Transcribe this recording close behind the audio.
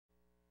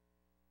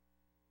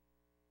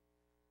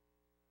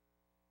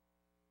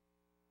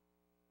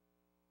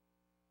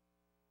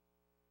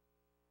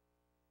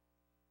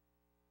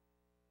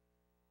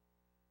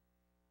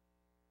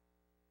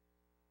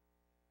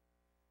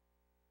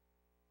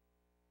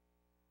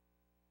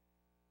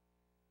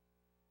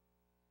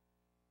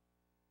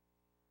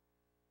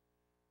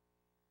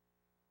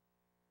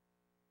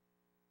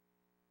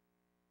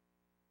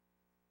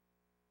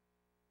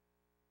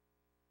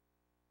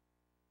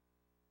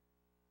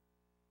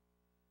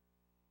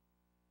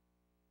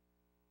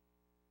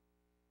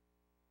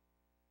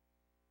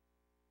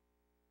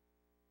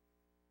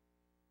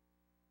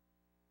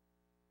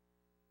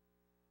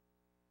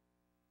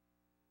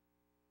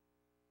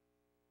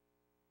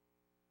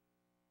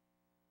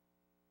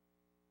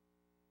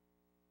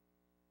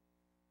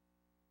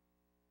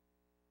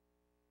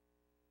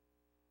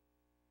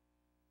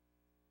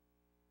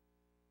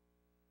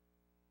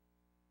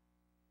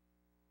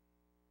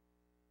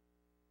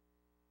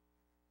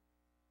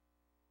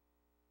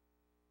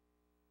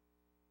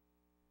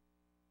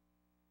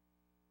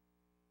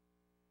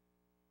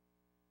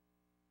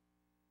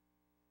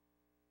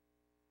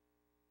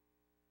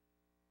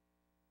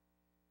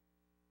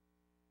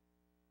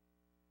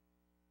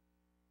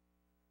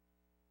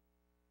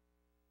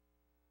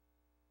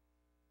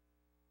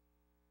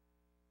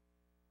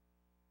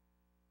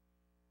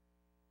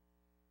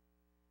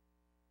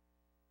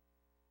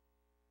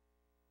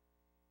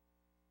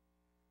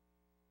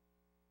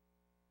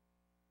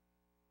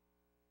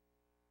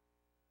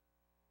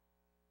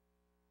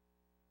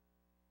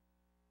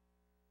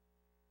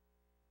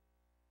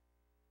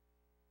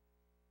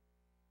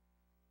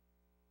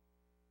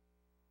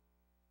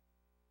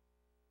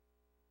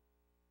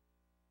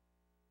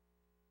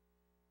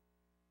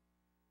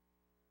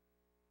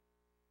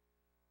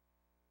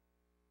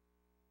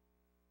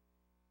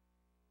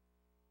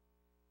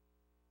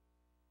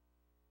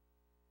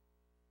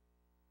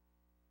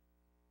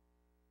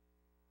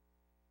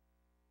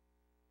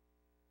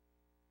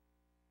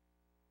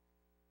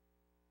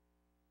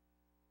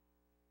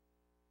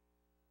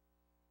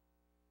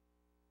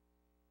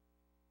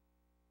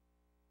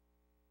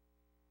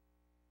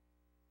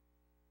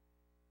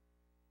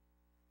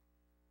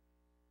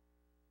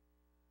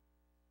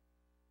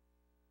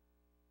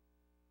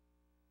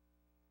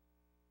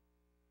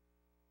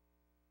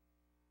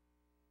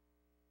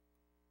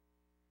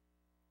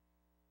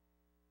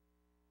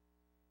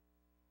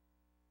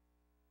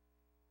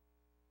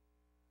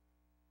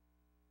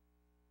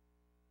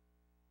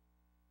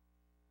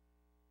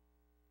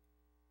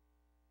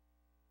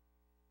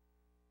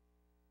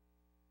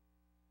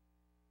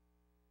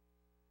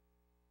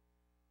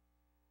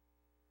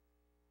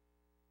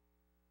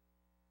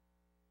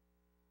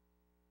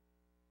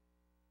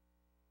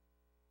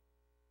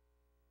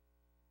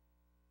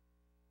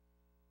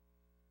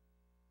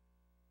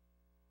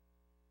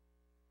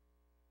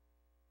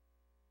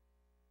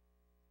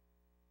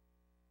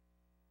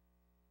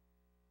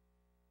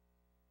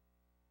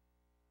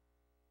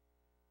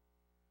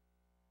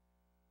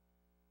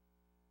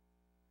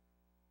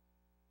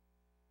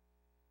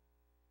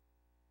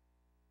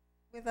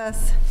With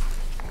us,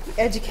 the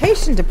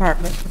Education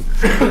Department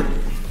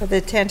for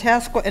the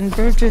Tantasco and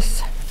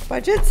Burgess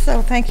budgets.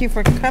 So thank you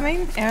for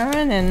coming,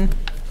 Aaron and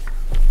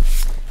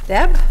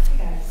Deb.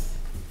 Yes.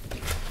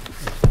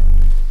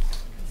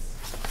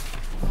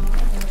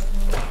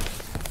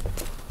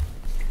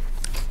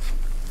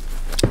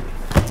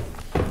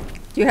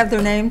 Do you have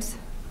their names,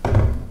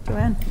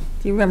 Joanne?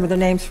 Do you remember their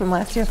names from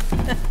last year?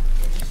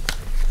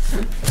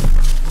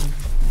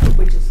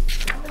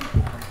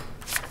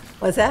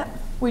 What's that?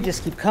 We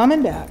just keep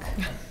coming back.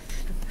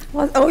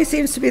 Well, it always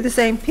seems to be the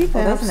same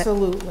people, doesn't it?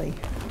 Absolutely.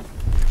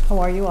 How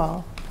are you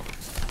all?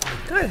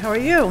 Good, how are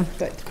you?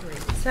 Good.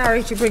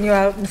 Sorry to bring you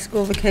out in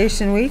school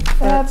vacation week,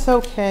 but That's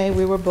okay.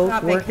 We were both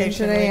Not working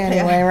vacation today week,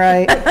 yeah. anyway,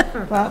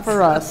 right? Not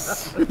for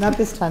us. Not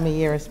this time of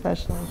year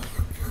especially.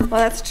 well,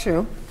 that's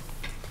true.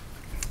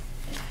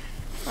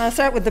 I'll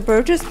start with the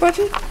Burgess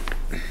budget,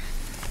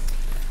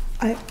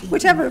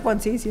 whichever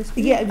one's easiest.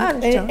 Yeah,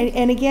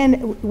 and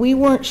again, we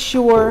weren't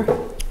sure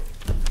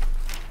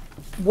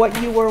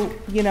what you were,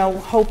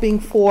 hoping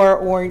for,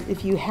 or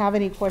if you have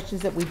any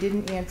questions that we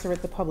didn't answer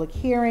at the public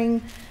hearing.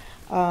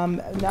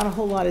 Not a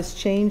whole lot has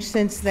changed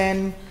since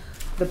then.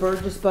 The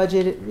Burgess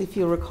budget, if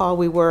you recall,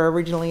 we were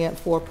originally at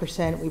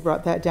 4%. We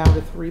brought that down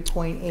to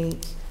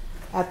 3.8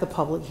 at the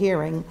public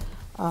hearing.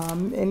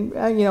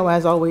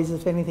 As always,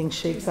 if anything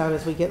shakes out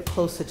as we get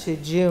closer to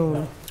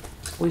June,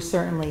 we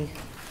certainly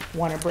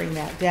want to bring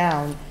that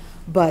down.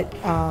 But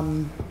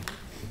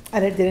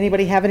did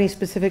anybody have any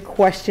specific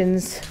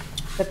questions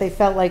that they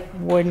felt like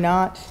were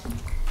not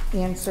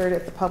answered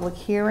at the public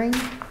hearing?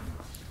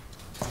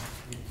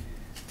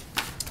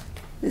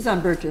 This is on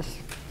Burgess.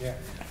 Yeah,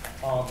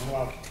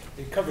 well,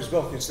 it covers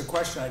both. It's the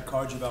question I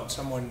called you about.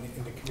 Someone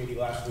in the committee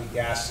last week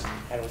asked, and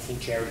I don't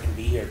think Jared can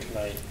be here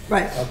tonight,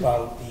 Right.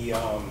 about the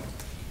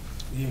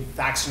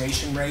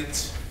vaccination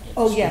rates.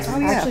 Oh, yes. Oh,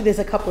 yeah. Actually, there's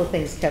a couple of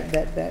things kept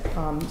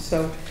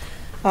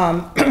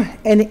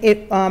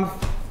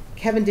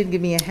Kevin did give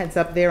me a heads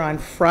up there on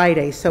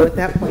Friday. So at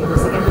that point, it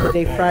was the end of the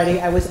day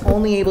Friday. I was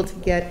only able to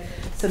get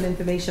some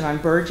information on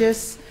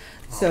Burgess.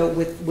 So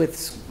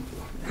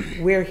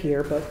we're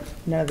here, but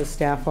none of the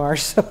staff are,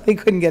 so they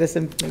couldn't get us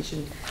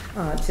information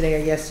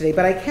today or yesterday.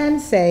 But I can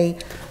say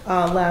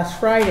last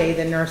Friday,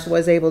 the nurse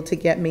was able to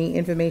get me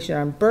information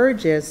on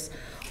Burgess,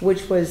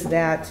 which was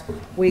that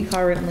we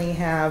currently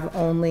have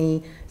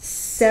only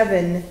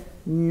 7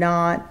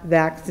 not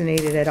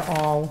vaccinated at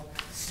all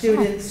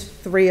students,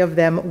 3 of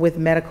them with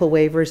medical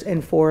waivers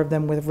and 4 of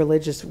them with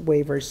religious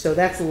waivers. So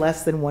that's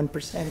less than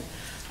 1%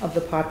 of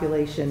the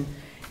population.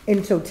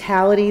 In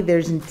totality,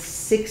 there's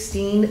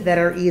 16 that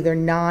are either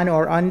non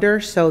or under,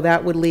 so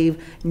that would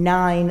leave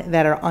 9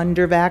 that are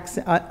under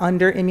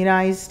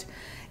immunized,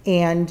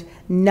 and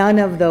none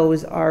of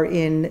those are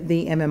in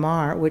the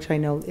MMR, which I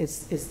know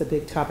is the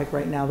big topic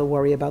right now, the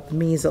worry about the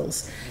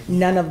measles.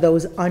 None of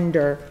those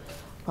under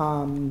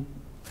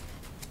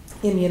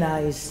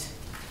immunized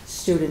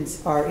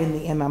students are in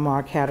the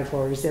MMR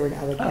categories. They're in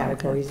other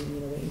categories,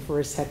 and waiting for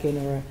a second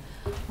or a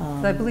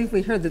I believe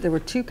we heard that there were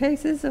 2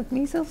 cases of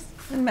measles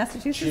in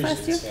Massachusetts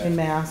last year. in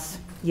Mass,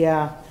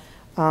 yeah.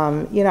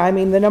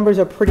 The numbers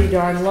are pretty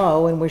darn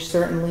low, and we're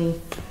certainly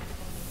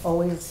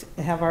always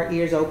have our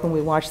ears open.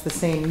 We watch the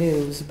same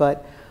news,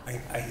 but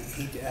I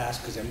hate to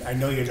ask, because I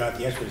know you're not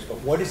the experts, but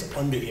what does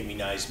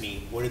under-immunized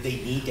mean? What do they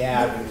need to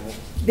have?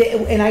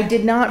 and I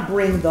did not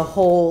bring the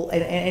whole,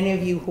 and any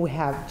of you who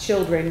have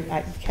children,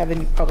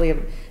 Kevin, you probably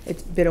have,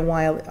 it's been a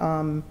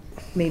while,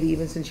 maybe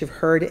even since you've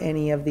heard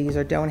any of these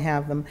or don't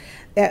have them.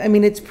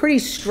 It's pretty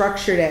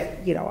structured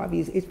at,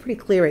 obviously, it's pretty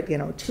clear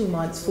at, 2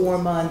 months, 4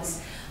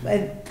 months,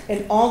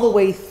 and all the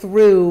way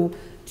through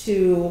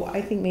to,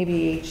 I think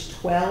maybe age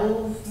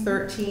 12,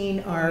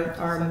 13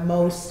 are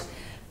most.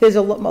 There's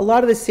a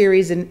lot of the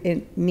series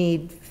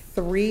need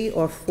 3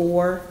 or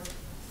 4.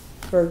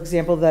 For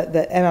example,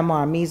 the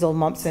MMR, measles,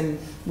 mumps, and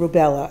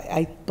rubella.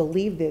 I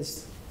believe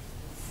there's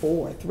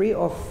 3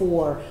 or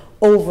 4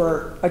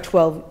 over a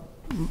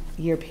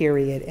 12-year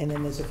period, and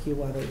then there's a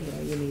few other.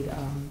 You need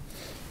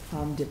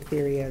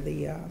diphtheria.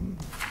 The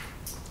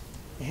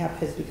hep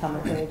has become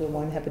an older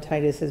one.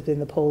 Hepatitis has been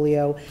the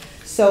polio.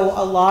 So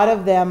a lot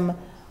of them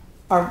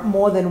are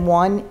more than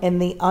one,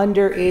 and the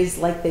under is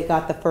like they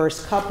got the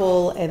first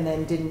couple and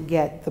then didn't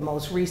get the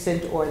most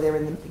recent, or they're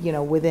in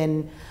the,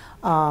 within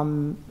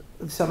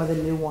some of the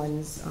new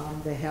ones.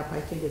 The hep, I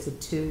think, is a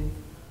 2.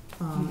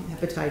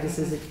 Hepatitis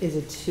is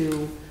a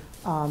 2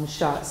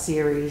 shot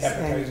series.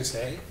 Hepatitis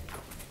A?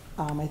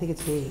 I think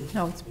it's B.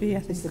 No, it's B, I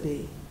think. It's the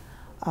B.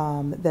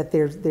 That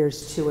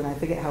there's 2, and I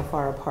forget how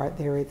far apart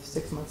they're. It's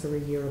 6 months or a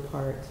year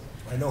apart.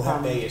 I know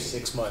Hep A is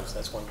 6 months.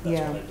 That's one I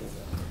do.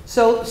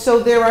 So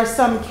there are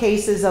some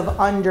cases of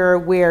under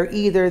where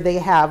either they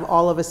have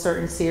all of a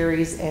certain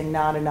series and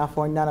not enough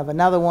or none of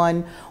another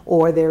one,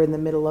 or they're in the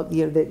middle of,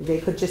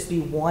 they could just be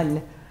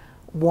one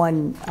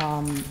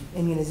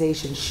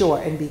immunization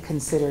short and be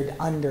considered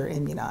under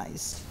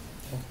immunized.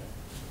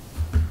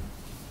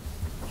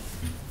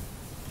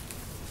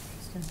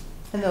 Okay.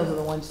 And those are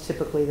the ones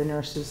typically the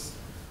nurses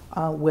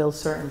will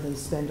certainly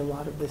spend a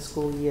lot of the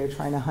school year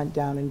trying to hunt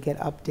down and get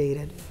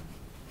updated.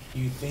 Do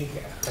you think,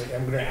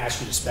 I'm going to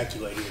ask you to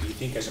speculate here, do you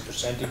think as a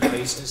percentage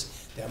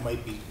basis, that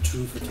might be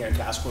true for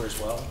Tantascwa as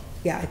well?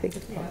 Yeah, I think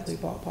it's probably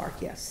ballpark,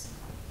 yes.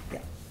 Yeah.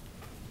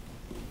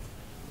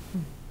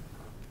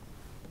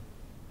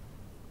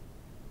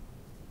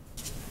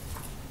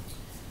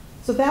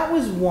 So that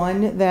was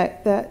one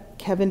that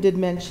Kevin did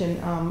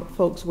mention,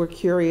 folks were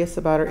curious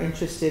about or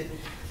interested.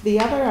 The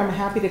other, I'm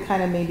happy to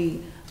kind of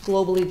maybe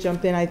globally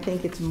jump in. I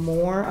think it's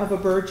more of a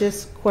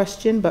Burgess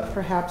question, but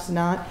perhaps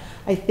not.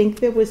 I think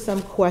there was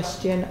some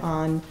question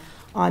on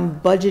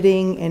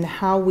budgeting and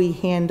how we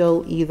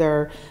handle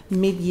either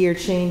mid-year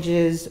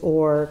changes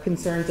or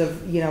concerns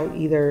of,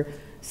 either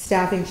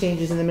staffing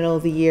changes in the middle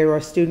of the year or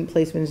student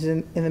placements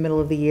in the middle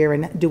of the year,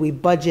 and do we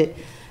budget,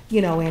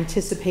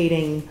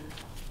 anticipating,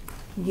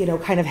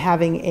 kind of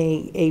having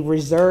a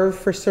reserve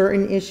for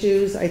certain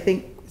issues. I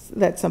think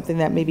that's something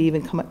that maybe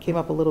even came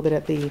up a little bit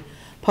at the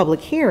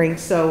public hearing.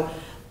 So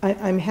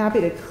I'm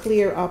happy to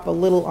clear up a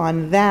little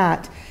on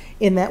that,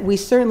 in that we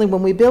certainly,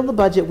 when we build the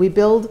budget, we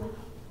build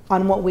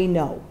on what we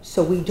know.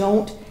 So we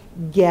don't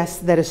guess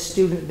that a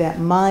student that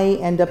might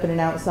end up in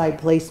an outside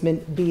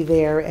placement be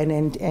there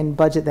and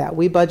budget that.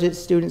 We budget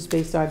students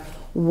based on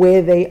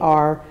where they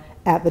are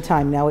at the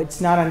time. Now, it's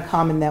not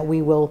uncommon that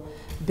we will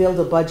build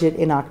a budget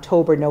in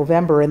October,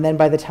 November, and then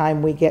by the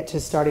time we get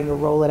to starting to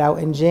roll it out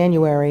in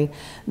January,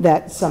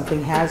 that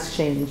something has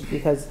changed,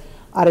 because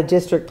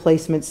out-of-district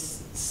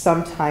placements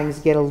sometimes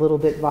get a little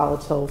bit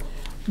volatile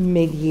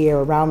mid-year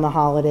around the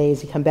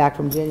holidays. You come back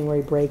from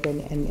January break,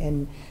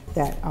 and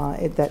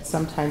that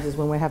sometimes is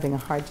when we're having a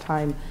hard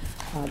time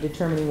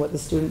determining what the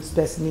students'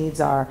 best needs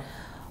are.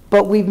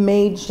 But we've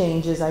made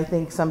changes, I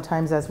think,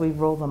 sometimes as we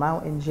roll them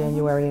out in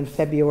January and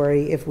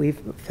February if we've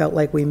felt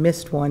like we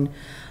missed one.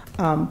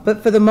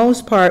 But for the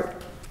most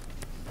part,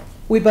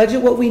 we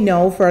budget what we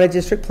know for our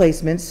district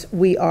placements.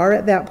 We are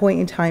at that point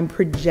in time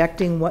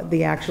projecting what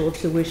the actual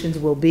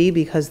tuitions will be,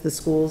 because the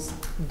schools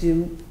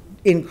do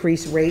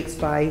increase rates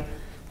by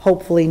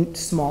hopefully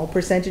small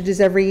percentages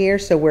every year.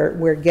 So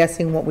we're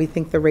guessing what we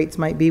think the rates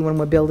might be when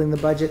we're building the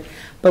budget,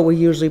 but we're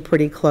usually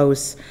pretty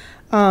close.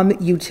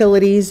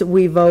 Utilities,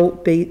 we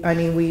vote,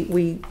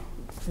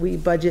 we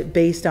budget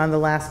based on the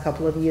last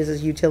couple of years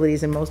as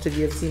utilities, and most of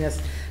you have seen us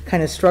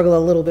kind of struggle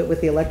a little bit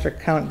with the electric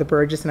count at the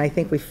Burgess, and I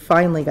think we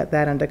finally got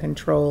that under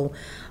control.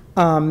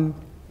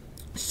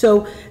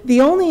 So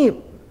the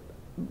only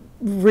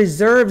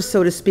reserve,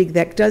 so to speak,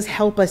 that does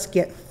help us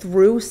get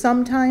through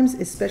sometimes,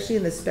 especially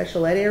in the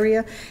special ed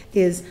area,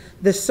 is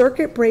the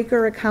circuit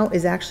breaker account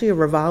is actually a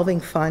revolving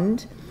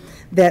fund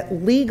that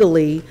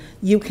legally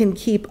you can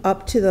keep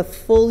up to the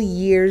full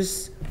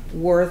year's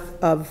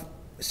worth of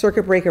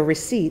circuit breaker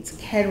receipts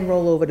can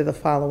roll over to the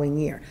following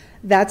year.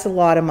 That's a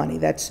lot of money.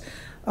 That's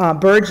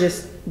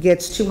Burgess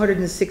gets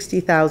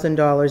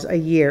 $260,000 a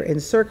year in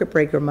circuit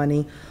breaker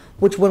money,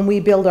 which when we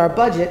build our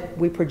budget,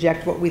 we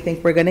project what we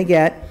think we're going to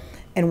get,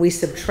 and we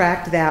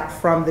subtract that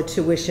from the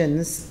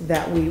tuitions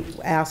that we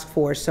ask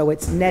for, so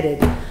it's netted.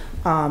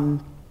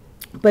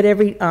 But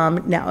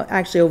now,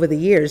 actually over the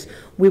years,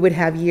 we would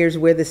have years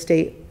where the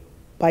state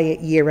by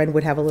year end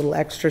would have a little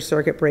extra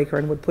circuit breaker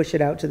and would push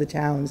it out to the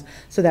towns,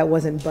 so that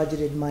wasn't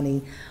budgeted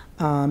money.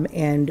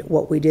 And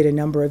what we did a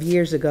number of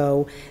years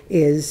ago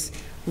is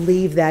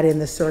leave that in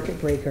the circuit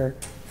breaker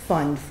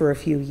fund for a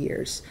few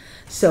years.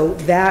 So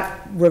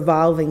that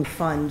revolving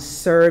fund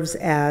serves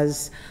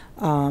as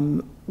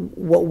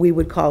what we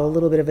would call a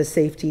little bit of a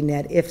safety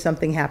net if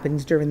something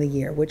happens during the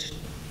year, which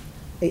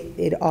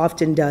it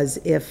often does.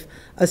 If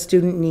a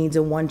student needs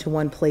a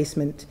one-to-one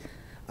placement,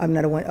 a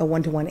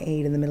one-to-one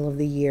aid in the middle of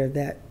the year,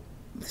 that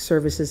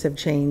services have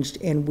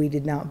changed and we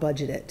did not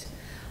budget it.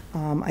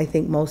 I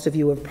think most of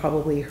you have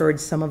probably heard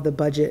some of the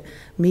budget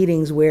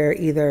meetings where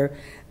either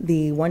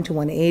the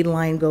one-to-one aid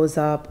line goes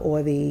up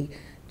or the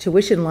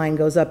tuition line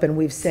goes up, and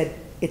we've said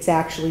it's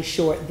actually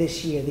short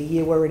this year. The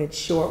year wherein it's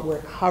short, we're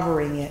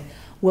covering it.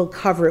 We'll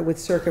cover it with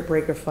circuit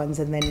breaker funds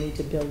and then need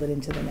to build it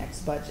into the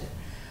next budget.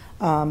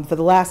 For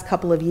the last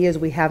couple of years,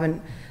 we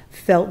haven't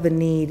felt the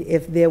need,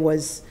 if there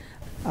was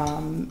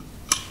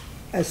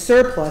a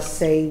surplus,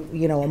 say,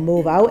 a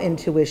move out in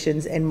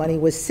tuitions and money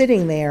was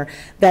sitting there,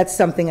 that's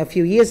something a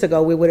few years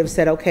ago we would have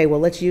said, okay, well,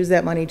 let's use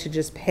that money to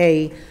just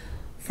pay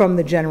from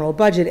the general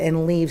budget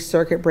and leave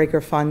circuit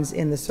breaker funds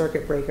in the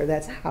circuit breaker.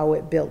 That's how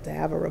it built, to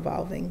have a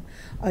revolving,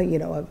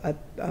 a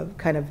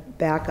kind of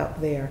backup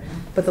there.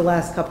 But the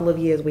last couple of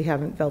years, we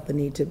haven't felt the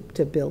need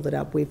to build it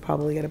up. We've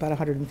probably got about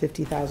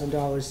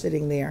 $150,000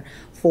 sitting there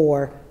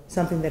for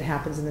something that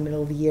happens in the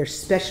middle of the year,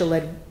 special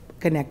ed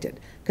connected,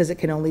 because it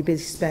can only be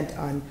spent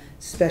on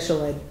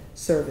special ed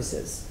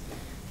services.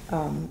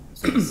 I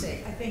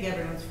think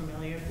everyone's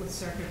familiar with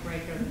circuit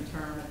breaker, the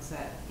term. It's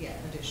that,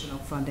 additional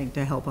funding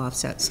to help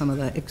offset some of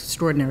the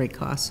extraordinary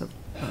costs of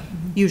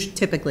usually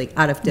typically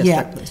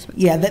out-of-district placements.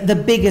 Yeah, the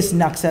biggest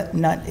nut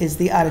is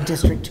the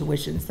out-of-district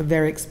tuitions, the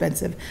very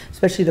expensive,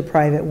 especially the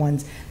private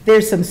ones.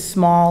 There's some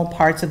small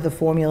parts of the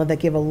formula that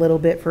give a little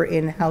bit for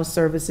in-house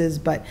services,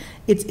 but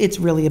it's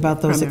really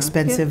about those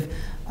expensive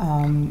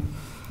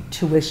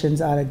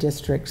tuitions out of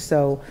district.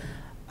 So,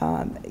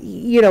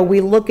 you know,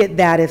 we look at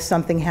that if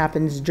something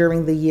happens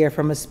during the year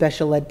from a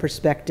special ed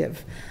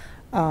perspective.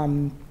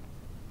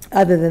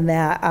 Other than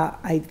that,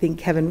 I think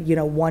Kevin, you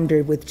know,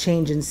 wondered with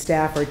change in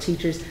staff or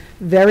teachers,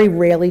 very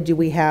rarely do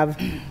we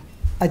have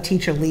a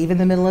teacher leave in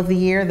the middle of the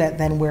year that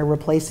then we're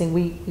replacing.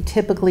 We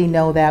typically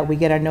know that. We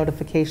get our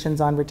notifications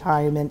on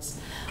retirements.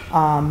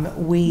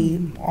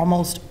 We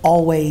almost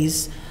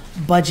always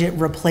budget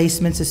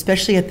replacements,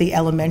 especially at the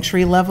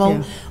elementary level.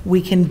 Yeah.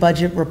 We can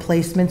budget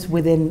replacements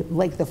within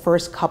like the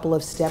first couple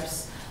of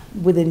steps,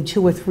 within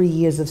 2 or 3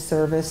 years of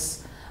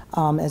service,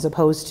 as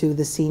opposed to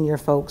the senior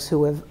folks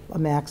who have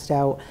maxed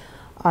out.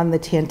 On the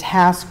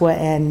Tantascwa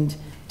end,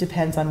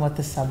 depends on what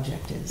the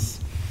subject is.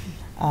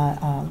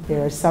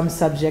 There are some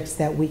subjects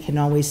that we can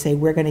always say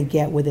we're going to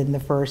get within the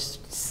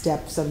first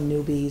steps of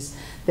newbies.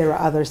 There are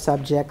other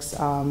subjects,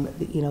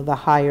 you know, the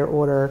higher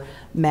order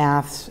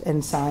maths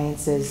and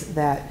sciences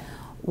that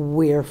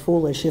we're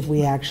foolish if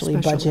we actually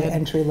Special budget ed.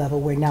 entry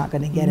level. We're not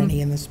going to get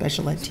any in the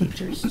special ed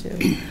teachers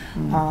too.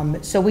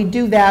 So we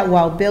do that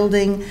while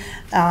building.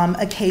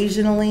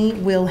 Occasionally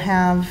we'll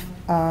have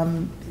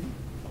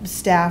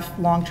staff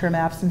long-term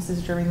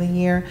absences during the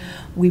year.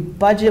 We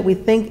budget, we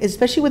think,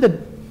 especially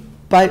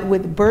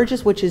with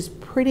Burgess, which is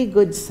pretty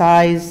good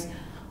size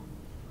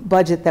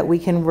budget that we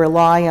can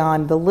rely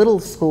on, the little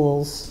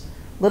schools,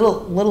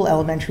 little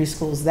elementary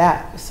schools,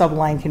 that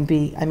subline can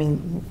be, I mean,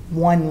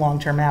 one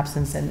long-term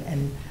absence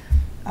and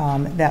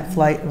that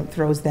flight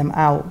throws them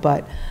out.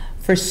 But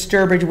for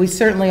Sturbridge, we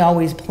certainly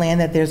always plan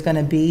that there's going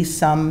to be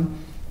some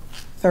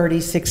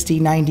 30, 60,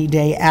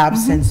 90-day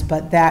absence,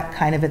 but that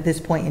kind of at this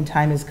point in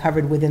time is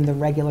covered within the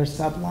regular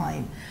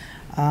subline.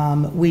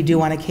 We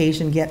do on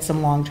occasion get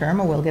some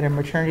long-term, or we'll get a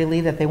maternity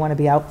leave that they want to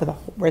be out for the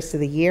rest of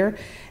the year.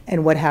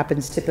 And what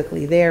happens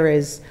typically there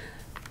is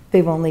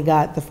they've only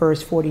got the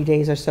first 40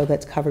 days or so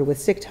that's covered with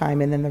sick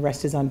time, and then the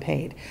rest is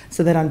unpaid.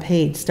 So that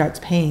unpaid starts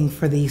paying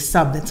for the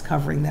sub that's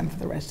covering them for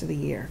the rest of the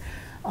year.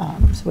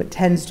 So it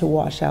tends to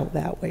wash out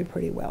that way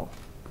pretty well.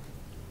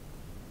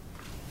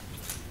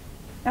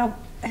 Now,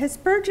 has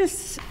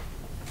Burgess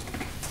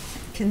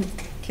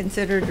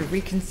considered or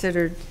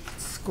reconsidered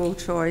school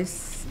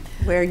choice,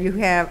 where you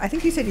have, I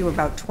think you said you were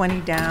about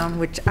 20 down,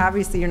 which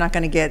obviously you're not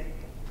going to get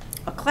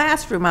a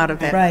classroom out of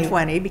that Right.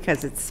 20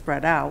 because it's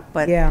spread out,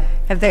 but Yeah.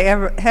 have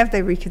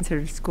they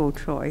reconsidered school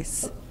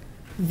choice?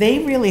 They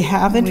really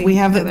haven't. We We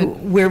have,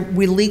 haven't.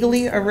 we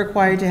legally are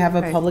required to have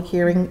a Right. public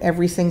hearing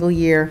every single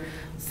year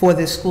for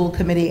the school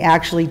committee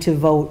actually to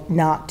vote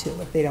not to.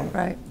 If they don't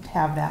Right.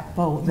 have that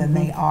vote, then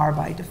they are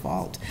by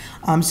default.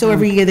 So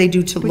every year they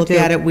do to look do.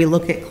 at it. We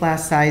look at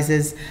class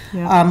sizes.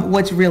 Yeah.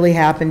 What's really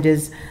happened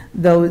is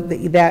though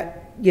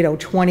that, you know,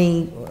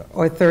 20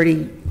 or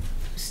 30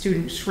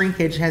 student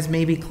shrinkage has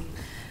maybe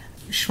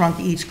shrunk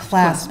each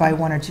class by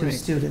 1 or 2 Right.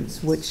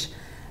 students, which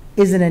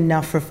isn't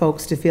enough for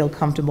folks to feel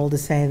comfortable to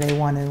say they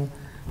want to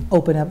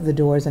open up the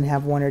doors and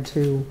have 1 or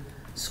 2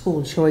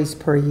 school choice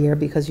per year,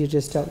 because you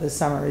just don't, the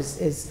summer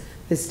is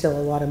there's still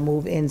a lot of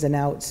move-ins and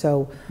outs,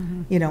 so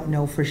you don't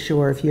know for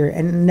sure if you're,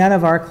 and none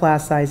of our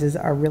class sizes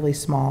are really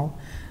small.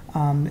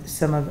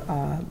 Some of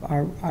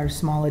our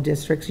smaller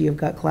districts, you've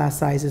got class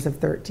sizes of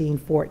 13,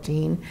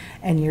 14,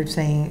 and you're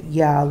saying,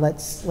 yeah,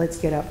 let's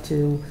get up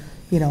to,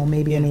 you know,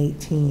 maybe an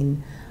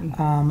 18.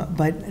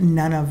 But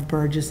none of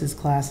Burgess's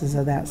classes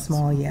are that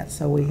small yet,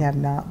 so we have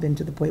not been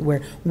to the point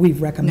where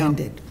we've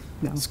recommended.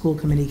 No. School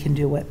committee can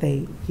do what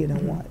they, you know,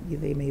 want.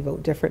 They may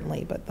vote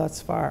differently, but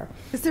thus far.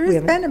 Because there we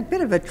has haven't- been a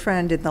bit of a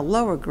trend in the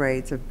lower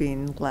grades of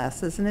being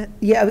less, isn't it?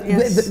 Yeah,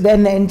 Yes.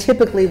 then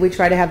typically we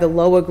try to have the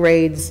lower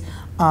grades,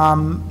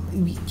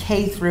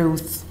 K through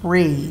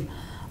 3,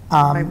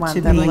 Might want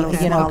to them be, a little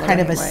you know, smaller kind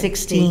of a anyway.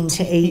 16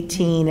 to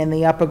 18, and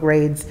the upper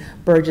grades,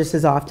 Burgess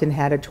has often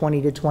had a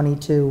 20 to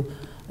 22.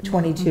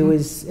 22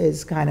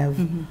 is kind of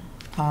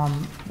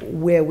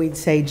where we'd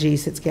say,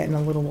 geez, it's getting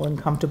a little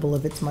uncomfortable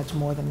if it's much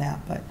more than that,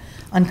 but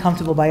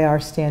uncomfortable by our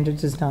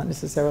standards is not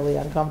necessarily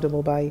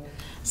uncomfortable by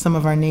some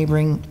of our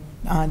neighboring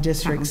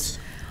districts.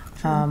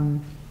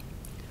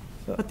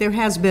 But there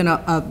has been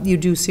you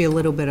do see a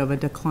little bit of a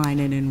decline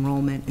in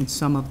enrollment in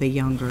some of the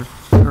younger,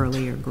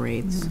 earlier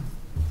grades.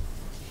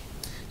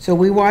 So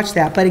we watched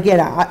that, but again,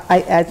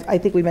 I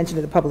think we mentioned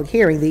at the public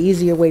hearing, the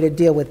easier way to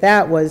deal with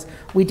that was,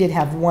 we did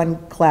have one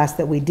class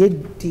that we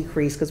did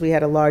decrease, because we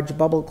had a large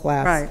bubble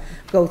class Right.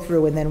 go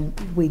through, and then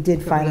we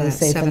did finally that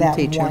say for seventh that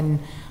teacher. one,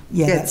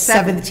 yeah, Yeah, that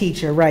seventh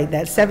teacher, right,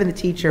 that seventh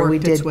teacher, we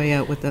Worked its did, way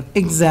out with the,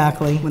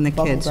 exactly. when the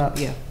bubbled kids, up.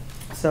 yeah.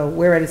 So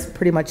we're at a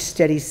pretty much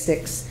steady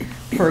 6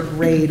 per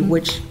grade,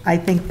 which I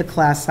think the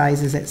class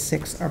sizes at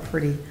 6 are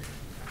pretty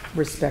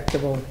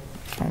respectable.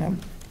 Kind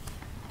of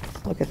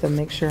look at them,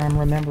 make sure I'm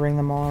remembering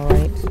them all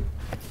right.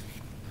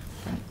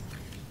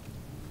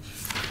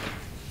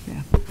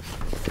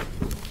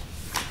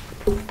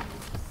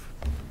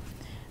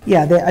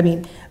 Yeah. Yeah, I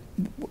mean,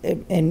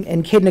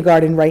 in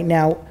kindergarten right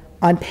now,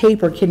 on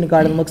paper,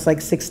 kindergarten looks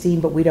like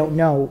 16, but we don't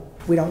know.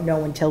 We don't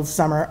know until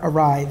summer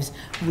arrives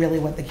really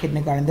what the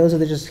kindergarten, those are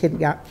the just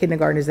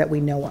kindergartners that we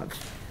know of.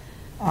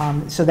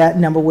 So that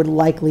number would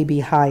likely be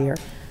higher.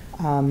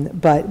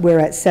 But we're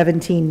at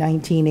 17,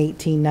 19,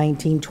 18,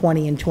 19,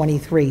 20, and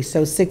 23.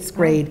 So sixth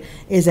grade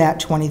is at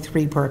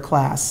 23 per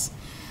class.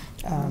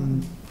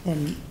 And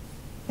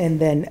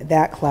then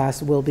that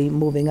class will be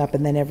moving up,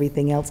 and then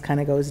everything else kind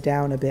of goes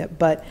down a bit.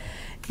 But,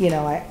 you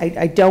know,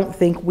 I don't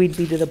think we'd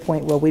be to the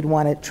point where we'd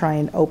want to try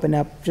and open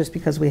up just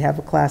because we have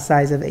a class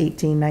size of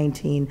 18,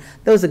 19.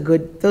 Those are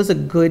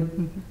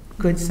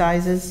good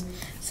sizes.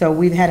 So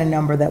we've had a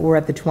number that we're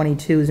at the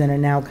 22s and are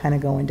now kind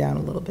of going down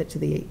a little bit to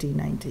the 18,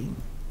 19.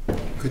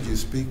 Could you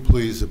speak,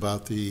 please,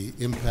 about the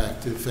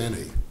impact, if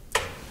any,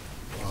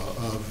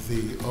 of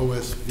the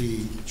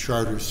OSV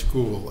charter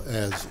school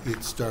as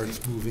it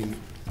starts moving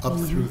up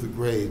through the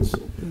grades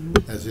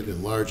as it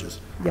enlarges?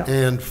 Yep.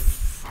 And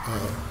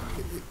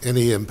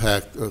any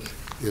impact,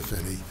 if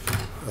any,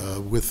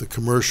 with the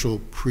commercial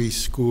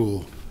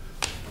preschool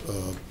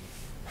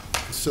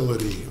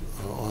facility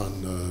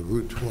on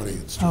Route 20?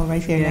 Oh,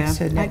 right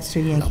there next to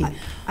Yankee.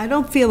 I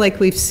don't feel like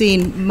we've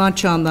seen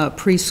much on the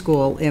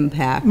preschool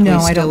impact. No,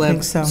 We I don't still have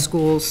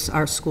think so.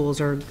 Our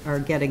schools are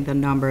getting the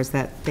numbers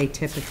that they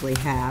typically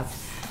have.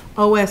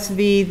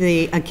 OSV,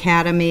 the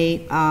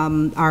academy,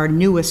 our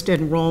newest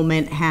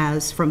enrollment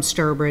has from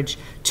Sturbridge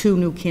 2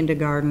 new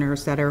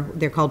kindergartners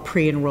they're called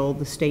pre-enrolled.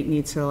 The state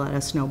needs to let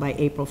us know by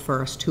April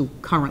 1st who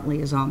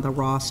currently is on the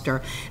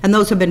roster. And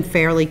those have been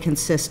fairly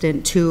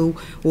consistent, 2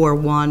 or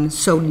 1.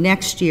 So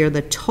next year,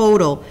 the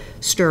total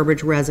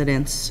Sturbridge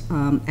residents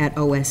at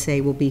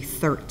OSA will be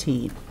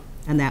 13.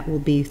 And that will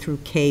be through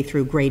K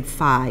through grade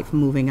 5,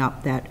 moving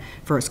up. That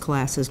first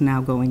class is now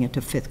going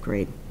into 5th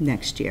grade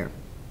next year.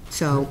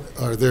 So,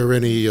 Are there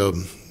any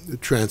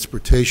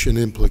transportation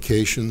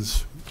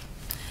implications?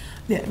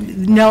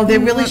 No, there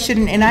really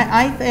shouldn't,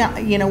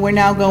 and you know, we're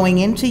now going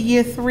into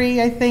year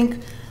 3, I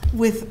think,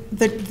 with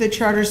the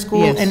charter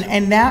school. Yes.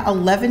 And that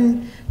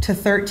 11 to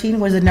 13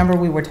 was a number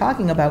we were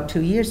talking about 2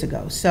 years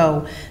ago.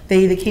 So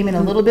they came in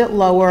a little bit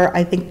lower.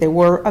 I think there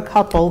were a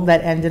couple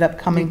that ended up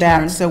coming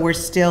back. So we're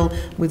still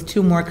with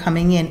 2 more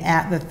coming in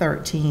at the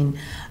 13.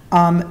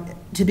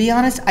 To be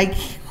honest, I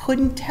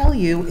couldn't tell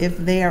you if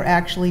they are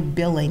actually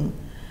billing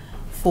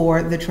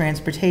for the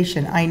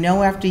transportation. I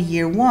know after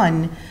year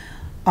 1,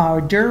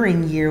 or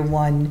during year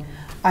 1,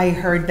 I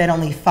heard that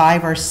only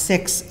 5 or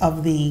 6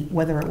 of the,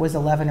 whether it was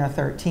 11 or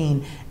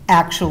 13,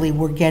 actually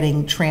were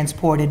getting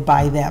transported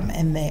by them.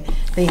 And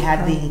they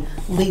had the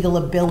legal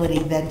ability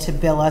then to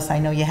bill us. I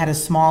know you had a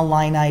small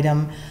line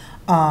item.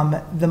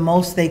 The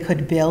most they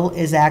could bill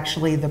is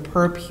actually the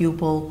per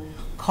pupil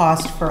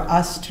cost for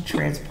us to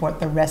transport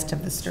the rest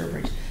of the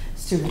Sturbridge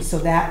students. So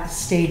that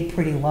stayed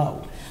pretty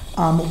low.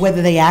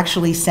 Whether they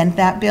actually sent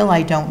that bill,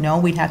 I don't know.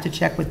 We'd have to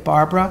check with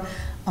Barbara.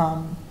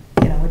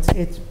 You know,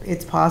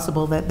 it's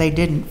possible that they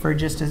didn't for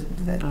just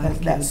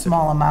that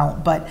small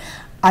amount, but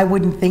I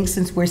wouldn't think,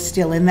 since we're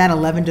still in that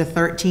 11 to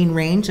 13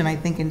 range, and I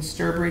think in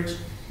Sturbridge,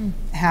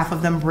 half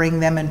of them bring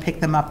them and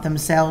pick them up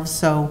themselves,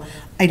 so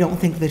I don't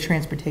think the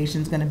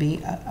transportation is going to be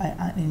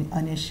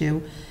an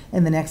issue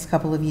in the next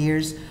couple of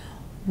years.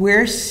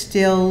 We're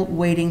still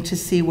waiting to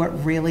see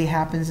what really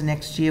happens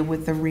next year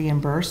with the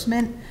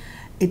reimbursement.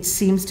 It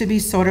seems to be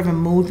sort of a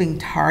moving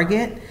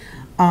target.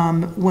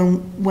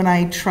 When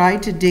I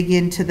tried to dig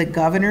into the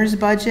governor's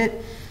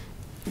budget,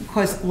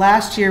 because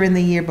last year and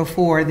the year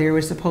before, they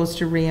were supposed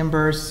to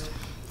reimburse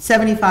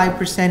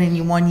 75%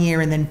 in 1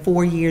 year and then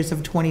 4 years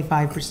of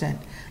 25%.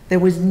 There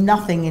was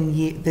nothing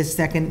in the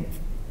second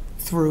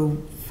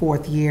through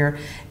 4th year.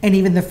 And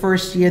even the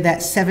first year, that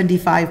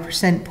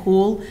 75%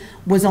 pool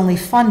was only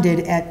funded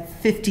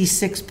at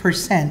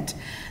 56%.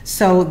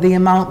 So the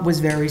amount was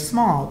very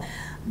small.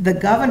 The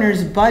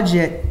governor's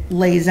budget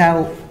lays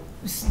out,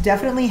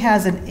 definitely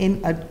has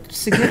a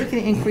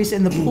significant increase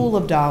in the pool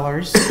of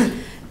dollars.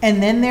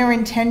 And then their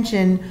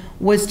intention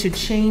was to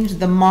change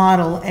the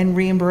model and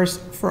reimburse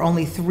for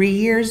only 3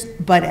 years,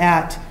 but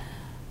at,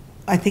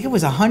 I think it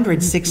was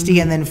 160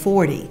 and then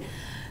 40.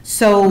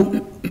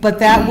 So, but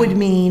that would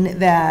mean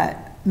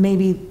that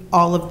maybe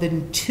all of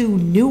the 2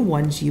 new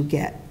ones you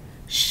get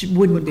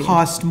wouldn't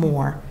cost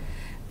more.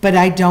 But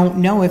I don't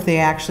know if they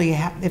actually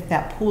if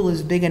that pool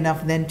is big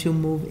enough then to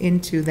move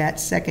into that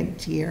second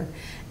tier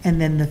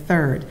and then the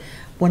third.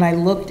 When I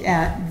looked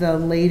at the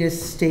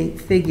latest state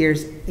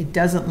figures, it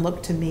doesn't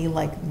look to me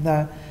like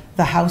the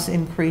House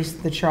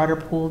increased the charter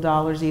pool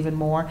dollars even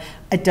more.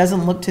 It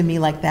doesn't look to me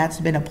like that's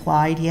been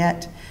applied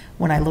yet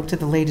when I looked at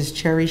the latest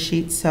cherry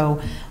sheet.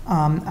 So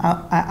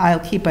I'll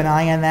keep an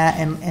eye on that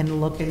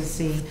and look and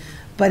see.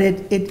 But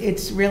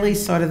it's really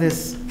sort of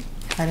this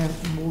kind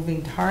of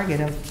moving target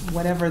of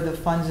whatever the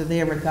funds are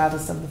there,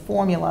 regardless of the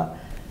formula,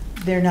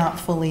 they're not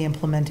fully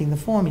implementing the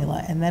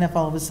formula. And then if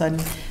all of a sudden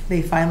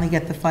they finally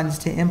get the funds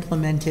to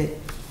implement it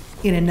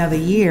in another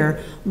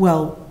year,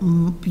 well,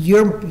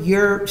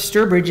 your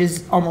Sturbridge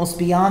is almost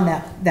beyond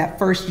that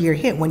first year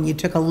hit when you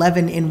took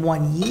 11 in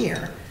 1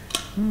 year.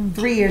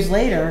 3 years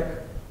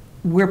later,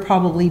 we're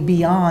probably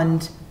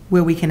beyond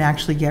where we can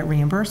actually get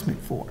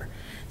reimbursement for.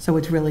 So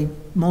it's really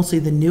mostly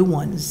the new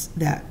ones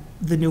that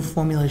the new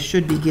formula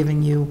should be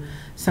giving you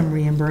some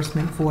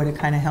reimbursement for to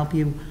kind of help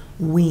you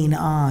wean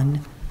on,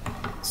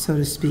 so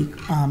to speak,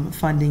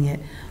 funding it.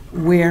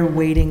 We're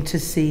waiting to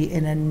see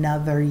in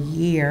another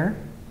year,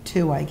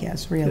 two, I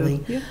guess, really,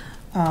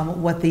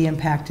 what the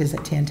impact is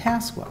at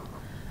Tantascwa,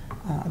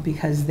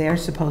 because they're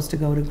supposed to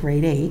go to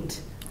grade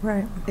 8.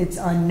 Right. It's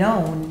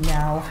unknown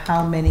now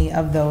how many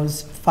of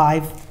those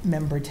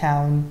 5-member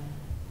town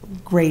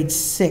grade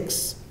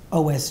 6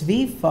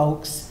 OSV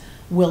folks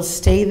will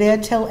stay there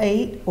till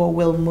 8 or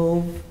will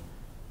move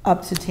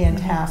up to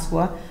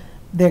Tantascwa.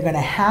 They're going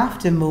to have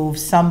to move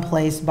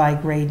someplace by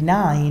grade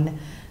 9.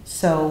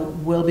 So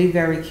we'll be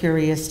very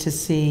curious to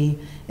see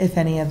if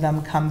any of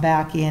them come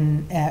back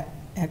in at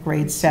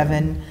grade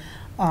 7.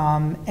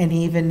 And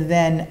even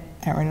then,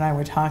 Erin and I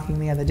were talking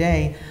the other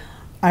day,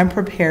 I'm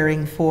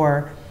preparing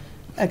for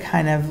a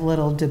kind of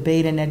little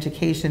debate in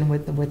education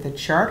with the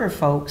charter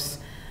folks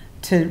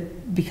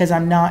because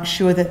I'm not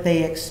sure that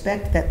they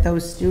expect that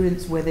those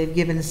students where they've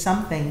given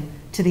something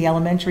to the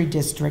elementary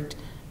district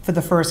for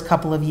the first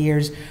couple of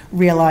years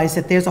realize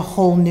that there's a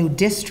whole new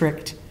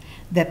district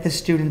that the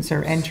students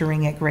are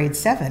entering at grade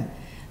 7.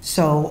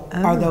 So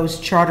are those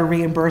charter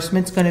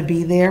reimbursements going to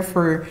be there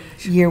for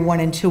year 1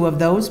 and 2 of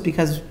those?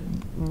 Because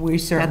we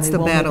certainly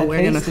will make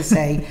a case to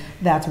say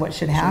that's what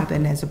should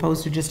happen, as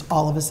opposed to just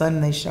all of a sudden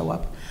they show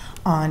up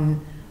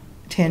on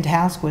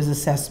Tantascwa's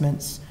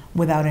assessments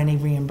without any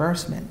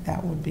reimbursement.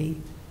 That would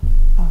be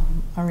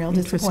a real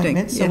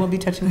disappointment. So we'll be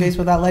touching base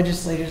with our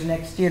legislators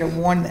next year to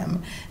warn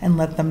them and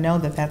let them know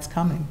that that's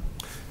coming.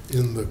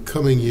 In the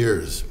coming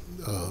years,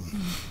 well,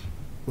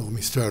 let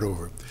me start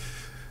over.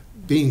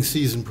 Being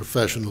seasoned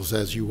professionals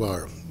as you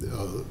are,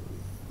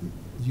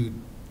 you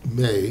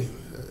may,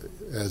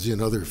 as in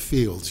other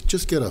fields,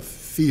 just get a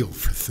feel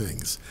for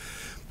things.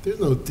 There's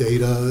no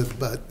data,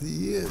 but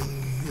you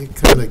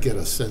kind of get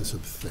a sense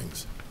of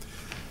things.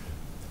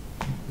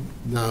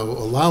 Now,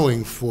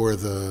 allowing for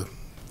the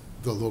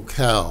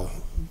locale,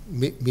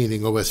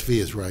 meaning OSV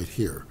is right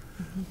here,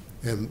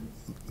 and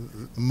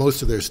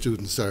most of their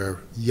students are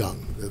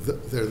young.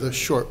 They're the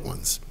short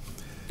ones.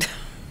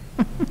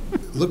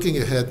 Looking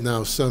ahead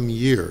now some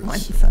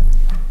years,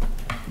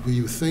 do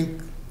you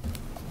think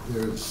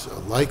there's a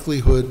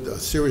likelihood, a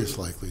serious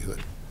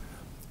likelihood,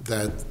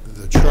 that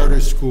the charter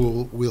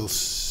school will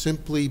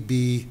simply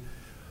be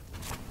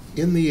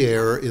in the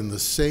air in the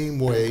same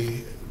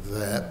way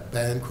that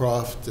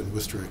Bancroft and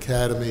Worcester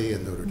Academy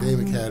and Notre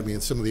Dame Academy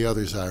and some of the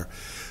others are?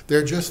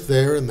 They're just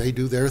there and they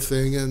do their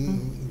thing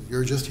and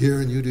you're just here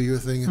and you do your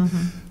thing.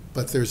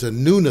 But there's a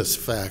newness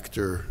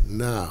factor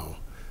now.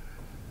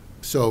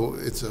 So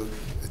it's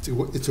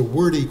a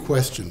wordy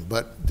question,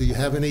 but do you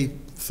have any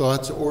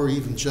thoughts or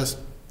even just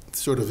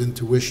sort of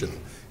intuition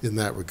in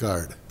that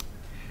regard?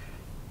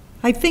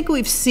 I think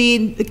we've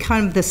seen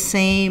kind of the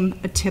same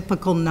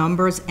typical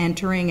numbers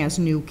entering as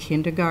new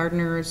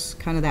kindergartners,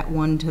 kind of that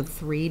 1 to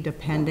 3,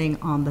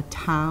 depending on the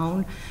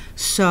town.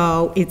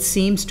 So it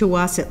seems to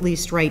us, at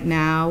least right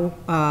now,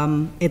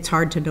 it's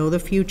hard to know the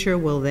future.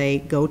 Will they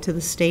go to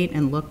the state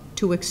and look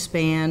to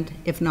expand,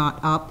 if not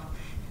up,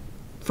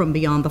 from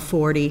beyond the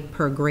 40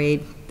 per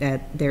grade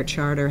that their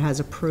charter has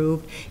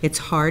approved? It's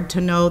hard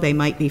to know. They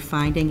might be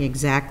finding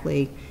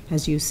exactly,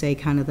 as you say,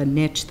 kind of the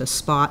niche, the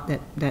spot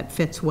that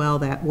fits well,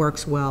 that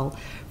works well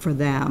for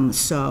them.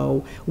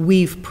 So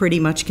we've pretty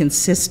much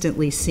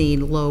consistently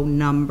seen low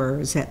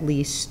numbers, at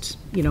least,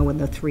 in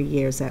the 3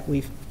 years that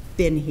we've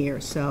been here.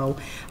 So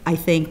I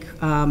think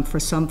for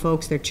some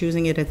folks, they're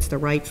choosing it, it's the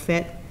right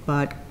fit,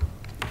 but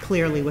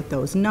clearly with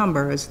those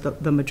numbers,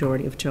 the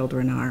majority of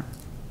children are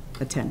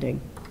attending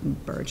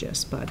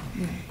Burgess, but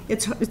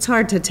it's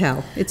hard to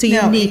tell. It's a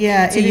unique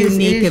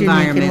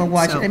environment. And we'll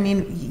watch it. I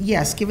mean,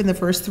 yes, given the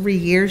first 3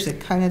 years, it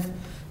kind of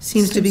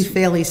seems to be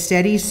fairly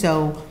steady.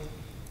 So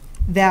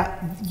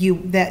that you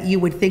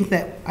would think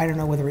that, I don't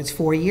know whether it's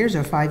 4 years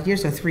or 5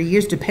 years or 3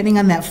 years, depending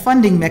on that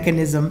funding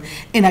mechanism.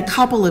 In a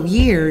couple of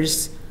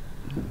years,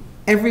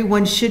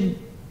 everyone should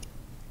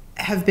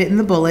have bitten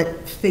the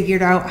bullet,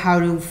 figured out how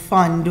to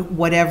fund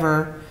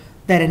whatever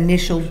that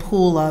initial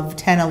pool of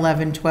 10,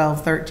 11,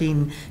 12,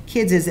 13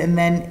 kids is, and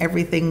then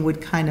everything would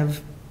kind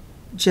of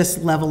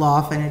just level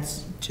off, and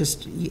it's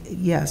just,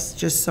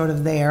 just sort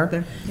of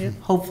there.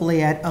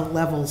 Hopefully at a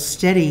level,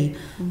 steady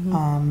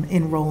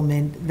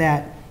enrollment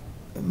that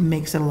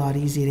makes it a lot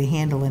easier to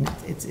handle, and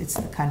it's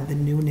kind of the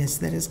newness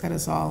that has got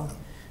us all.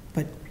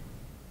 But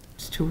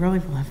it's too early.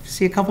 We'll have to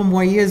see a couple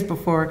more years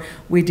before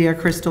we dare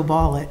crystal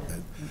ball it.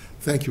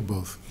 Thank you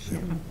both.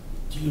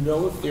 Do you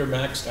know if they're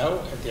maxed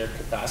out at their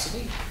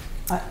capacity?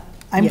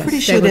 I'm Yes, pretty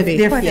they sure would that be.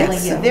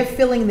 they're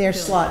filling their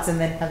slots and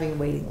then having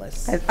waiting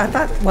lists. I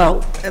thought,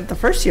 well, at the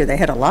first year, they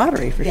had a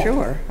lottery for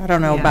sure. I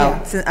don't know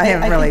about, I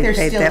haven't really think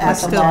they're paid still that at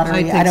much. the Still, I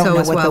lottery. think I don't so know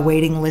as what the well.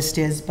 waiting list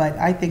is, but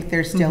I think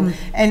they're still,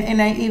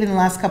 and I, even the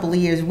last couple of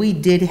years, we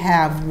did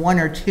have 1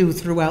 or 2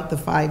 throughout the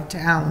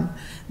 5-town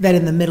that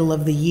in the middle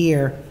of the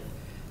year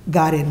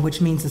got in,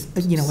 which means, a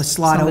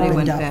slot Somebody opened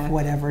went up, back.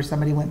 whatever,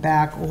 somebody went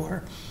back,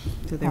 or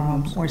To their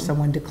home or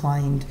someone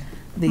declined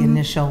the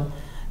initial.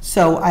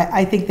 So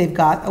I think they've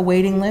got a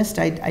waiting list.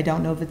 I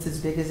don't know if it's as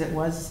big as it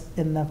was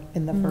in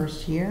the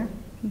first year.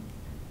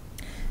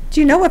 Do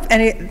you know if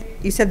any,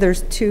 you said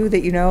there's 2 that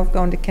you know of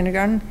going to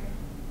kindergarten?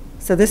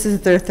 So this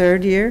is their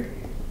 3rd year?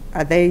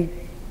 Are they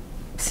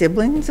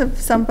siblings of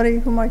somebody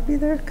who might be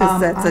there?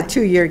 Because that's a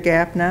 2-year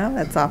gap now,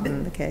 that's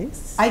often the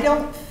case. I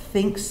don't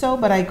think so,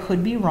 but I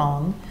could be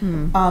wrong.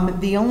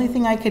 The only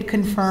thing I could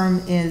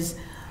confirm is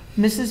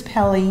Mrs.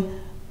 Pelly,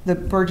 the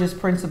Burgess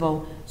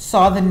principal,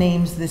 saw the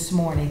names this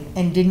morning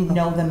and didn't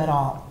know them at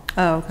all.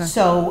 Oh, okay.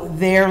 So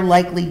they're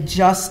likely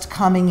just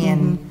coming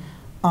in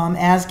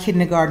as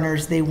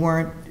kindergartners. They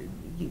weren't,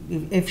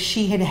 if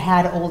she had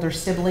had older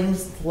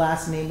siblings, the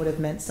last name would have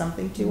meant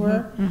something to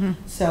her.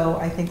 So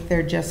I think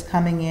they're just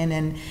coming in,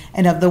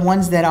 and of the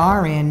ones that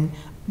are in,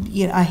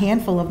 a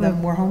handful of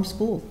them were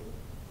homeschooled.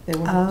 They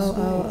were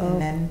homeschooled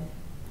and then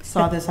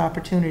saw this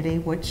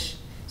opportunity,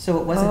 so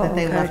it wasn't that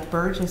they left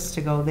Burgess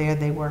to go there,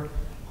 they were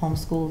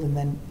homeschooled and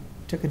then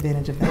took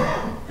advantage of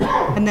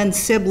that. And then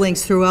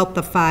siblings throughout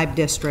the 5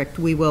 district,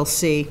 we will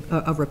see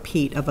a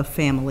repeat of a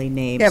family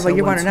name. Yeah, So but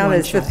you want to once know, one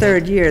it's the child-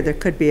 3rd year, there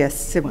could be a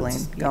sibling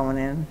going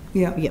in.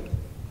 Yeah. Yep,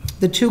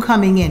 The 2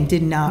 coming in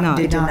did not have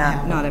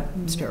not them. at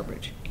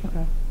Sturbridge.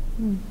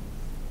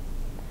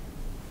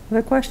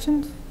 Other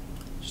questions?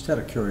 Just out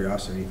of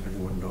curiosity, if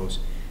anyone knows,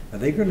 are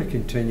they going to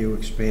continue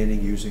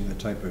expanding using the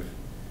type of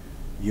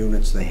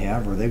units they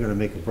have, or are they going to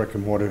make a brick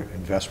and mortar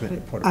investment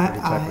and put any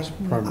type of I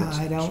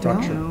permanent don't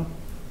structure? know.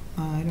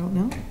 I don't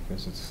know.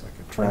 Because it's like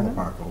a trailer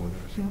park over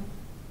there.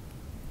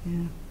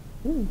 Yeah.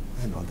 I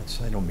know,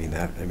 I don't mean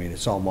that. I mean,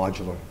 it's all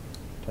modular.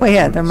 Well,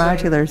 yeah, they're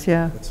modulars,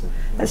 yeah. That's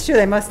That's true,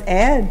 they must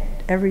add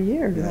every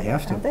year. do They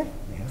have to. don't they?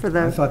 They have For to.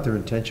 I the, thought their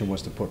intention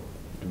was to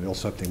build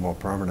something more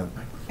permanent.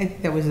 I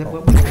think that was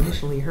what we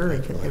initially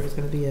heard, that there was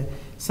going to be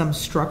some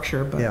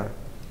structure, but. Yeah.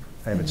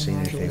 I haven't seen Modulars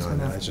anything on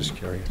that. I enough. was just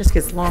curious. just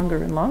gets longer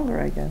and longer,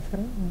 I guess. I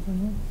don't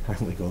know. I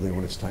only go there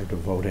when it's time to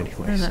vote I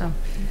anyways. don't know.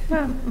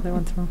 Well, every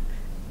once in a while.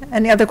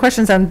 Any other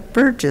questions on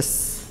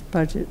Burgess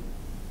budget?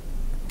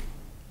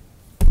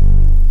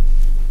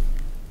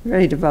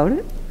 Ready to vote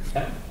it?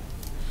 Yeah.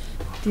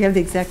 Do you have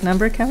the exact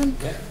number, Kevin?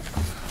 Yeah,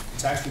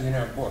 it's actually in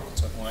our book,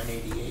 it's on line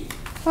 88.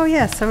 Oh,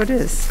 yeah, so it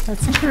is.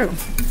 That's true.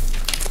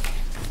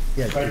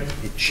 Yeah,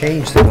 it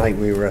changed the night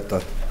we were at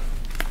the,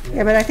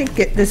 Yeah, but I think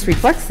this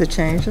reflects the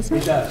change, doesn't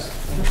It it? does.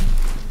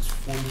 It's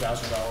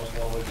 $40,000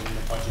 lower than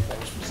the budget that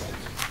was presented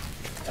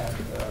at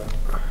the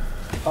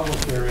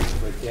public hearing,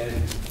 but then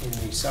in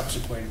the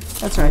subsequent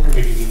That's right.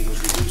 committee meeting was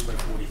reduced by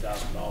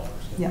 $40,000.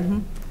 Yeah.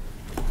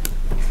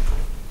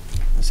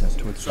 is that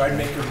towards? So I'd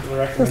make a That's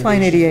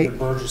line recommendation 88. for the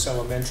Burgess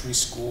Elementary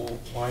School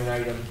line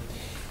item,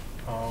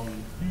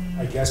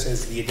 I guess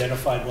as the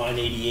identified line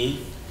 88,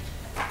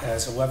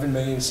 as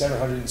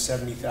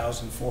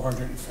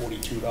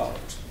 $11,770,442.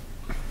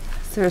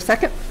 Is there a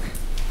second?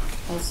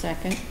 I'll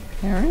second.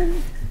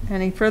 Karen,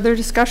 any further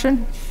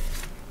discussion?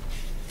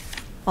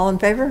 All in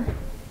favor?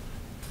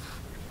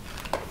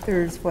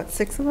 There's, what,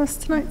 6 of us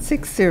tonight?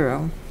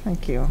 6-0.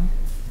 Thank you.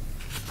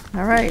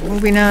 All right,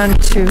 moving on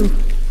to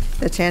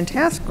the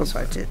Tantasco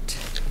budget.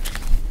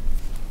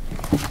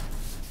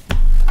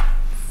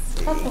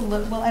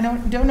 Well, I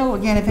don't know,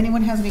 again, if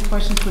anyone has any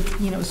questions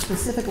with,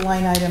 specific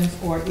line items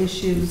or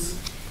issues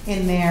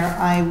in there.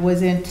 I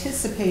was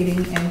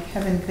anticipating, and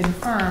Kevin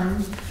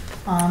confirmed,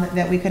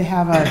 that we could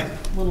have a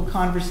little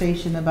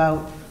conversation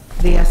about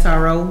the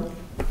SRO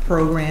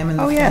program and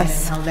the Oh, plan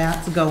yes. and how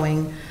that's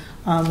going,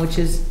 which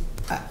is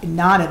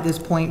not at this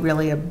point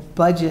really a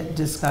budget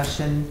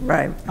discussion.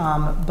 Right.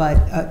 But,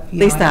 At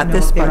least I not don't know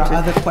this if there budget. are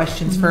other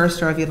questions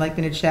first, or if you'd like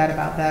me to chat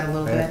about that a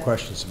little I bit. have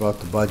questions about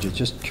the budget,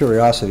 just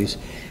curiosities.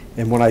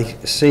 And when I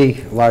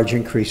see large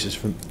increases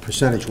from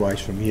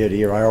percentage-wise from year to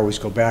year, I always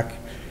go back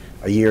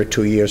a year,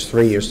 2 years,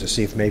 3 years to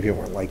see if maybe it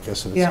went like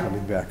this and it's Yeah.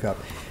 coming back up.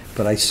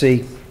 But I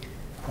see,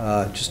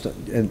 and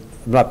I'm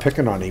not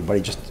picking on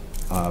anybody, just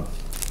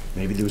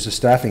maybe there was a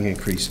staffing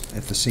increase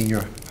at the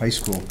senior high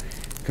school.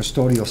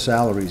 Custodial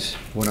salaries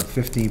went up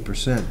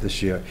 15%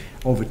 this year.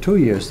 Over 2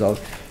 years, though,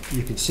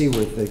 you can see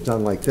what they've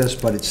done like this,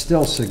 but it's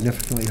still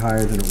significantly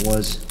higher than it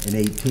was in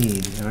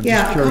 18. And I'm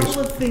Yeah, just a curious.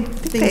 couple of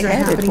things they are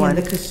added happening one.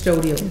 in the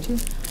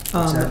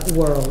custodial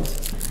world.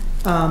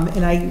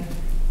 And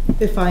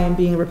if I am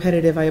being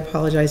repetitive, I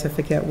apologize, I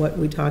forget what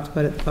we talked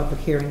about at the public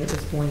hearing at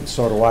this point.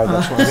 So do I,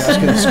 that's why I'm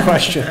asking this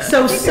question.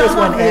 So there's some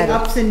one of the added.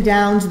 ups and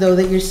downs, though,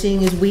 that you're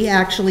seeing is we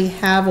actually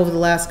have, over the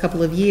last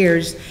couple of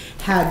years,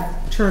 had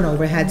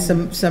turnover, had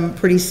some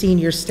pretty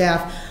senior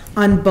staff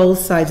on both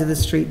sides of the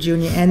street,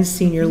 junior and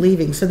senior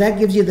leaving. So that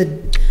gives you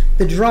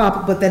the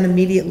drop, but then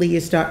immediately you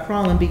start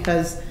crawling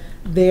because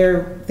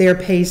their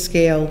pay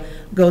scale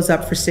goes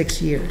up for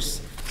 6 years.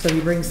 So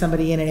you bring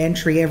somebody in at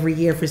entry every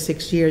year for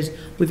 6 years,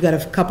 we've got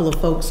a couple of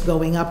folks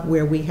going up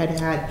where we had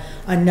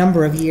a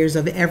number of years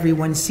of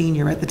everyone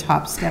senior at the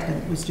top step,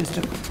 and it was just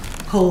a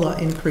COLA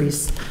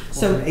increase.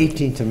 So So,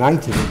 18 to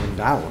 19 have been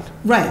down.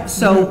 right,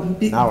 so,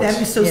 Now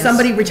it's-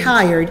 somebody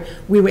retired,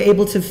 we were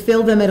able to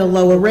fill them at a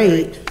lower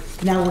rate,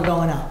 Now we're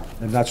going up.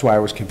 And that's why I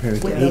was comparing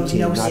to With those 18,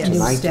 no not to new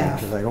 19, staff.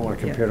 because I don't want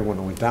to compare to when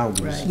it went down.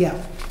 because-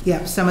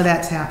 Yeah, some of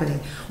that's happening.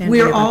 And we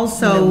We're have a new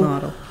also,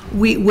 model.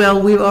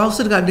 we've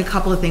also got a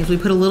couple of things. We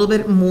put a little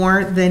bit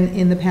more than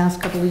in the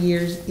past couple of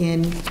years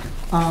in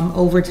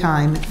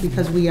overtime,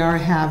 because we are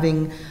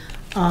having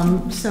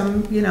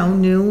some,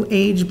 new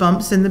age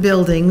bumps in the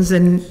buildings,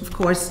 and of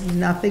course,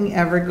 nothing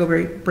ever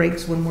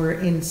breaks when we're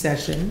in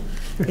session.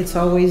 It's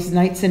always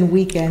nights and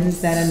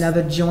weekends that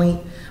another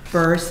joint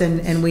bursts,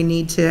 and we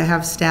need to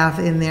have staff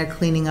in there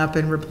cleaning up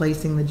and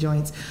replacing the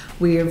joints.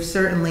 We are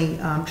certainly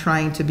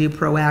trying to be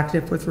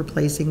proactive with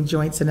replacing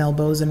joints and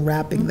elbows and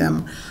wrapping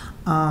them.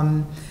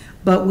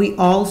 But we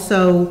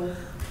also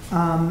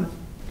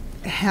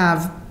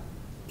have,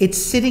 it's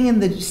sitting in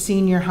the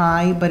senior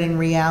high, but in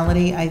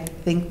reality, I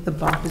think the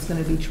bump is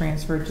going to be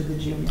transferred to the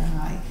junior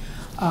high.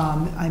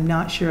 I'm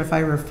not sure if I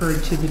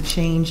referred to the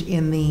change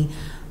in the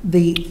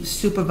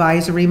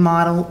supervisory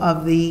model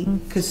of the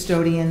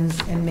custodians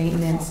and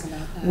maintenance,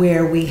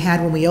 where we had,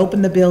 when we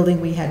opened the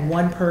building, we had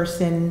one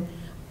person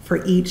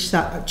for each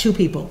side, two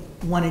people,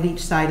 one at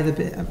each side of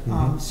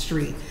the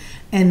street.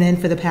 And then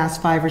for the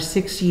past 5 or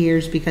 6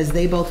 years, because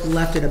they both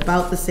left at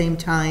about the same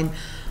time,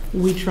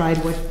 we tried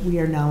what we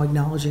are now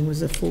acknowledging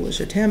was a foolish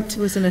attempt. It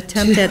was an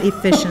attempt at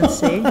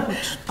efficiency.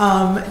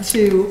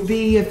 To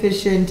be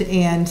efficient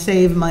and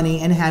save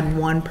money, and had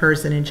one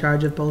person in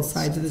charge of both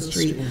sides of the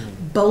street,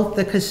 both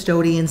the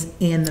custodians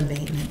and the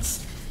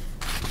maintenance.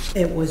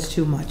 It was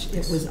too much.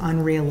 It was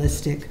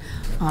unrealistic.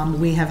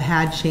 We have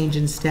had change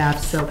in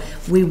staff, so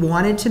we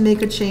wanted to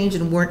make a change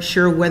and weren't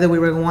sure whether we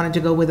wanted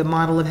to go with a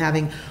model of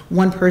having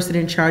one person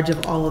in charge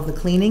of all of the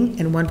cleaning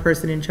and one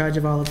person in charge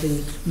of all of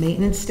the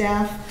maintenance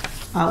staff.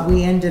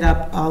 We ended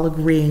up all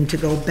agreeing to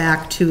go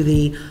back to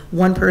the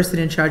one person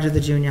in charge of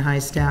the junior high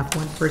staff,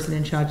 one person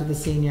in charge of the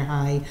senior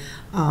high,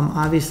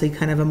 obviously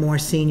kind of a more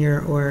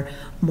senior or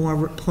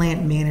more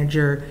plant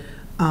manager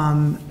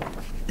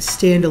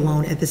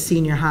standalone at the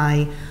senior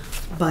high,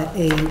 but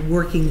a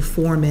working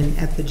foreman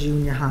at the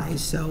junior high,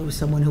 so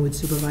someone who would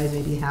supervise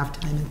maybe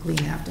halftime and clean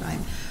halftime.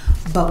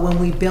 But when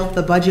we built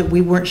the budget,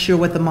 we weren't sure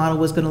what the model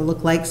was going to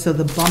look like, so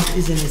the bump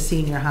is in the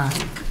senior high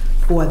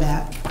for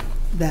that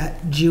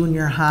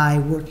junior high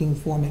working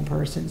foreman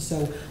person.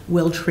 So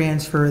we'll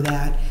transfer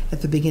that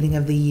at the beginning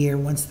of the year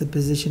once the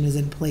position is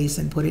in place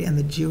and put it in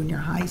the junior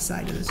high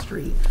side of the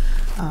street.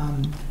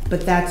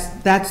 But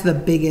that's the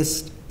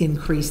biggest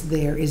increase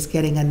there, is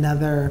getting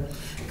another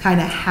kind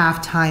of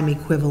half-time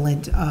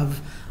equivalent of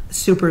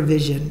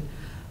supervision.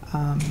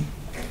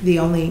 The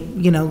only,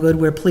 good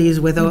we're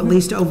pleased with, at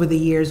least over the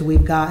years,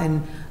 we've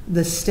gotten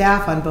the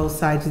staff on both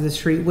sides of the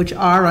street, which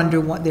are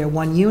under their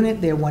one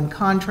unit, their one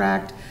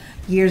contract.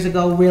 Years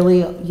ago,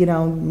 really,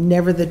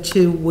 never the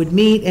two would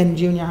meet, and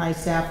junior high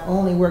staff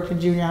only worked in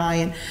junior high,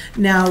 and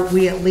now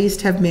we at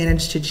least have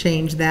managed to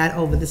change that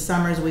over the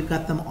summers. We've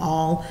got them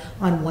all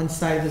on one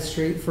side of the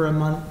street for a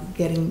month,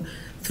 getting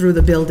through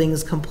the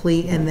buildings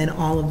complete, and then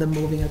all of them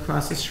moving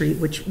across the street,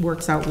 which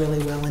works out really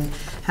well, and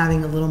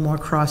having a little more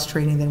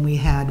cross-training than we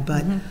had,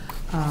 but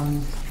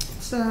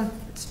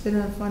it's been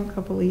a fun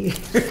couple of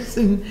years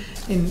in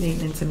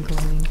maintenance and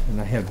cleaning. And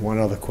I had one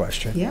other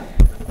question. Yeah.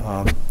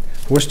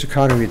 Worcester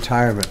County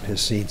retirement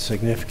has seen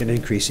significant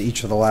increase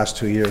each of the last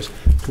 2 years.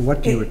 To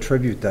what do you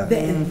attribute that?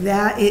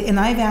 And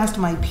I've asked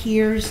my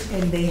peers,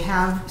 and they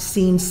have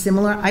seen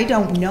similar. I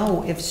don't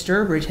know if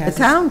Sturbridge The has.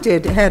 town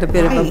had a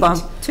bit of a Right.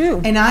 bump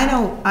too. And I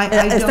don't.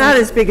 It's not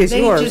as big as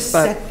yours, They just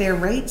but- set their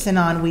rates and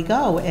on we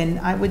go. And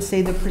I would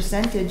say the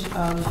percentage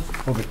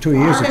of Over 2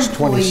 years, our it's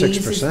employees is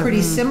 26%.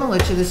 pretty similar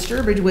to the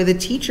Sturbridge, where the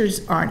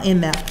teachers aren't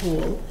in that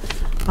pool.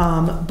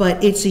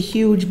 But it's a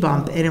huge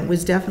bump, and it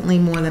was definitely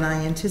more than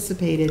I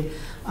anticipated.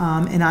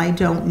 And I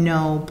don't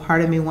know,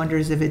 part of me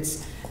wonders if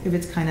it's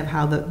kind of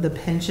how the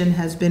pension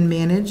has been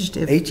managed.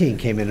 If 18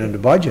 came in under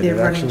budget. they're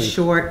It running actually-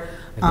 short.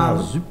 and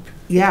now zoop.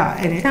 Yeah,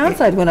 and Town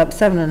side went up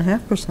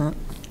 7.5%.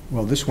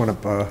 Well, this went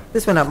up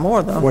This went up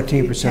more though.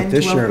 14%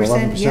 this year and 11%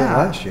 10, 12%, yeah.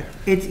 last year.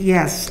 It's,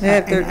 yes. Yeah,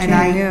 And 13,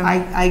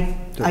 I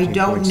 13.7.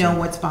 don't know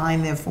what's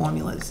behind their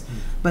formulas,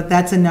 but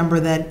that's a number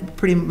that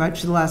pretty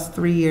much the last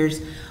 3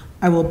 years,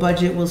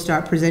 we'll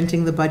start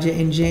presenting the budget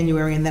in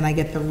January, and then I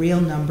get the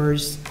real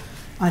numbers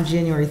on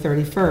January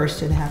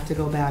 31st and have to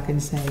go back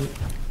and say,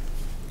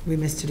 we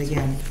missed it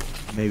again.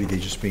 Maybe they're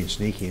just being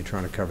sneaky and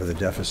trying to cover the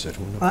deficit.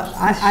 Who knows?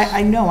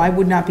 I know, I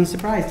would not be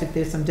surprised if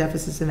there's some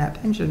deficits in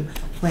that pension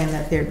plan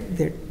that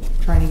they're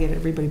trying to get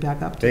everybody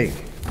back up to. Big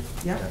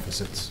Yep,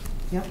 deficits.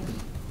 yep,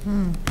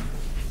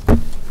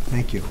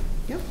 Thank you.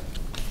 yep.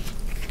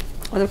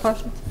 Other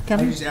questions? I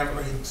Kevin? just have,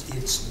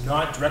 it's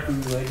not directly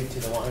related to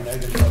the line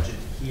item budget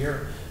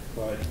here,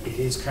 but it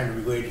is kind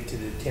of related to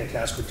the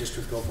Tantasco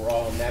district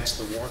overall, and that's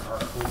the warrant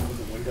article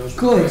for the windows.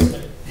 Good.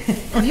 replacement.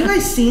 Have you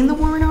guys seen the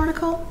warrant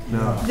article?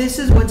 No. This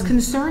is what's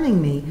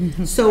concerning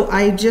me. So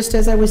I just,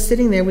 as I was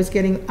sitting there,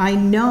 I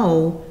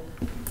know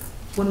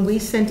when we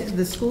sent,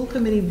 the school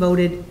committee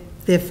voted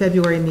their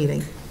February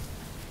meeting.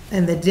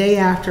 And the day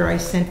after, I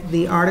sent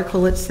the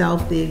article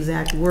itself, the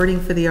exact wording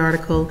for the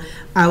article,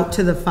 out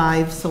to the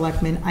 5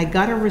 selectmen. I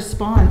got a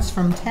response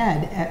from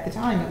Ted, at the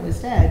time it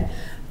was Ted,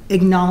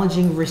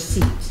 acknowledging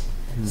receipt.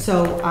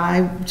 So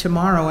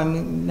tomorrow,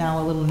 I'm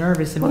now a little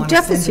nervous and Well, want to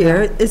send Jeff is it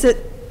here. out. Is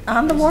it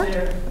on the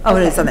warrant? Oh,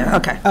 it is on there,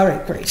 okay. All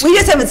right, great. We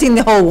just haven't seen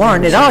the whole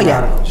warrant at all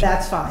yet.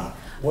 That's fine.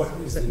 What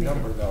is the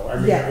number, though? I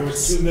mean, Yeah. it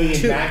was 2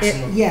 million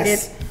maximum.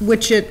 Yes.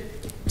 Which it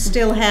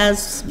still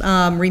has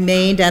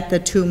remained at the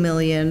 2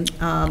 million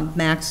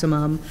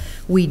maximum.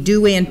 We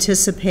do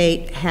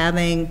anticipate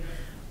having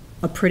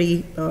a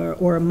pretty,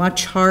 or a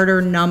much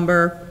harder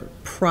number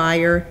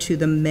prior to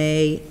the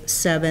May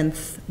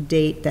 7th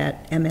date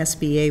that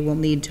MSBA will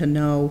need to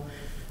know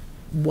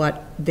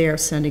what they're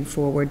sending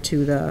forward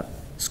to the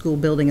School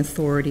Building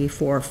Authority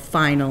for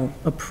final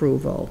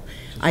approval.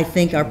 I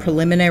think our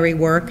preliminary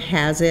work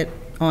has it,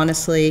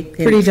 honestly.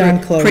 Pretty darn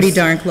close. Pretty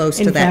darn close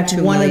to that 2 In fact,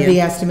 million. one of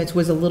the estimates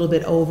was a little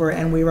bit over,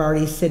 and we were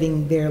already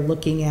sitting there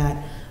looking at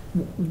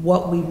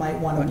what we might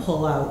want to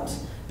pull out.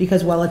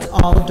 Because while it's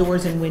all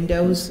doors and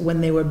windows, when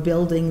they were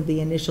building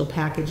the initial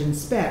package and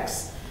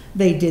specs,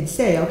 they did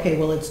say, okay,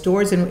 well, it's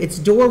doors and, it's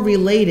door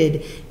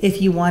related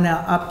if you want to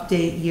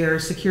update your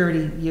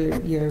security,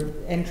 your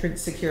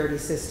entrance security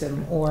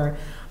system, or,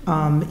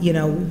 you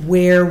know,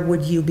 where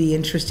would you be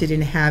interested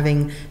in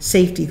having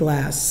safety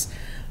glass?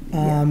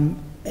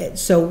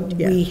 So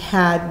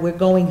we're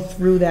going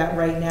through that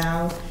right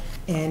now,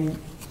 and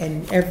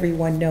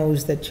everyone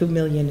knows that 2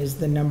 million is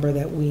the number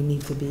that we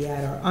need to be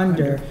at or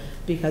under,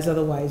 because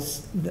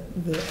otherwise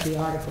the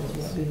articles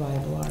won't be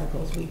viable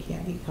articles. We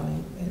can't be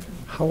coming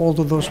How old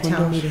are those at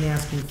town windows? meeting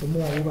asking for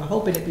more. We were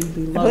hoping it'd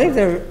be I lower. believe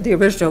they're the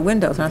original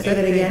windows, aren't Say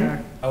that they?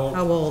 again?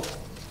 How old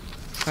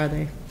are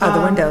they? Oh,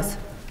 the windows.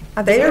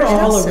 Are they They're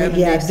all, original?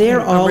 yeah,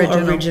 they're all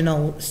Original.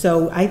 original.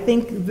 So I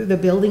think the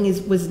building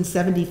was in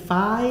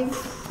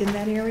 75 in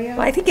that area.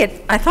 Well,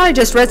 I thought I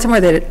just read somewhere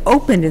that it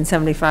opened in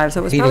 75, so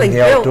it was probably Heating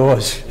the built.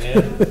 outdoors. A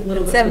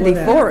little bit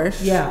before that.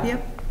 74-ish. Yeah.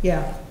 Yep.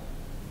 Yeah.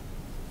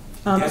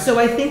 So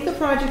I think the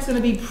project's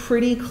gonna be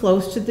pretty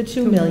close to the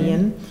 2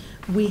 million.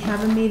 We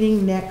have a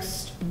meeting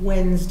next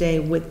Wednesday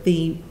with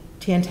the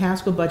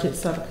Tantasco Budget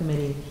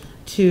Subcommittee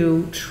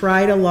to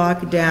try to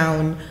lock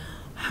down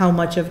how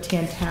much of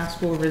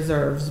Tantasco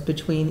reserves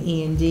between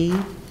E&D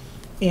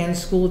and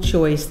school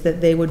choice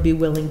that they would be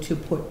willing to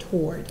put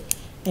toward.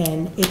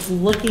 And it's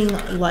looking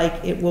like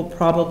it will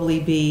probably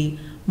be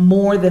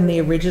more than the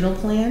original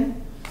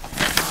plan.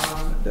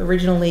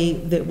 Originally,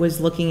 that was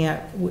looking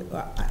at,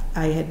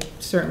 I had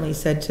certainly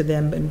said to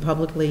them and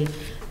publicly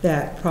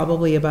that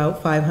probably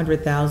about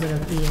 500,000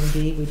 of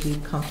E&D would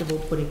be comfortable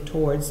putting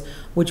towards,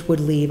 which would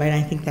leave, and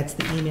I think that's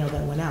the email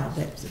that went out,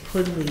 that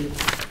could leave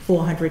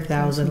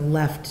 400,000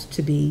 left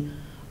to be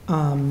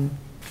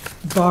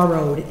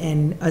borrowed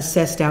and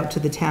assessed out to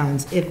the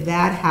towns. If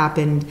that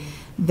happened,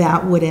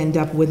 that would end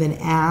up with an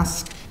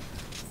ask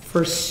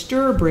for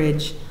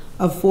Sturbridge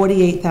of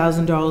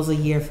 $48,000 a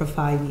year for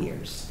 5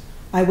 years.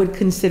 I would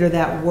consider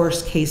that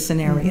worst-case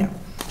scenario.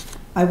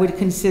 I would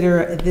consider,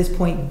 at this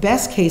point,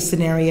 best-case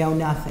scenario,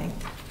 nothing.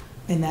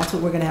 And that's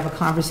what we're gonna have a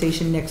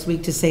conversation next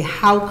week to say,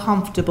 how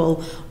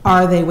comfortable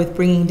are they with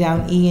bringing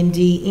down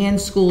E&D and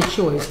school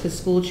choice? Because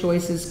school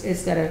choice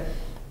is got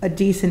a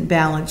decent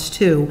balance,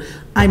 too.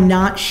 I'm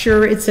not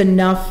sure it's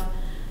enough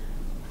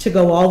to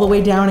go all the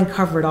way down and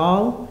cover it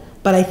all,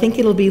 but I think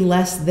it'll be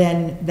less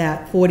than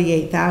that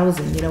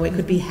 48,000. You know, it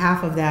could be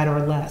half of that or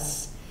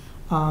less.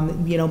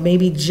 You know,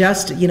 maybe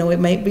just, you know, it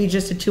might be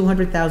just a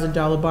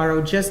 $200,000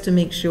 borrow just to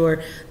make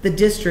sure the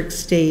district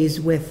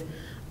stays with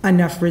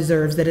enough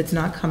reserves that it's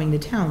not coming to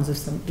towns if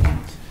something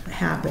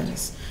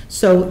happens.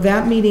 So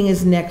that meeting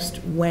is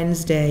next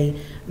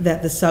Wednesday,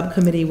 that the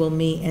subcommittee will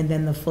meet, and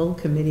then the full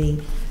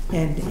committee,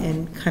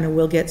 and kind of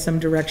we'll get some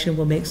direction,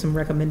 we'll make some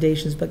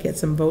recommendations, but get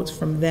some votes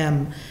from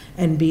them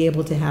and be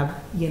able to have,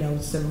 you know,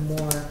 some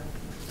more.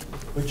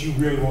 But you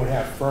really won't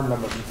have firm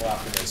number of people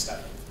after May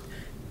 7th.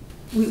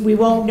 We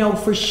won't know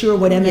for sure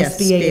what Yes,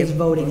 MSBA is Dave.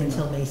 voting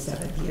until May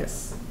 7th,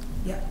 yes.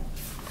 Yeah.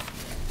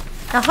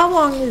 Now, how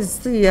long is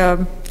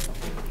the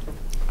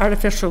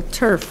artificial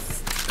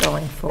turf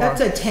going for? That's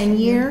a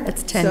 10-year.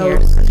 That's 10 so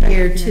years, okay.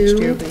 Year Next two.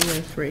 year will be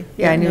year 3.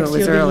 Yeah, I knew it Next was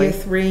year will be early. Year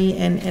 3,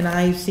 and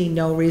I see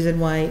no reason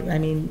why, I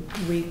mean,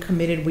 we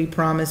committed, we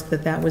promised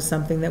that that was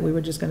something that we were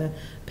just gonna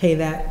pay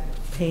that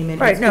payment.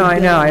 Right, It's no, been I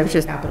know, built I into was the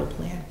just- Capital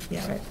plan,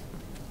 yeah. Right.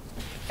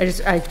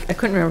 I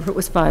couldn't remember if it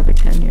was 5 or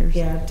 10 years.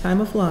 Yeah,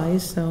 time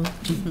flies, so.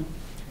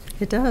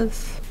 It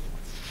does.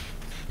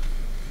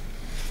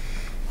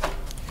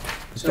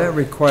 Does that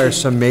require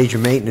some major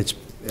maintenance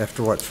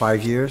after, what,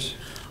 5 years?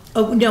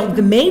 Oh, no,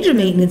 the major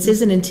maintenance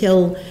isn't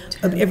until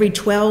every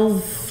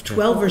 12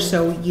 or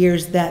so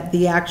years that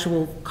the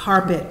actual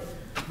carpet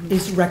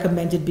is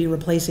recommended be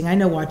replacing. I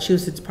know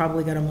Wachusett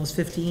probably got almost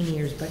 15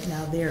 years, but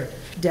now they're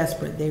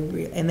desperate.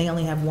 And they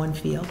only have one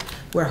field.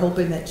 We're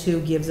hoping that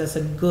 2 gives us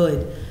a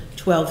good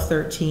 12,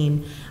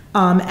 13.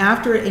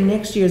 In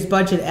next year's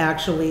budget,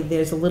 actually,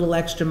 there's a little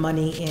extra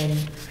money in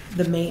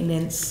the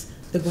maintenance,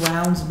 the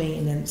grounds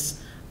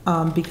maintenance,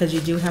 because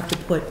you do have to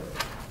put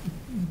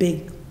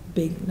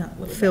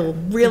not fill,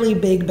 really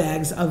big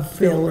bags of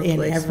fill in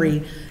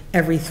replacement.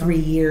 every 3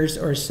 years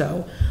or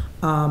so.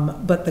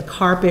 But the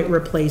carpet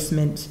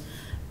replacement,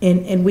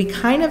 and we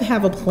kind of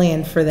have a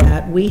plan for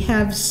that. We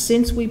have,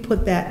 since we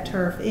put that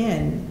turf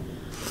in,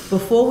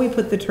 before we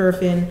put the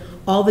turf in,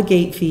 all the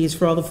gate fees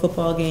for all the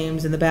football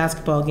games and the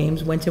basketball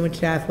games went into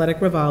the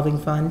athletic revolving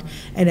fund,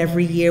 and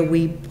every year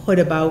we put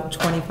about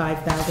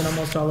 25,000,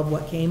 almost all of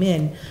what came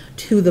in,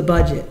 to the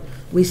budget.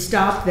 We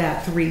stopped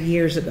that 3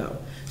 years ago.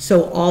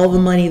 So all the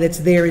money that's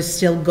there is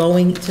still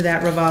going to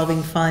that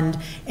revolving fund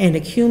and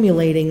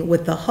accumulating,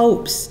 with the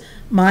hopes,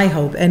 my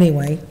hope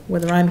anyway,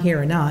 whether I'm here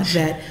or not,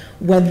 that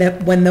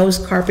when those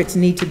carpets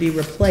need to be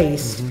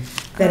replaced,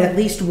 that at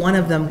least one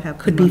of them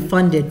could be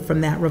funded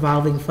from that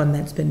revolving fund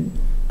that's been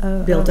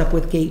built up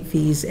with gate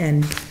fees,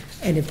 and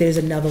if there's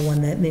another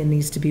one that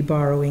needs to be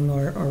borrowing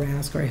or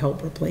ask or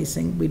help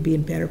replacing, we'd be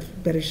in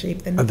better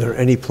shape than. Are there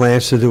any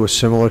plans to do a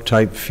similar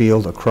type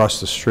field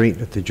across the street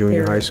at the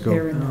junior high school?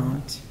 There are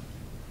not.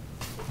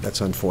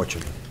 That's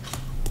unfortunate.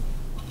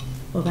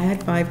 Well, if I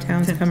had 5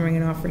 towns coming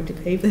and offering to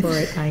pay for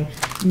it, I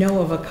know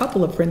of a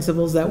couple of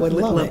principals that would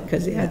love it,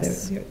 because, yeah,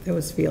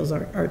 those fields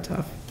are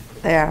tough.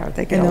 They are,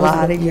 they get And a those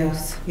lot are- of yeah,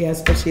 use. Yeah,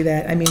 especially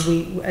that, I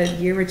mean, a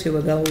year or two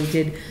ago, we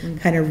did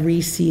kind of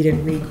reseed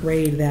and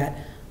regrade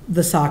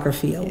the soccer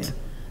field.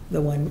 The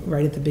one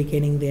right at the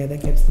beginning there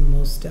that gets the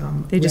most,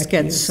 They just rec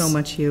get use. so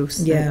much use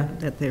Yeah.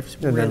 that they're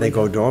And then they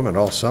go dormant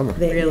all summer.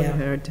 really yeah.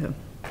 hard to,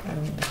 I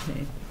don't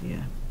know. yeah.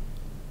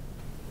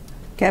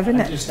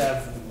 Kevin? I just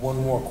have one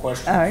more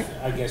question. All right.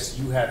 I guess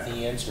you have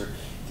the answer.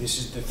 This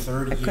is the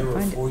third I year couldn't or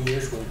find it. 4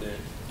 years where they're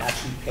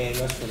actually paying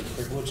us for the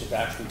privilege of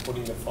actually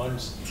putting the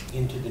funds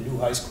into the new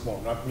high school,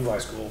 well, not the new high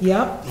school.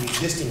 Yep. The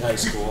existing high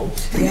school.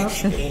 Yep.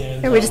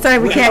 And, Yeah, we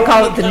decided we how can't are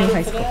call we it the new accounting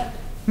high for school. that?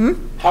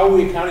 How are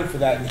we accounting for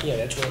that in here?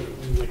 That's what we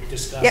would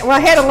discuss. Yeah, well,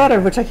 I had a letter,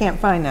 which I can't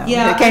find now.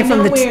 Yeah, It came I from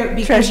know the where,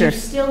 because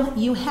treasurer.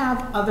 you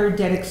have other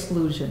debt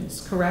exclusions,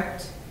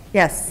 correct?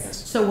 Yes.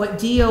 So what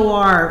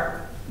DOR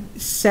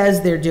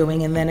says they're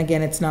doing, and then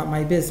again, it's not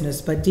my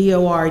business, but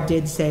DOR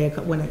did say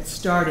when it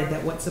started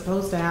that what's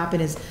supposed to happen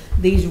is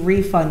these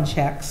refund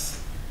checks,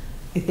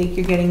 I think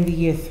you're getting the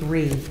year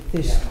 3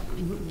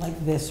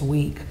 this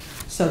week.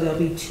 So there'll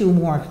be 2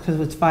 more, because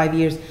it's 5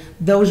 years.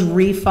 Those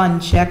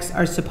refund checks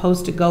are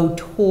supposed to go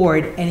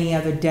toward any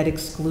other debt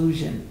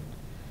exclusion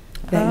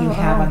that you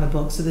have on the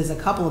books. So there's a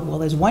couple of, well,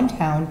 there's one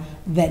town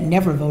that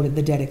never voted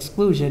the debt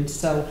exclusion,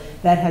 so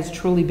that has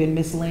truly been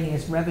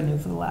miscellaneous revenue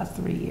for the last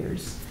 3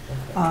 years.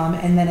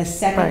 And then a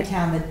second Right.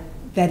 town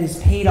that is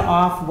paid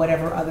off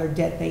whatever other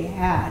debt they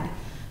had.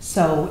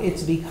 So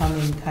it's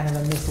becoming kind of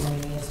a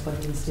miscellaneous, but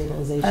in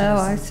stabilization. Oh, or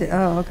I something. see.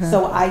 Oh, okay.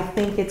 So I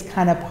think it's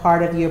kind of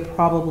part of your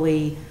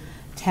probably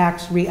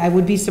I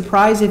would be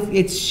surprised if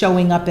it's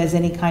showing up as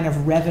any kind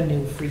of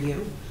revenue for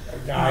you.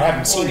 No, I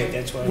haven't seen it,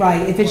 that's why.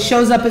 Right, if it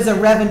shows up as a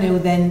revenue,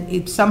 then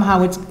it's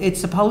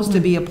supposed to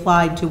be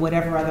applied to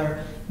whatever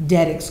other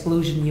debt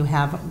exclusion you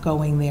have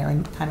going there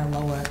and kind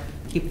of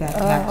keep that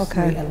tax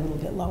okay. rate a little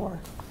bit lower.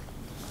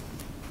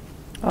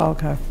 Oh,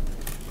 okay.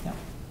 Yeah.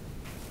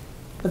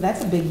 But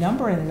that's a big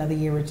number in another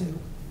year or 2.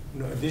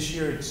 No, this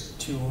year it's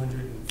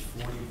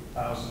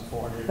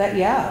 240,400.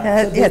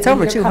 Yeah. So Yeah, it's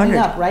over you're coming 200.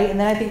 up, right? And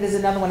then I think there's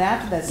another one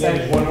after that, so. Yeah,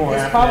 there's one more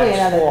there's after probably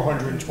that, it's another-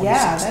 426,000.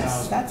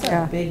 Yeah, that's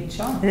Yeah. a big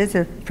chunk. It is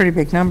a pretty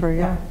big number,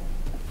 yeah.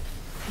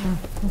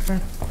 Okay.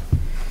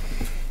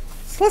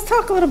 So let's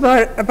talk a little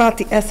bit about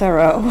the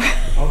SRO.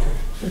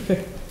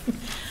 Okay.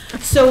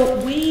 So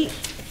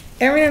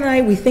Erin and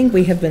I, we think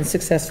we have been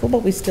successful,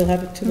 but we still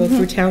have to go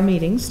through town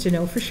meetings to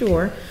know for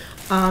sure,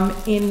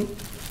 in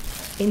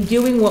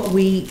doing what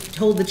we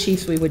told the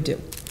chiefs we would do.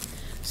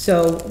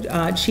 So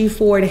Chief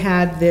Ford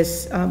had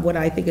this, what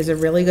I think is a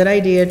really good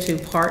idea, to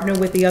partner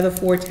with the other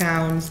 4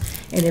 towns,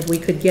 and if we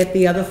could get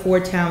the other 4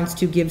 towns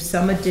to give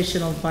some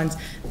additional funds.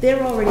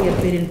 They're already a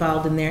bit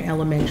involved in their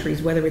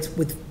elementaries, whether it's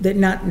with,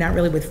 not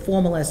really with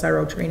formal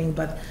SRO training,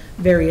 but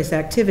various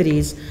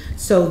activities.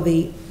 So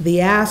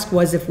the ask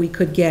was if we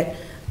could get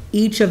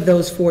each of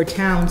those 4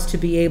 towns to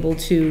be able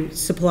to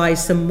supply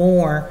some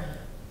more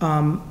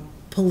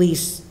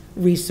police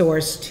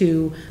resource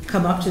to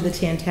come up to the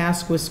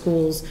Tantascwa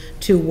schools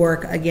to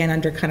work, again,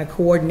 under kind of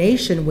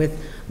coordination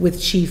with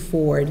Chief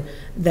Ford,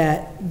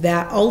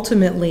 that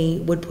ultimately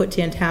would put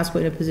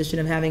Tantascwa in a position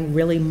of having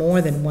really more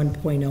than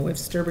 1.0. If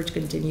Sturbridge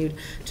continued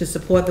to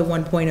support the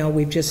 1.0,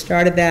 we've just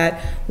started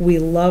that. We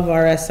love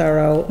our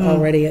SRO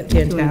already at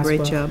Tantascwa. Doing a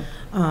great job.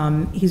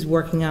 He's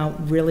working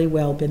out really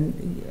well,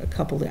 been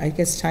I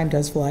guess time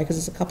does fly, because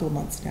it's a couple of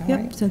months now,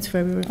 right? Yep, since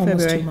February.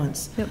 Almost 2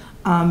 months. Yep.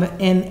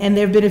 And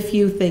there've been a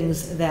few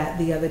things that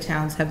the other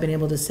towns have been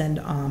able to send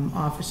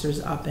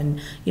officers up,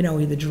 and,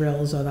 either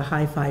drills or the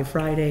High Five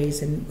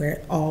Fridays, and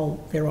they're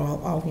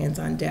all hands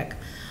on deck.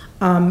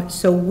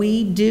 So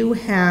we do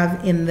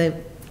have in the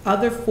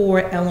other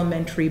 4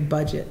 elementary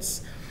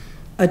budgets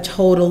a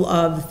total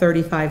of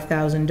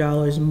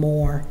 $35,000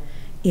 more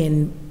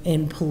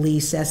in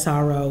police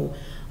SRO.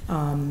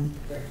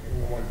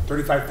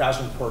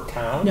 35,000 per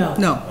town? No.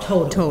 No,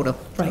 Total. total.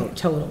 Right,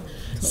 total.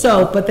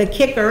 So, but the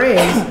kicker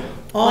is,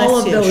 all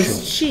of Bless you.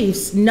 those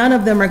chiefs, none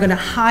of them are gonna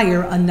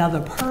hire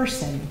another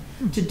person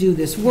to do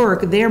this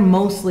work. They're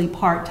mostly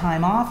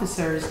part-time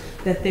officers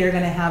that they're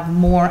gonna have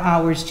more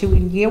hours to.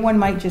 And year one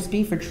might just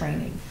be for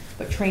training,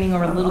 but training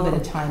or a little bit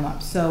of time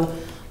up. So,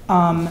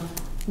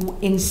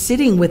 in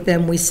sitting with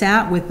them, we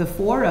sat with the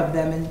four of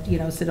them and, you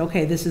know, said,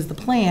 okay, this is the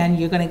plan.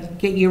 You're gonna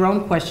get your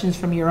own questions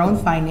from your own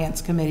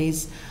finance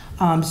committees.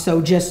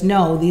 So just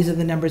know, these are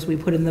the numbers we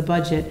put in the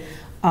budget.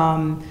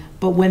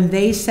 But when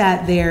they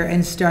sat there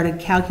and started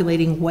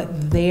calculating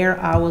what their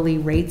hourly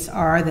rates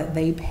are that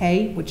they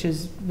pay, which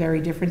is very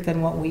different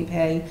than what we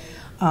pay,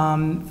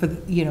 for,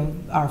 you know,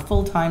 our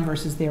full-time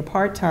versus their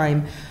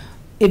part-time,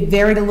 it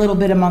varied a little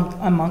bit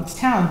amongst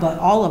town, but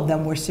all of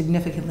them were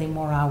significantly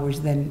more hours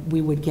than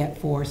we would get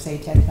for, say,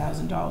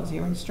 $10,000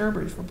 here in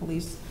Sturbridge for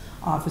police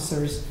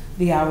officers.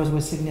 The hours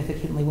were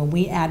significantly, when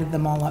we added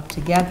them all up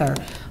together,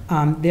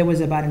 there was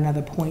about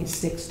another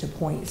 0.6 to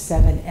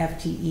 0.7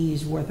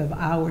 FTEs worth of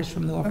hours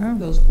from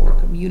those four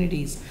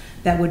communities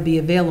that would be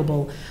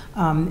available.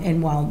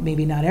 And while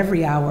maybe not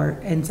every hour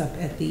ends up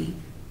at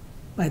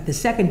the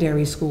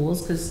secondary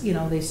schools, because, you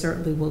know, they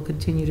certainly will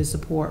continue to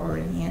support or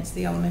enhance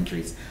the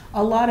elementaries,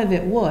 a lot of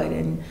it would.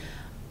 And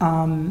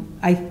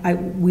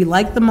we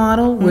like the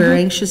model. We're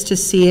anxious to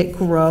see it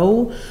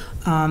grow.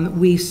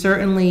 We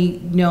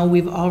certainly know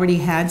we've already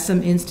had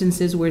some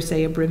instances where,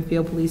 say, a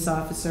Brimfield police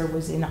officer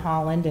was in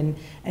Holland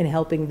and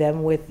helping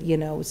them with, you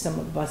know, some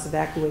of bus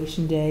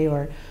evacuation day,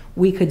 or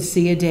we could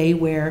see a day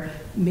where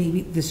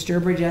maybe the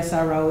Sturbridge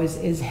SRO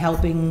is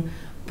helping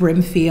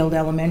Brimfield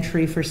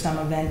Elementary for some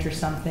event or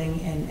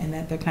something, and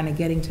that they're kind of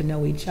getting to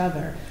know each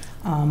other.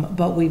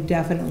 But we've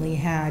definitely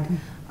had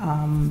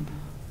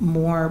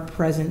more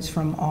presence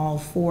from all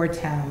four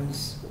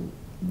towns,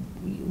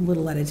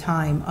 little at a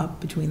time, up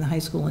between the high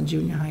school and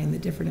junior high and the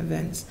different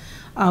events,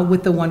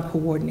 with the one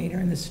coordinator,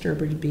 and the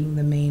Sturbridge being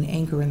the main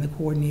anchor and the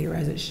coordinator,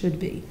 as it should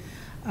be.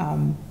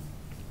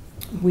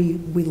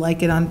 We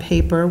like it on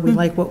paper. We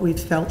like what we've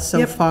felt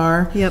so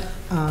far. Yep.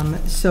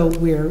 So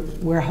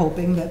we're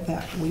hoping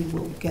that we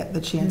will get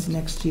the chance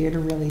next year to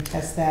really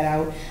test that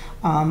out.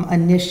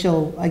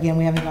 Again,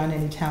 we haven't gone to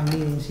any town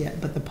meetings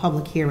yet, but the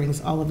public hearings,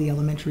 all of the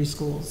elementary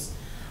schools,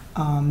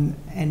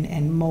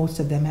 and most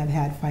of them have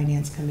had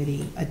finance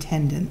committee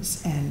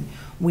attendance, and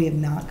we have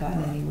not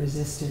gotten any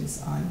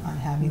resistance on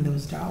having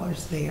those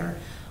dollars there.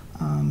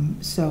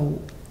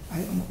 So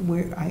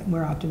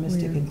we're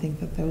optimistic and think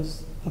that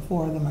the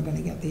four of them are going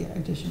to get the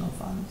additional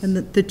funds. And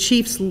the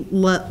chiefs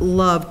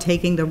love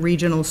taking the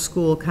regional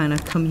school kind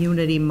of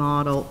community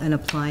model and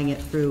applying it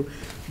through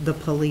the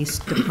police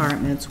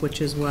departments,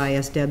 which is why,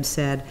 as Deb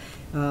said,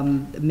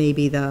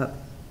 maybe the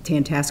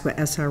Tantascwa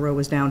SRO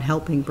is down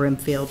helping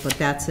Brimfield, but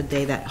that's a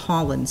day that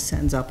Holland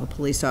sends up a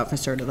police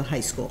officer to the high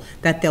school.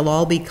 That they'll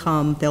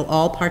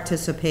all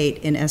participate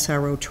in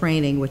SRO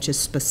training, which is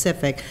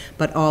specific,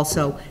 but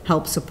also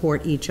help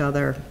support each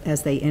other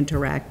as they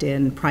interact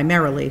in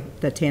primarily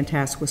the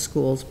Tantascwa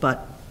schools,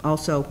 but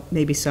also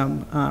maybe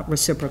some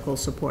reciprocal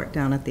support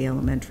down at the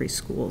elementary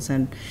schools.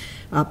 And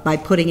by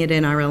putting it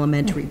in our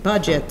elementary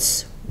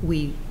budgets,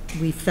 we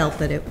felt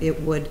that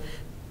it would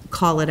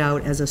call it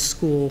out as a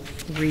school,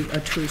 a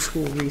true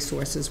school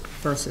resources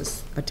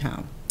versus a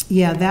town.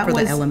 Yeah, that for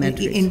the was,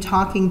 elementaries. in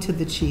talking to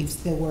the chiefs,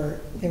 there were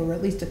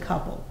at least a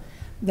couple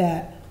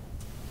that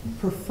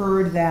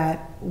preferred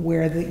that,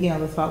 where the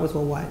thought was,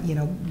 well, what,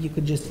 you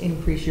could just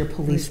increase your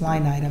police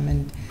line item,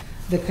 and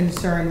the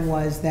concern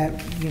was that,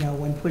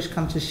 when push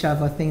comes to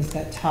shove or things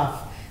got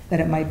tough, that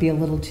it might be a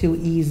little too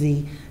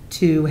easy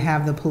to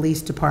have the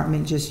police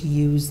department just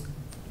use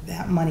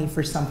that money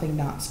for something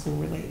not school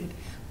related.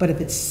 But if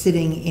it's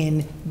sitting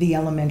in the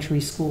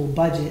elementary school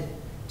budget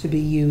to be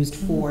used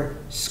for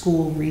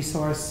school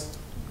resource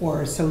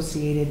or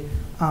associated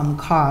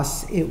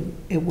costs,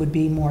 it would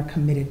be more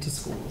committed to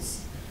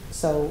schools.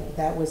 So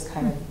that was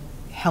kind of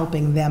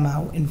helping them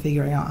out and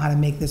figuring out how to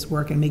make this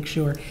work and make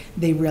sure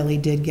they really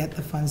did get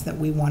the funds that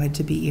we wanted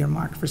to be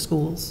earmarked for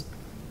schools.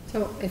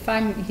 So if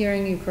I'm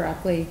hearing you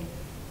correctly,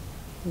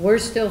 we're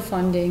still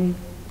funding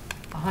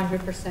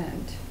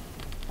 100%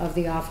 of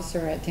the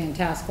officer at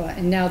Tantascwa,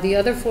 and now the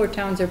other four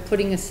towns are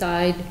putting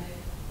aside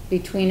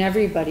between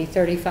everybody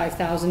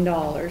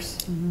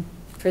 $35,000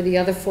 for the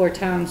other four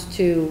towns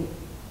to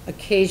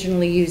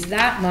occasionally use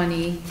that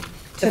money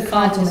to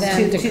fund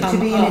them to come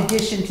be in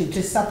addition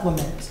to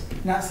supplement,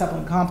 not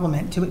supplement,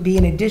 complement, to be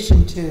in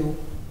addition to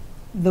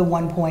the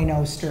 1.0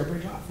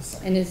 Sturbridge officer.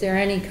 And is there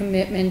any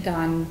commitment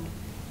on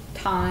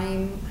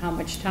time, how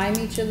much time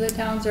each of the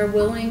towns are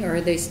willing, or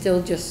are they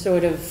still just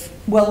sort of?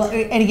 Well,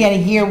 and again,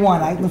 in year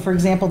one, for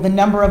example, the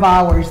number of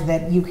hours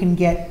that you can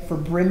get for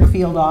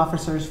Brimfield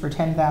officers for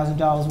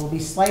 $10,000 will be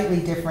slightly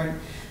different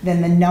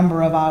than the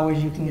number of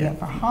hours you can get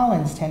for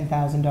Holland's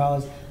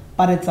 $10,000,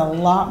 but it's a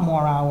lot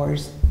more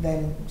hours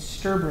than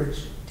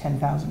Sturbridge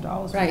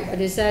 $10,000. Right,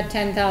 but is that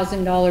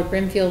 $10,000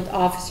 Brimfield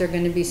officer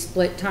going to be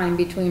split time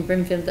between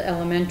Brimfield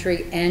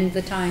Elementary and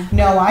the time?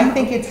 No, I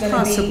think it's going to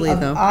be, Possibly,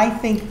 though. I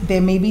think there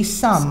may be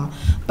some,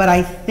 but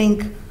I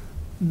think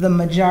the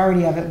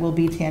majority of it will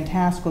be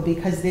Tantascwa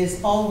because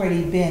there's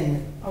already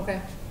been Okay.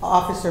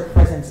 officer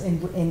presence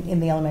in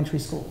the elementary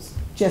schools,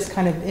 just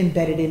kind of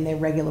embedded in their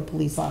regular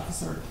police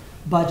officer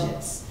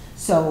budgets.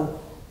 So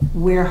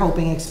we're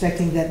hoping,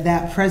 expecting that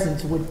that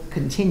presence would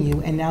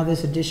continue, and now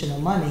this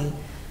additional money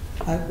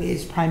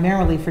is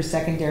primarily for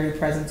secondary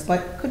presence,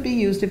 but could be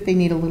used if they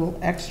need a little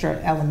extra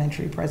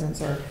elementary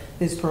presence, or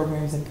there's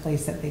programs in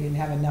place that they didn't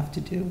have enough to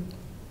do.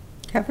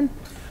 Kevin?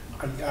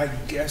 I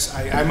guess,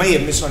 I may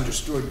have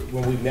misunderstood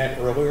when we met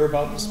earlier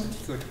about this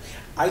particular.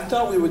 I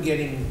thought we were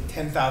getting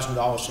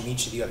 $10,000 from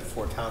each of the other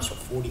 4 towns, so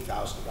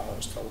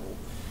 $40,000 total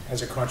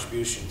as a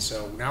contribution.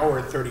 So now we're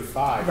at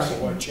 35, so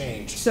what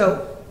changed?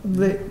 So,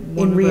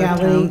 in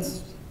reality,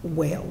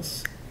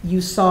 Wales. You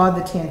saw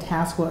the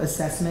Tantascwa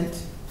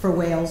assessment for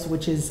Wales,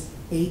 which is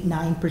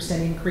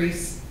 8-9%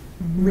 increase.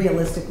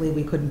 Realistically,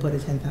 we couldn't put a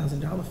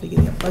 $10,000 figure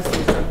there, plus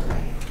there's some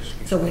time.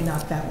 So we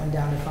knocked that one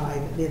down to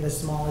 5. They're the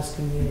smallest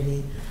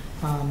community.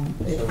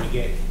 So we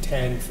get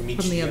 10 from each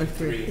of the other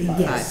 3.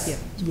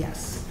 Yes,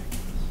 yes.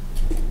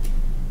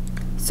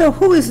 So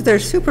who is their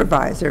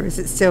supervisor? Is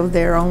it still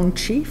their own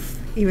chief,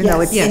 even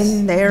though it's Yes.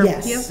 in their,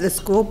 Yes. the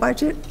school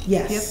budget?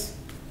 Yes.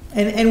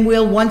 And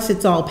we'll, once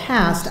it's all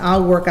passed,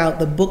 I'll work out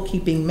the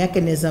bookkeeping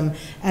mechanism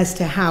as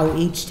to how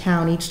each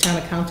town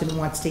accountant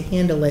wants to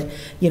handle it.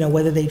 You know,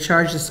 whether they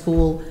charge the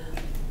school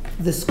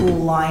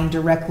line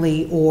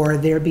directly, or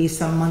there be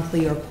some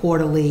monthly or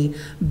quarterly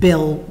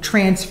bill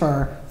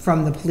transfer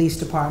from the police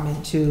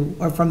department to,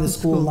 or from the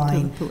school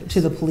line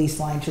to the police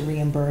line to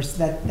reimburse.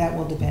 That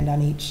will depend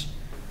on each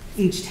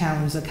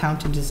town's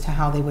accountant as to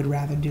how they would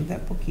rather do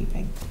that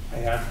bookkeeping. I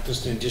have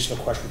just an additional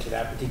question to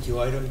that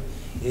particular item.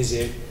 Is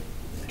it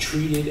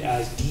treated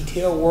as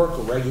detail work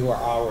or regular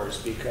hours?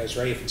 Because,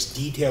 right, if it's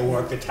detail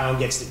work, the town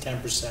gets the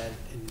 10%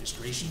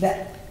 administration.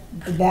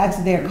 That's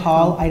their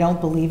call. I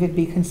don't believe it'd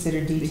be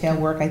considered detail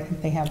work. I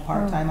think they have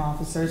part-time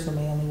officers who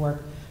may only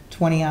work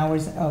 20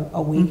 hours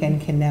a week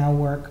and can now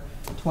work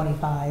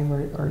 25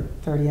 or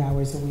 30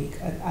 hours a week.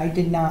 I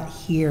did not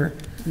hear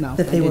No,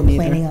 that I they were didn't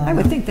either. planning on. I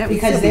would think that would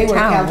because still they be were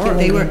town work.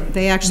 calculating.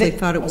 They actually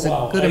thought it was a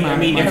Well, good amount I of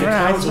mean, if the money.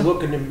 towns are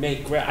looking to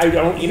make, I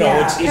don't, you know,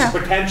 it's Yeah.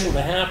 potential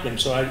to happen,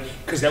 so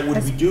because that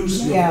would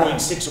reduce your Yeah.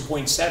 0.6 or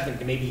 0.7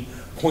 to maybe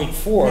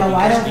 0.4. No,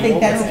 I because don't of the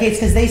think that's the overhead. case,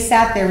 because they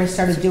sat there and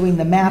started doing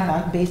the math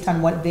on, based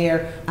on what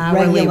their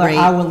Hourly regular rate-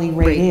 hourly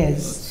rate rate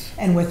is.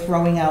 And we're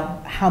throwing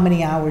out how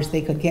many hours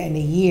they could get in a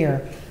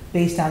year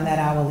based on that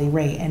hourly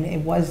rate, and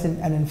it wasn't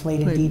an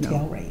inflated No.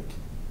 detail rate.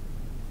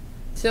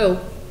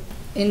 So,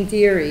 in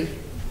theory,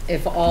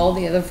 if all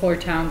the other 4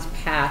 towns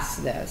pass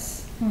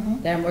this,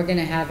 then we're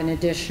gonna have an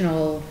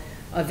additional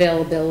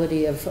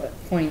availability of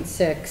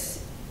 .6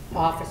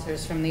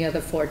 officers from the other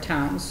 4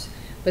 towns.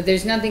 But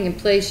there's nothing in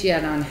place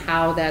yet on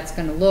how that's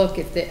gonna look,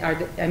 if they are,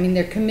 I mean,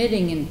 they're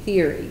committing in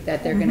theory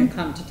that they're gonna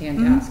come to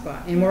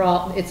Tantascwa. And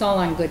it's all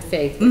on good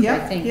faith, which I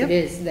Yep, think yep. it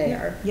is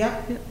there.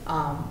 Yep,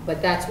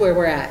 But that's where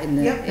we're at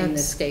in Yep. the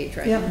stage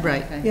right Yep. now.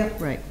 Right. okay?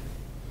 yep, Right.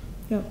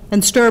 yep.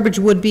 And Sturbridge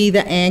would be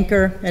the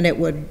anchor, and it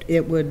would,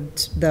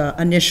 the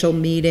initial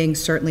meeting,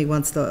 certainly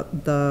once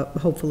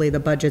hopefully the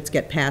budgets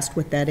get passed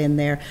with that in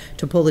there,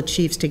 to pull the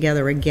chiefs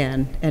together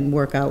again and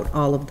work out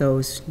all of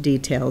those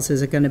details.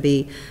 Is it going to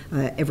be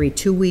every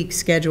 2-week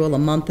schedule, a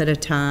month at a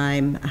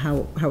time?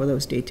 How are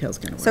those details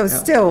going to work out? So it's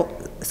still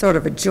sort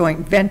of a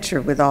joint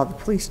venture with all the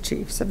police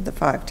chiefs of the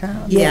 5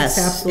 towns? Yes,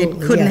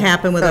 absolutely, It couldn't yeah.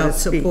 happen So without to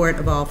speak. support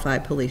of all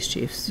 5 police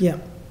chiefs. Yeah.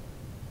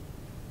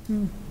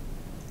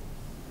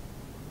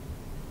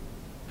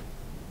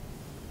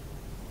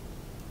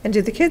 And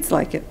do the kids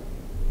like it,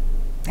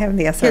 having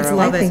the SRO? Kids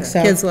love I it. think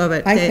so. Kids love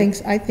it. I They-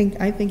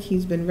 think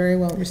he's been very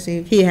well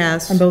received He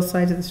has. on both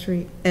sides of the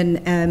street.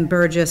 And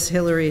Burgess,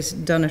 Hillary's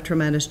done a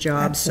tremendous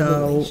job, so,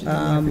 Absolutely. She's been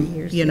there for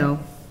years, you yeah. know,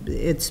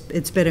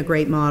 it's been a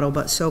great model,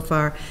 but so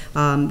far,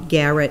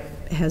 Garrett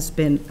has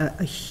been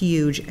a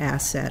huge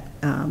asset,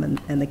 and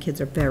the kids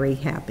are very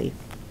happy.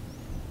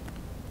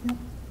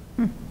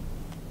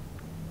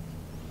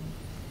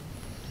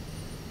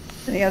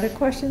 Any other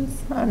questions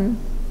on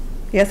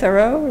the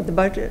SRO or the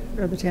budget,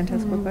 or the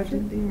Tantascwa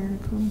budget?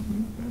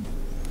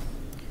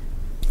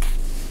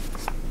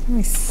 Let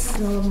me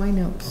see. All of my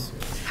notes.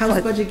 House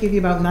budget give you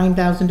about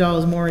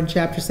 $9,000 more in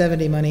Chapter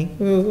 70 money.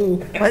 Ooh.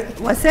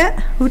 What's that?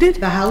 Who did?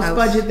 The House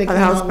budget that Oh, came the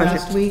House out budget.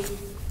 last week,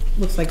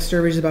 looks like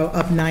Sturbridge is about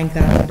up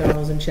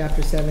 $9,000 in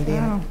Chapter 70,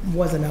 and it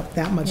wasn't up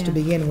that much to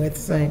begin with,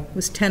 so, It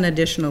was $10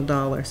 additional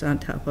on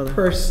top of the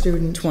per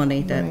student.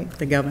 20 that Right.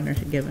 the governor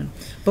had given.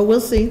 But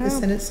we'll see, the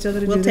Senate's still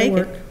gonna We'll do their take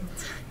it. work.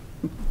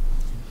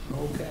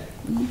 Okay,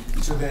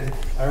 so then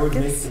I would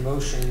make the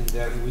motion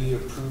that we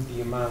approve the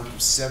amount of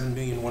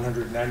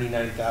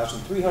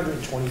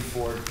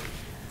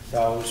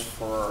 $7,199,324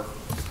 for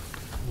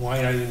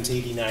line items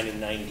 89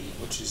 and 90,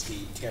 which is the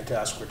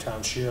Tantascwa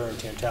Town Share and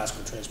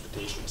Tantascwa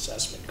Transportation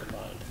Assessment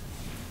combined.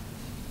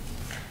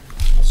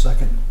 I'll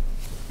second.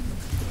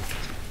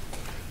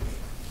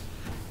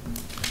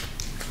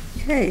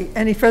 Okay,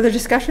 any further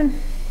discussion?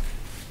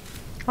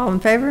 All in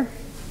favor?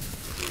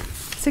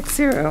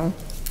 6-0.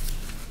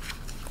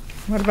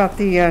 What about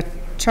the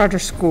charter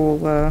school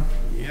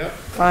Yep.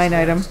 line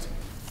item.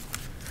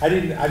 I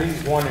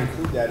didn't want to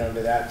include that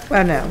under that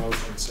Well, no.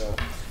 motion, so.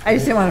 I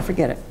just didn't want to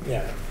forget it.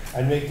 Yeah,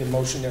 I'd make the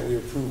motion that we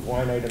approve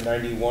line item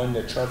 91,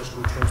 the charter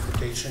school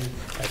transportation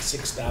at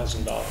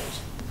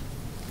 $6,000.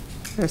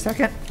 Is there a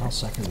second? I'll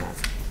second that.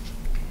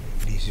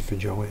 Easy for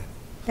Joanne.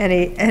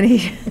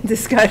 Any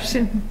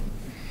discussion?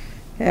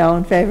 Okay, all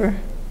in favor?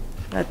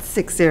 That's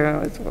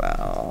 6-0 as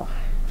well.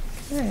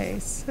 Okay,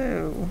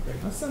 so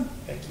Awesome.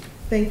 Thank you.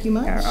 Thank you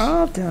much. we're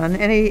all done.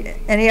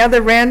 Any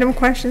other random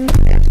questions,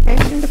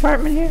 education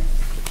department here?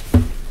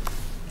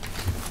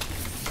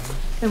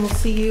 And we'll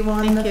see you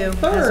on Thank the you, as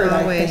 3rd,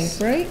 I always.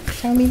 think, right?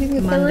 Town meeting the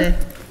 3rd? Monday.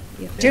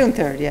 June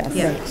 3rd, yes.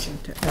 Yeah.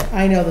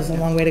 I know there's a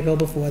long way to go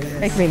before that.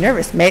 Make me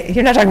nervous.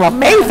 You're not talking about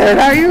May 3rd,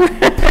 are you?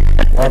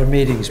 A lot of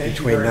meetings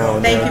between now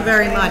and then. Thank you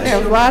very much. We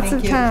have lots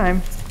of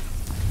time.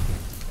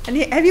 And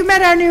have you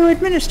met our new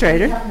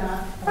administrator?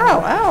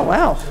 Oh,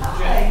 well.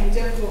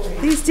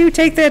 Please do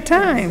take that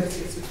time.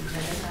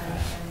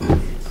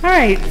 All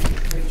right.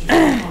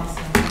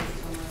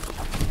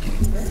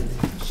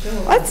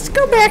 Let's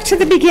go back to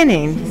the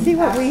beginning, see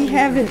what we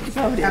haven't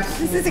voted.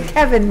 This is a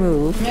Kevin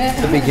move.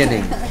 The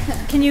beginning.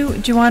 Do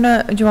you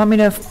want me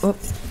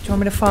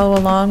to follow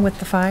along with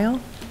the file?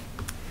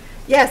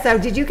 Yeah, so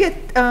did you get,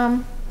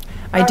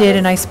 I did,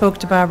 and I spoke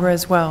to Barbara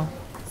as well.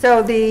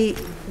 so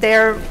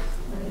they're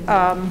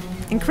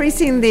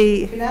increasing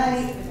the.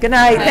 Good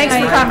night, thanks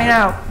for coming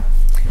out.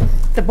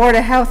 The Board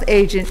of Health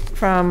agent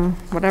from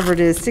whatever it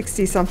is,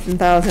 60-something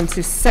thousand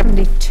to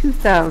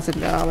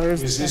 $72,000.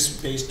 Is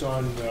this based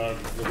on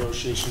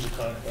negotiations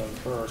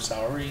of her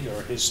salary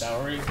or his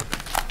salary?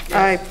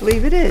 I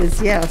believe it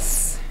is,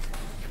 yes.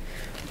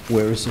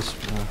 Where is this?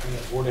 Yeah,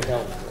 Board of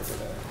Health,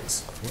 whatever that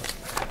is.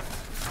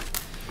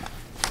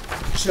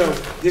 So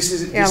this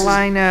is. Yeah,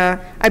 line,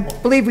 I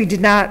believe we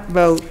did not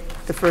vote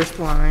the first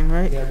line,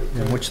 right? Yeah,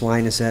 And which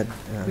line is that?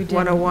 We did.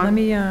 101? Let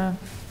me,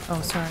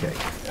 sorry.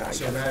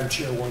 so Madam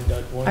Chair, one.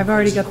 I've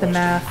already basic got the question.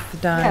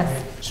 math done.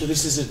 Yes. So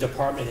this is a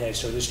department head,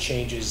 so this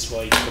changes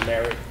like the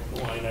merit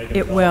line item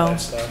It and all will.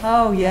 that stuff?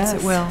 Oh, yes.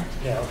 Yes, it will.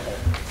 Yeah, okay.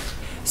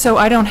 So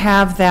I don't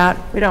have that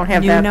We don't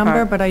have new that number,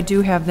 part. but I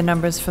do have the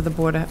numbers for the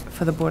Board of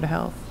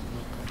Health.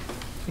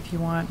 If you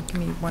want, give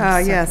me 1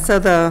 second. Yeah, so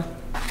the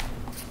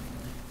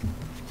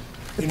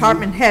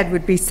department head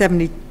would be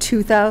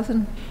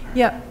 72,000?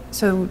 Yep,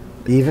 so,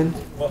 Even?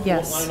 What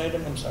Yes. line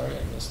item? I'm sorry,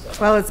 I missed that.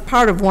 Well, it's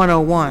part of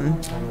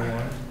 101.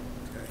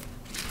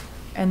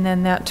 and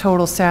then that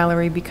total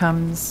salary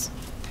becomes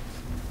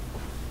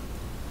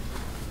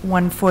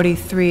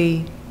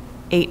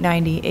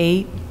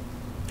 143,898,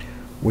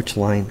 Which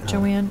line?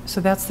 Joanne? So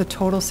that's the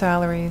total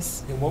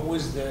salaries. And what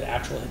was the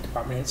actual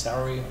department head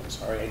salary? I'm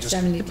sorry, I just.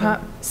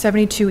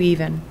 72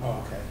 even.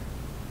 Oh, okay.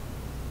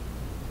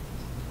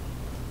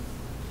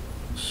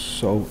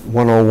 So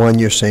 101,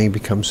 you're saying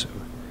becomes,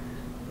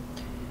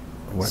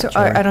 what, So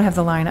sorry? I don't have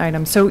the line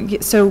item. So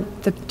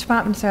the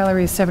department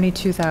salary is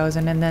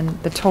 72,000, and then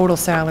the total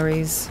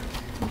salaries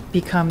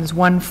becomes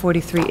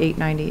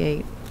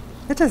 143,898.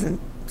 That doesn't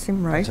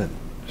seem right. Doesn't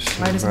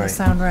seem Why doesn't it right.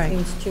 sound right?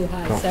 Seems too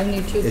high, No,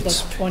 72 it's-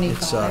 plus it's,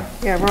 25.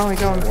 Yeah, we're only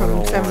going from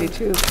 101.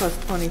 72 plus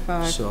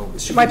 25. So,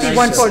 It might be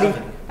 140,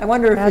 I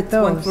wonder if Add it's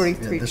those.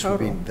 143 yeah, this would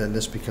be, total. then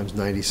this becomes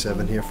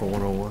 97 here for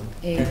 101?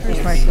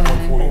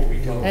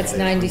 859. That's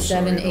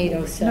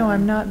 97,807. No,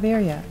 I'm not there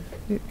yet.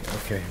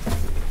 Okay,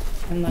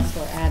 Unless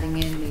we're adding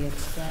in the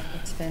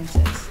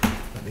expenses.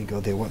 let me go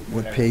there.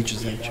 What page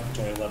is that? It's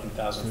only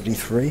 11,000.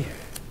 33?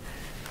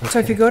 So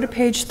if you go to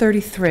page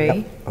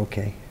 33,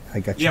 Okay, I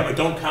got you. Yeah, but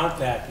don't count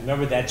that.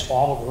 Remember, that's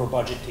all of her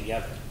budget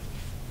together.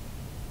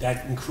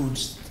 That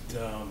includes,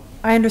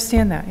 I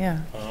understand that, yeah.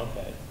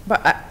 okay.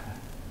 But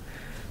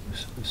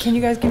can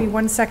you guys give me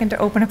 1 second to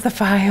open up the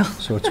file?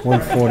 So it's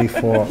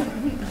 144.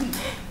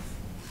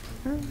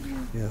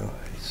 Yeah,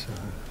 it's,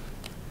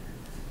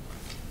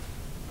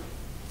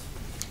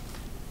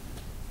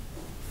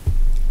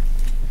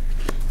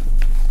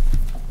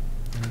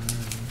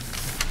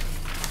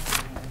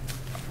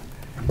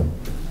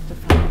 To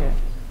find it.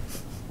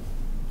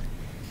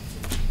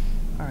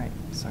 All right,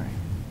 sorry.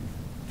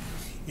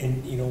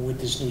 And, you know, with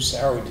this new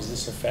salary, does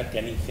this affect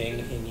anything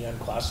in the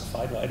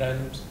unclassified line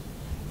items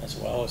as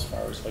well, as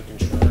far as like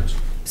insurance?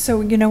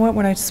 So you know what,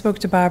 when I spoke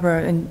to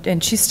Barbara,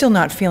 and she's still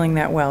not feeling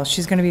that well,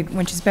 she's going to be,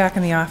 when she's back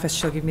in the office,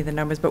 she'll give me the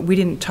numbers, but we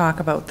didn't talk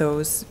about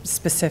those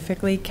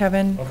specifically,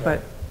 Kevin, Okay.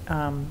 but,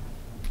 I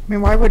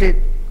mean, why would it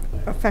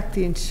affect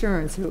the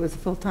insurance if it was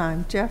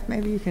full-time? Jeff,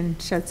 maybe you can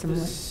shed some The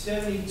light.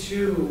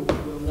 72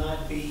 will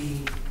not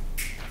be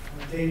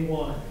on day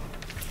one.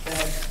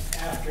 That's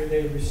after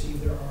they receive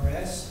their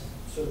RS,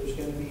 so there's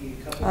gonna be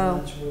a couple Oh. of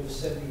months where the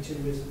 72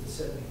 isn't the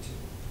 72.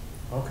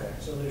 Okay,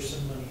 So there's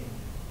some money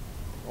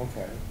in okay.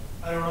 there.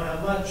 I don't know how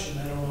much, and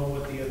I don't know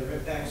what the other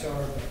impacts are,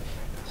 but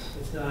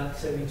it's not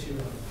 72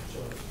 on, so.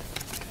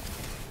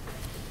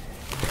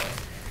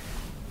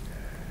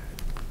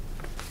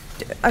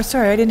 I'm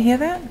sorry, I didn't hear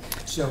that?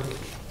 So,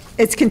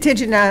 It's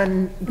contingent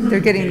on they're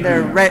getting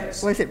their,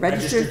 was it registered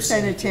Registered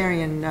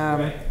sanitarian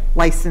Right.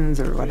 license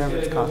or He's whatever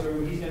it's gonna go called.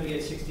 through, he's gonna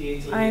get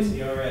 68 till he I'm- gets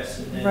the RS,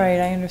 and then. Right,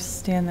 I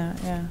understand that,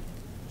 yeah.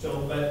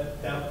 So,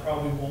 but that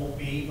probably won't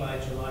be by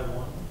July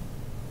 1,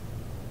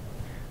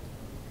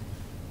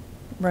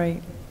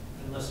 Right.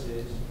 unless it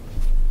is.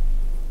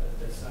 But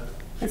that's not.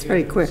 That's should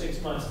pretty give him quick.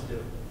 6 months to do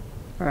it.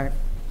 Right.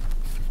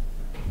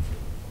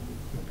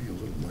 There'll be a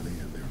little money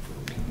in there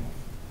for him.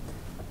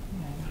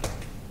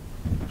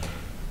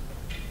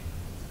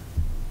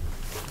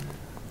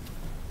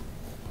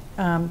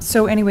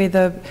 So anyway,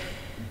 the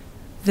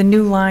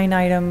new line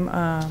item,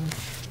 I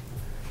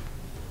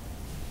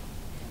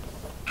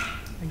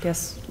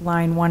guess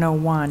line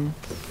 101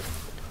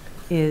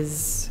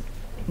 is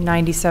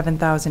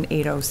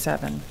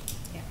 97,807.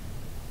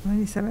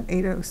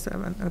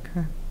 97,807,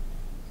 okay.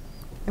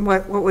 And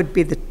what would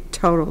be the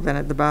total then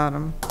at the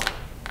bottom?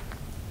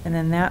 And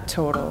then that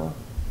total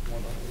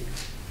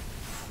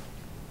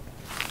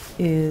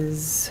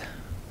is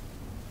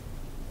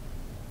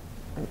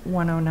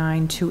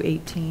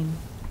 109,218.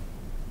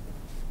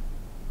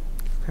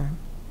 Okay.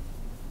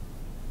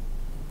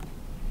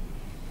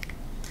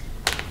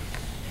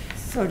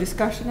 So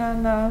discussion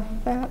on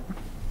that?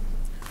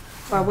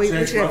 Well, we So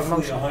that's should have a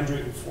roughly motion.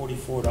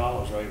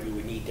 $144, right, we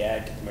would need to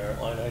add to the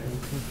merit line item?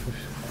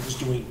 I'm just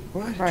doing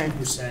Right.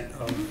 2%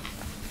 of,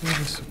 Where's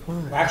the supply?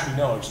 well, actually,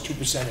 no, it's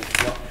 2% of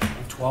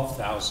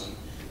 12,000,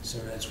 so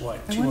that's what,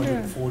 I wonder-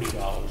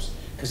 $240?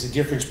 Because the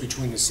difference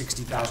between the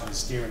 60,000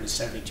 that's there and the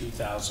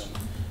 72,000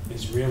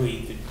 is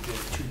really, the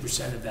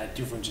 2% of that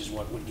difference is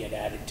what would get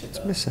added to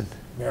the Missing.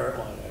 merit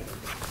line item.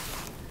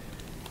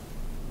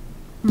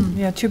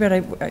 Yeah, too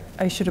bad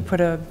I should have put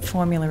a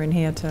formula in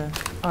here to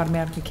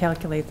automatically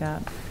calculate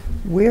that.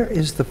 Where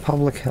is the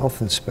public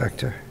health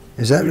inspector?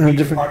 Is that It in would a be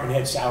different, department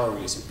head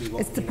salaries if people.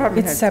 It's you know.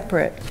 department It's head.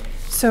 separate.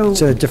 So,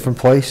 it's in a different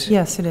place?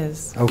 yes, it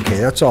is. Okay,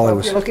 that's all I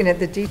was, You're looking at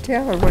the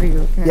detail, or what are you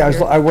looking at? yeah,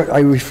 here? I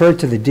referred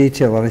to the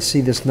detail, and I see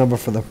this number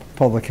for the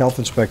public health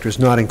inspector is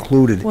not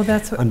included Well,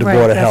 that's, under right,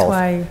 Board of that's Health.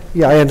 why,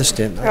 Yeah, I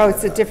understand. Oh,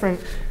 it's a different,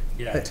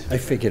 Yeah, it's I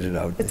figured it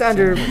out. it's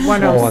under Slow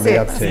on the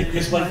 106. uptake.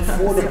 There's like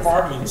 4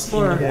 departments in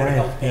the Board of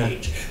Health Yeah.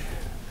 page.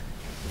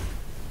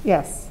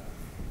 Yes.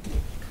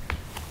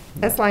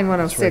 That's line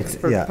 106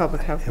 for Yeah,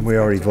 public health. and we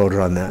already inspector. voted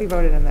on We that.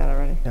 voted on that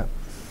already.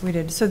 we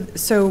did.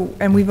 So,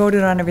 and we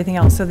voted on everything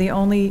else. So the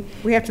only,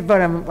 We have to vote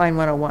on line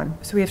 101.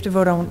 so we have to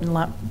vote on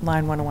line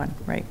 101,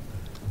 right?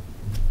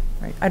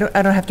 Right. I don't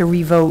have to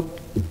revote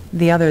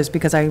the others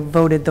because I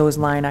voted those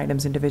line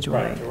items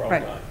individually. Right, they're all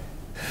Right. done.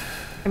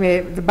 I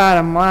mean, the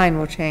bottom line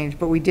will change,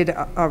 but we did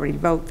already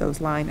vote those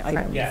line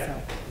items. Yeah. so.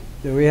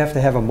 Do we have to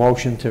have a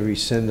motion to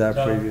rescind our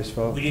No, previous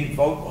vote? We didn't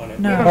vote on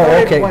it. No. haven't Oh,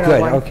 voted okay, good,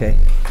 101. okay.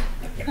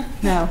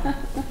 No,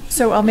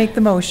 So I'll make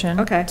the motion.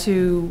 Okay.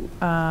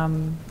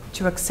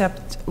 To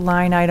accept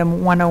line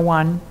item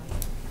 101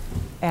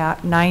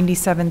 at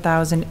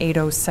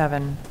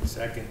 97,807.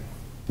 Second.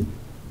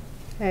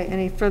 okay,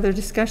 any further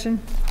discussion?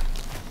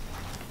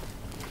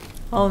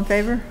 All in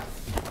favor?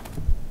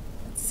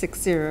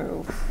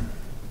 6-0.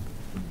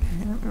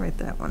 Okay, let me write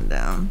that one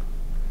down.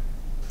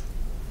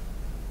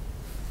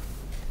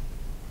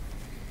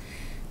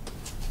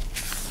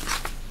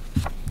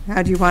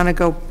 Now, do you want to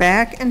go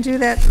back and do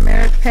that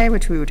merit pay,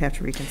 which we would have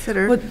to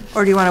reconsider? Well-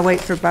 Or do you want to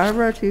wait for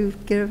Barbara to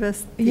give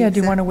us? the Yeah,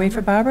 do you want to exact wait for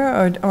number?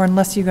 Barbara, or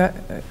unless you got,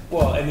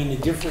 Well, I mean, the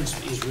difference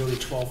is really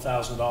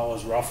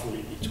 $12,000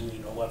 roughly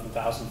between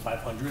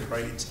 11,500,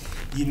 right? It's,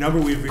 the number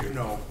we've written,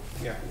 no,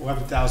 yeah,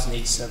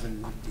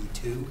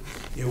 11,872.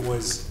 It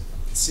was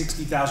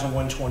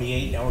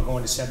 60,128, now we're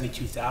going to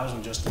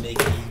 72,000 just to make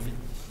it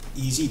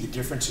easy. The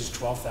difference is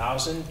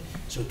 12,000,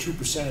 so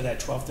 2% of that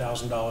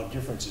 $12,000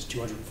 difference is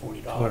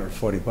 $240.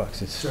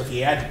 $240. So if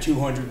you add the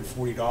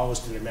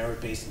 $240 to the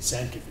merit-based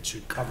incentive, it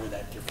should cover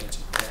that difference.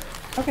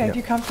 okay, if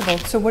you're comfortable.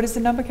 So what is the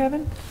number,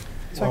 Kevin?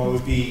 So I Well, it can-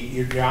 would be,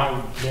 your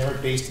now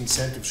merit-based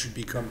incentive should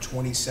become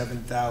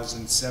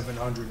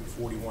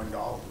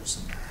 $27,741.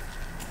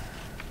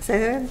 Say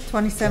that,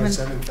 27,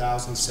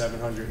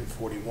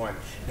 $27,741.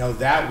 Now,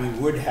 that we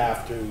would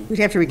have to. We'd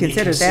have to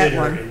reconsider that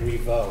one. And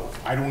revote.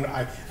 I don't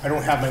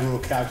have my little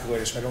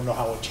calculator, so I don't know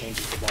how it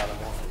changes the bottom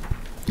line.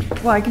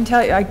 Well, I can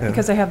tell you,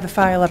 because I have the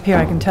file up here,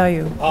 I can tell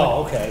you.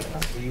 Oh, okay.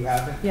 So you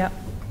have it? Yeah.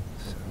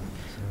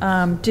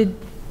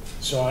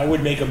 So I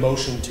would make a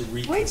motion to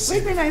wait a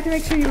reconsider. minute, I had to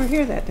make sure you were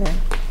here that day.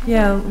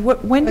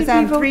 When It did was we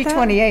on vote that?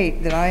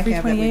 328 that I have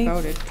that we 328?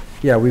 voted.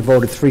 Yeah, we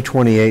voted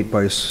 328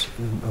 by a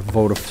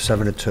vote of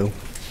 7-2.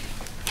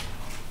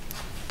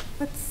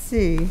 Let's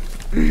see,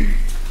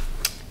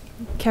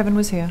 Kevin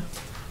was here.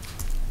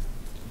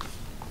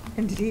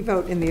 and did he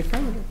vote in the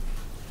affirmative?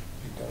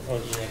 I don't know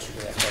the answer to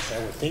that question. I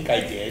would think I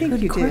did. think you Good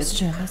did.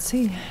 question, let's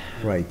see.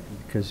 Right,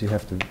 because you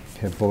have to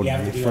have voted You in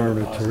have the to be on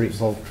the affirmative to positive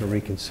vote to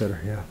reconsider,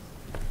 yeah.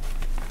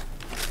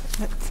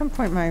 At some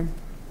point, my,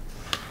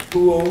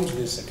 Who owns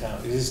this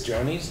account? Is this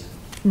Joni's?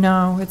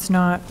 No, it's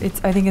not.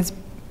 I think it's,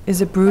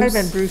 is it Bruce?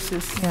 might have been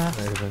Bruce's. Yeah, Might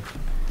have been.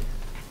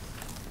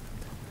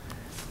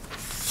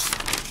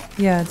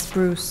 yeah, it's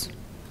Bruce.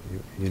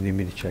 You need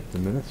me to check the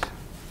minutes?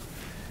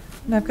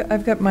 And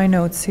I've got my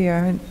notes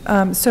here.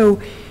 So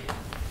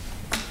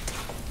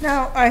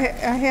No, I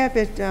have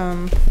it,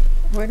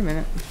 wait a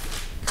minute.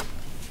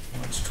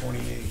 March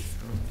 28th.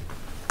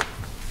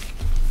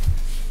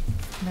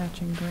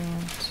 Matching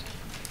grant.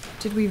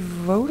 Did we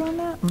vote on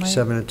that?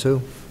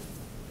 7-2?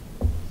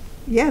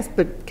 Yes,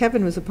 but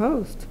Kevin was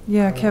opposed.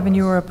 Yeah, Kevin,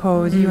 you were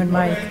opposed, you and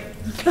Mike.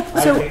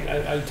 So,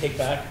 I take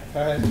back, go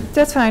ahead.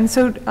 that's fine,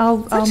 so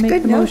I'll Such make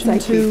good the notes motion I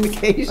keep to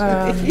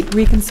occasionally.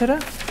 reconsider.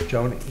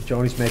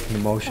 Joni's making the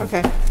motion.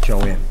 Okay.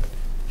 Joanne.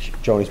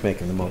 Joni's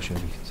making the motion.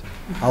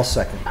 I'll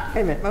second.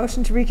 Wait a minute,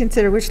 motion to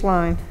reconsider which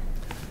line?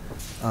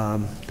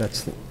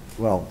 That's,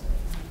 well,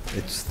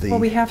 it's the. Well,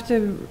 we have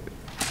to,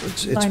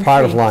 It's line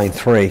part of 3. line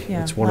 3.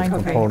 Yeah, It's one of the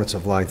line 3. components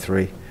of line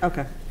 3.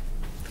 Okay.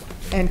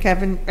 And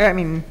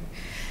Kevin,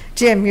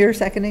 Jim, you're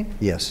seconding?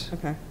 Yes.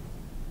 Okay.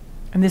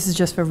 and this is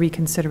just for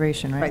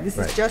reconsideration, Right, right? this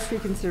is Right. just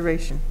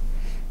reconsideration.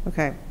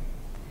 Okay.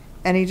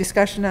 Any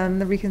discussion on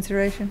the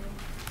reconsideration?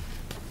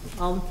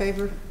 All in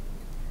favor?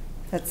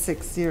 That's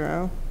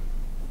 6-0.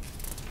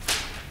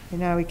 And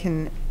now we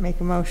can make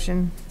a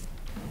motion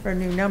for a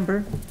new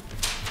number.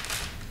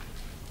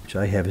 Which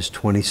I have is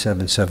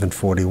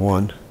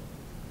 27,741.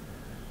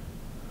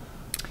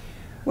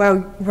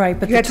 Well, Right,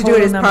 but you the have to do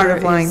it total as part number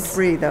of line is-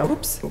 3, though.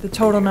 Oops, the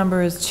total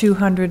number is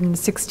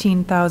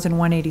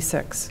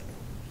 216,186.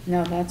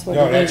 No, that's what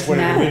No, it that's is what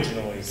it now.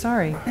 originally.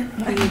 Sorry. You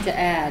need to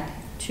add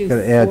 240. Got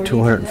to add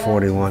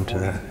 241 to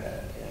that.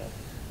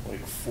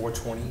 Like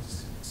 420,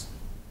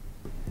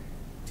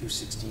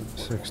 216,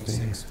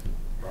 426,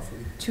 roughly.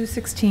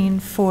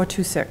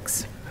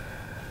 216,426.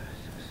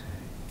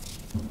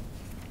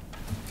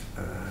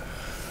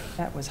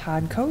 That was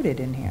hard-coded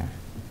in here.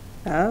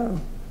 Oh.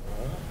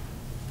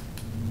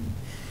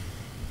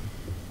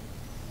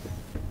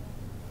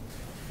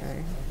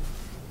 Okay.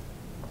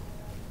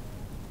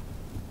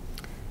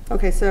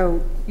 Okay,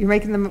 so you're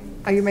making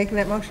are you making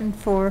that motion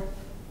for,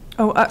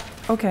 Oh,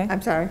 okay.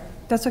 I'm sorry.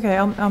 That's okay.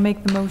 I'll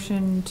make the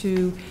motion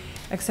to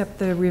accept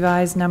the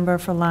revised number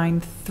for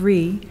line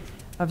 3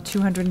 of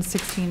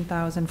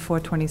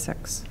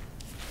 216,426.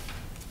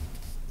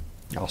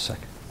 I'll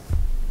second.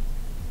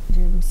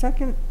 Jim,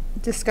 second.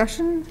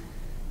 Discussion?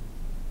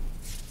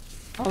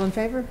 All in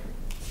favor?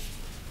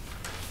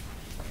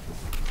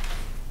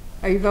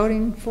 Are you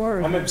voting for?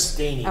 or- I'm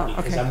abstaining Oh,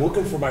 because okay. I'm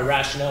looking for my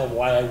rationale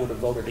why I would have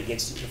voted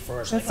against it in the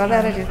first. Well,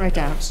 that I didn't write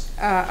down.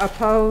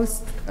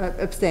 Opposed,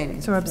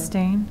 abstaining. So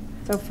abstain?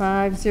 So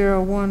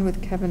 5-0-1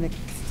 with Kevin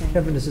abstaining.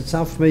 Kevin, does it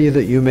sound familiar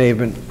that you may have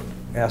been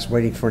asked,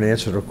 waiting for an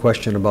answer to a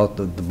question about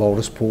the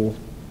bonus pool?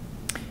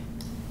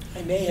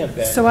 I may have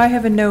been. So I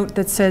have a note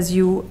that says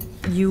you,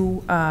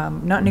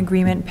 not in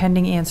agreement,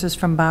 pending answers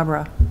from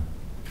Barbara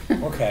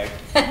Okay.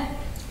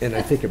 And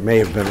I think it may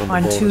have been on the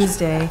on bonus.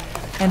 Tuesday.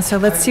 And so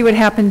let's see what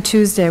happened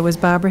Tuesday. Was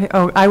Barbara,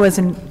 oh, I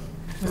wasn't,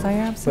 was I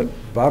absent?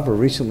 But Barbara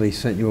recently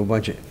sent you a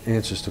bunch of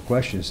answers to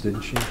questions,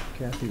 didn't she,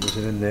 Kathy? Was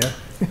it in there?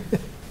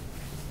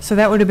 So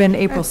that would have been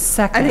April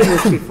 2nd. I think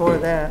it was before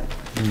that.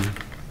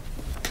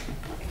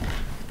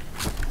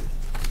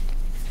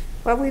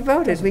 Well, we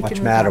voted. We can. Much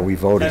move matter, on. we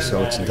voted,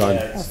 so it's Doesn't done.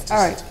 matter, yeah, it's All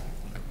right. just-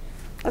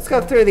 Let's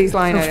go through these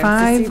line So items to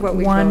 5, see what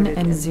we 1, voted.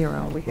 and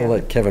 0. we We'll have.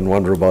 let Kevin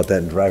wonder about that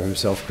and drive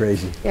himself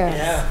crazy.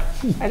 Yes.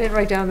 Yeah. I didn't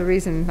write down the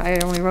reason. I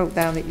only wrote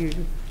down that you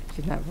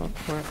did not vote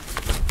for it.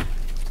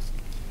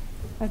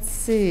 Let's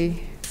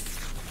see.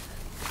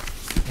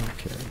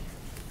 Okay.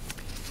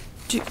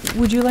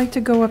 Would you like to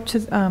go up to,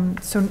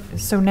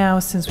 so now,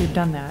 since we've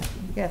done that,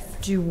 Yes.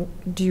 do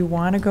you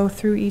want to go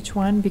through each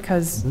one?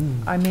 Because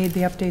I made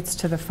the updates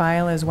to the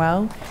file as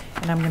well,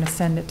 and I'm going to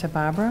send it to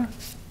Barbara.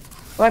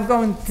 Well, I'm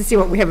going to see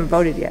what we haven't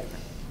voted yet.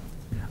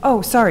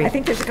 Oh, sorry. I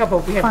think there's a couple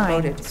we haven't Fine.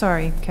 voted.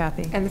 Sorry,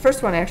 Kathy. And the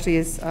first one actually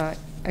is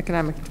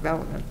economic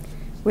development,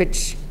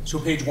 which, So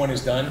page 1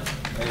 is done?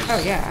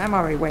 oh yeah, I'm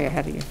already way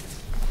ahead of you.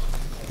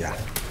 Yeah,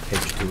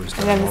 page 2 is done.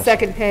 And then the also.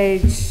 second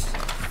page,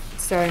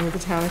 starting with the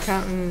town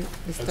accountant,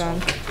 is That's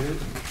done. all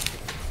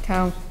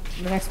good.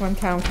 The next one,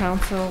 town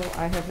council,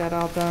 I have that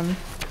all done.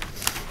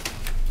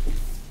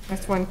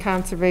 Next one,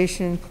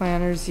 conservation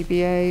planner,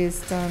 ZBA is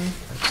done.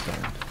 That's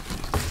done.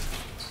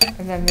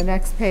 And then the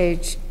next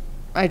page,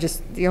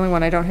 the only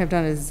one I don't have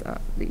done is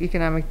the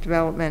economic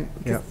development.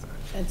 because Yep.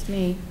 That's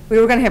me. We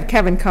were gonna have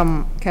Kevin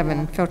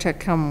Filczek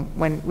come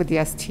with the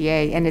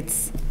STA, and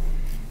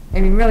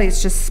really,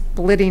 it's just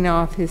splitting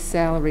off his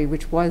salary,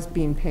 which was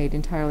being paid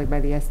entirely by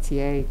the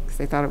STA, because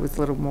they thought it was a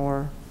little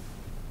more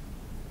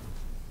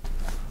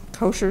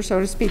kosher, so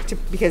to speak,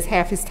 because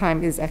half his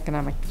time is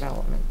economic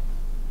development.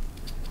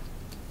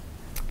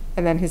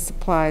 And then his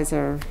supplies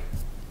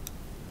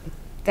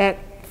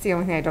that's the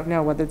only thing I don't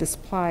know, whether the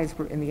supplies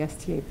were in the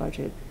STA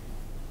budget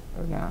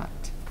or not.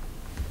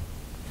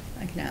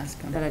 I can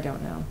ask him. That I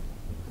don't know.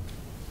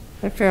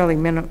 They're fairly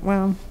they're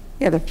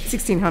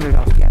 1,600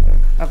 altogether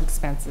of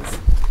expenses.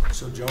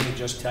 So Joni,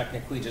 just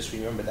technically, just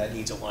remember that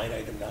needs a line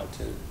item now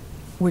too.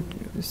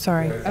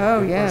 Sorry.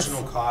 Oh, The yes.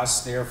 Personal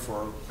costs there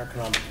for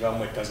economic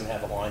development doesn't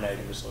have a line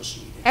item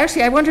associated.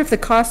 Actually, I wonder if the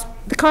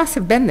costs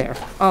have been there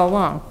all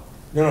along.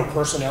 No,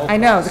 personnel. I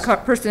know, the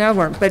costs. personnel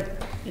weren't, but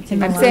It's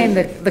in I'm the saying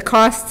line. that the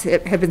costs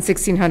have been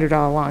 1,600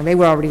 all along. They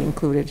were already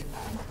included.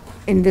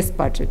 in this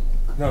budget.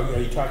 No, are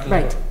you talking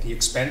Right. about the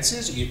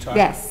expenses, or are you talking?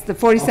 Yes, the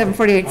 47,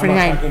 48, I'm not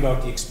 49. talking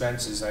about the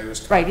expenses, I was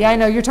talking. Right, yeah, I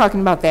know, you're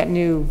talking about that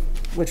new,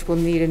 which will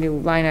need a new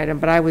line item,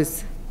 but I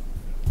was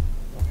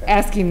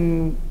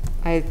asking,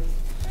 I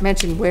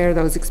mentioned where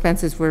those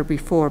expenses were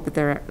before, but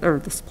they're, or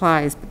the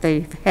supplies, but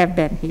they have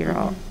been here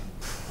all,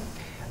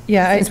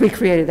 Yeah, since we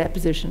created that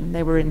position,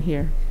 they were in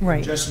here.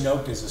 right. Just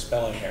note there's a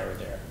spelling error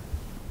there.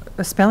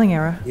 A spelling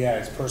error.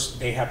 Yeah,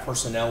 they have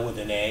personnel with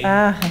an A.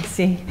 Ah, I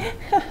see.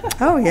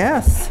 Oh,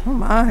 yes, oh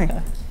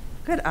my,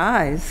 good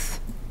eyes.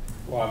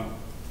 Well,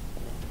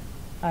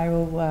 I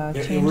will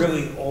they're change.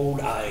 really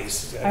old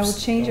eyes. I will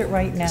change it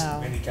right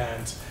now. Many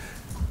times.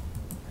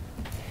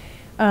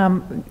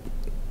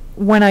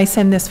 When I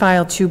send this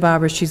file to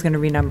Barbara, she's going to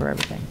renumber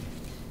everything.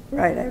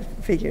 Right, I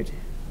figured.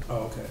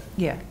 Oh, okay.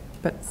 Yeah,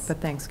 but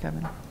thanks,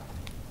 Kevin.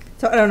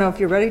 So I don't know if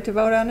you're ready to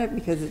vote on it,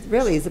 because it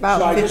really is So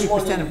about I just 50%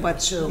 wondered, of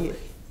what. so,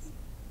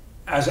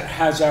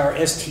 has our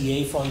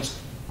STA funds,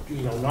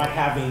 not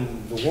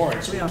having the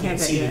warrants, We we don't can't have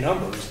that see the yet.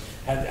 numbers,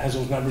 has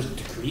those numbers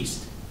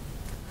decreased?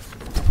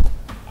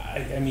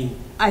 I mean,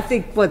 I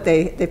think what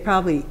they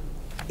probably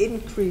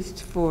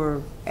increased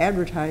for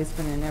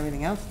advertisement and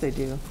everything else they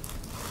do.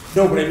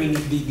 no, but I mean,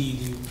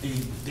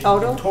 the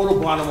Total? total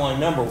bottom line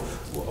number,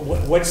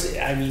 what's,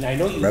 I mean, I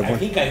know you, I Reverend?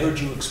 think I heard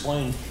you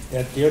explain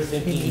that they're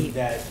thinking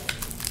that,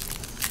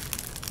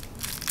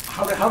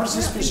 how does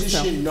this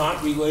position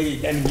not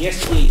related, I mean, the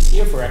STA is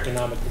here for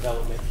economic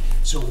development,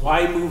 so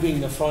why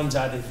moving the funds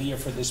out of here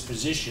for this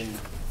position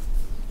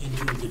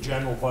into the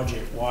general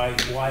budget? Why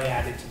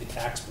add it to the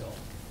tax bill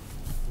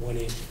when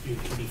it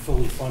can be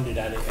fully funded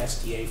out of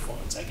STA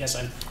funds? I guess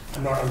I'm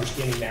not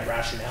understanding that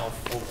rationale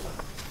totally.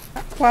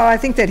 Well, I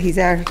think that he's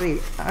actually,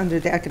 under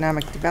the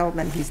economic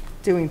development, he's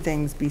doing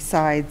things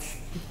besides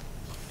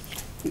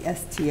the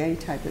STA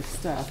type of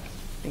stuff.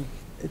 I think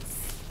it's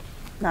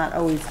not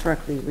always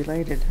directly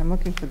related. I'm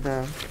looking for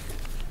the,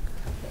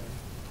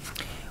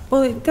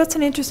 Well, that's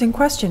an interesting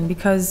question,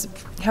 because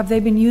have they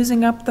been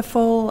using up the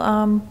full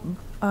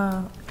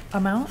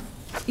amount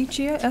each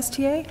year,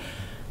 STA?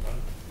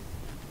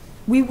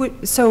 We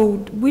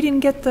didn't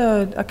get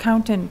the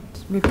accountant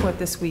report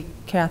this week,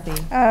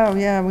 Kathy, oh,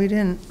 yeah, we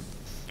didn't.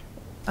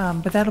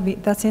 but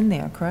that's in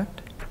there, correct?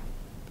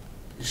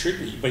 It should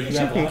be, but you It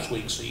have should be. last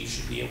week, so you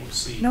should be able to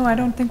see. No, I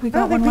don't think we I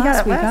don't got one think we got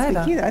last it week last week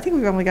either. either. I think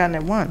we've only gotten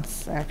it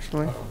once,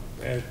 actually.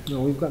 No,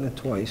 we've gotten it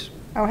twice.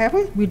 Oh, have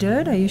we? We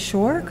did? Are you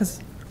sure?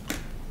 Because,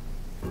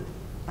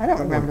 I don't Got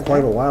one remember quite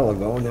a that. while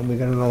ago, and then we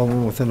got another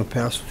one within the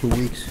past 2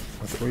 weeks,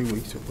 or 3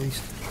 weeks at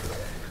least.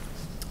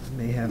 I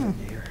may have it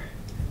here.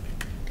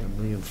 Got a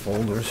million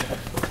folders.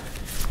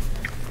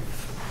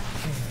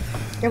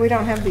 Yeah, we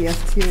don't have the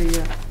STA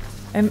yet.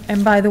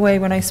 and by the way,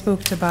 when I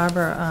spoke to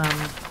Barbara,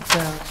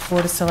 the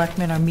Board of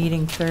Selectmen are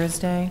meeting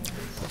Thursday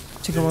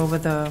to go over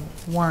the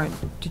warrant.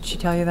 Did she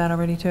tell you that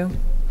already, too?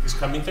 This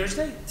coming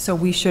Thursday? So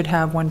we should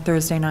have one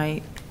Thursday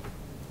night.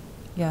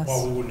 Yes.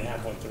 Well, we wouldn't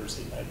have one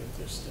Thursday night if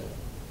there's still.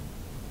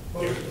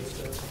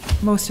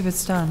 Most of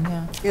it's done, yeah. Yeah,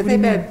 What do they you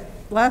mean? met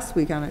last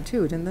week on it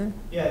too, didn't they?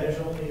 Yeah, there's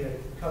only a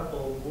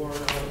couple warrant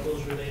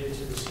articles related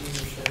to the senior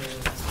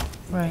center.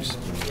 Right.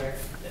 and rec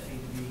that need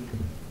to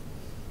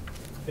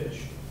be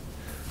finished.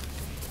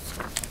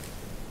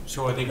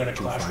 So are they gonna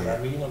clash with our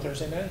meeting on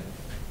Thursday night?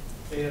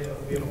 We have a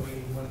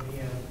meeting 1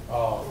 PM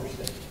Oh.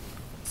 Thursday.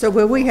 So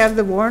will we have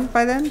the warrant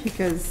by then?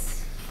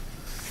 Because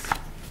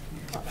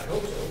I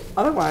hope so.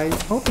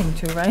 otherwise, Hoping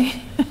to,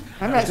 right?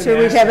 I'm I not was sure gonna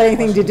we'd ask have that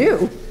anything to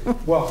do.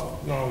 Well,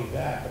 not only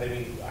that, but I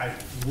mean,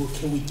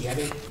 can we get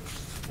it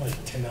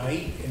like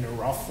tonight in a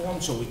rough form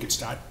so we could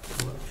start?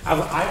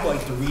 I'd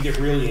like to read it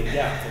really in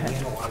depth and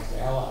analyze the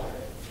hell out of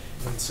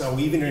it. And so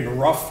even in a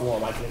rough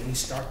form, I can at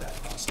least start that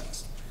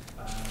process.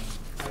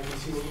 I can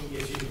see what we can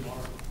get you tomorrow.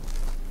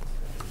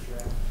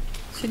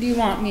 So do you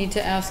want me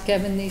to ask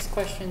Kevin these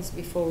questions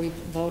before we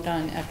vote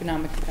on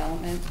economic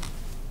development?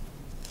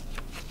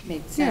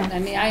 Makes sense. Yeah. I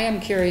mean, I am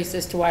curious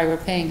as to why we're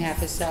paying half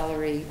his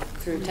salary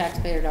through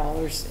taxpayer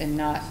dollars and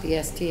not the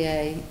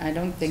STA. I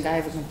don't think I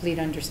have a complete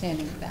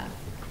understanding of that.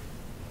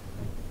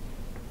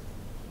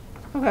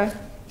 Okay.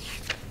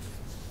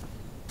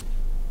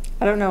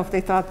 I don't know if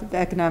they thought that the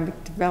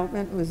economic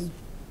development was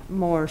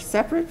more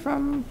separate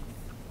from,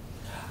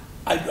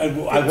 I'd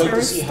like to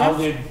tourist see how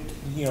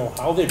stuff?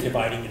 how they're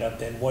dividing it up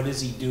then. What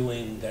is he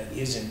doing that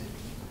isn't?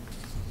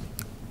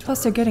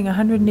 Plus, they're getting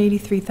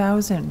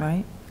 183,000,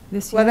 right,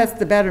 this year? well, that's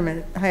the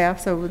betterment half,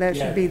 so that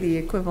Yeah. should be the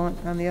equivalent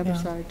on the other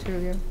Yeah. side too,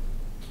 yeah.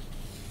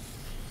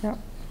 Yep.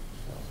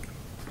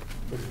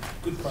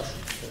 Good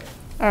question.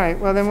 All right,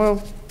 well,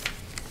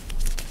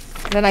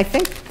 then I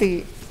think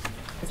the,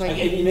 it's I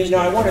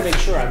like, want to make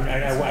sure, I'm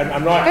I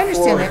not understand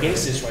for or that.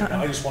 against this right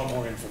now, I just want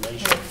more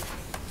information.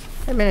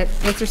 wait a minute,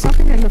 was there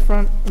something in the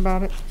front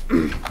about it?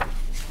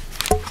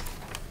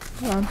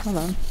 Hold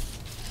on.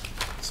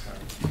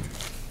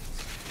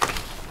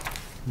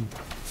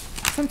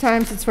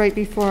 Sometimes it's right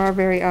before our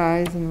very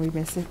eyes and we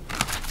miss it.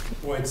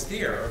 Well, it's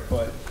there,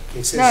 but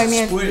it No, I says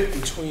mean- split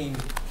between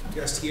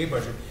the STA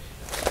budget.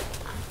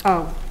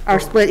 Oh, are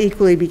split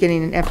equally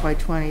beginning in FY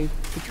 '20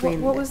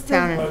 between What was the the-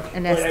 town But,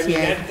 and I mean,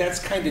 STA. that's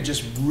kind of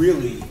just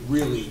really,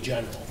 really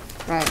general.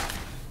 Right.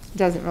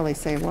 Doesn't really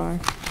say why.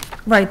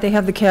 Right, they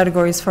have the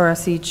categories for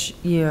us each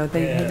year.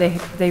 Yeah.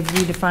 They've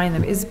redefined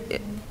them.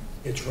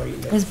 It's right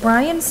in there. Is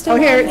Brian still Oh,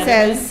 on here it that?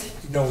 says,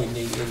 No, in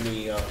the,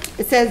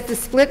 it says the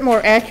split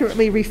more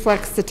accurately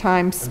reflects the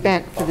time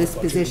spent for this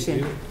budget position.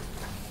 review.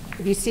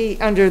 If you see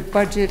under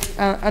budget,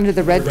 under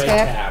the red Red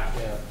tab, tab,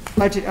 yeah.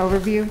 budget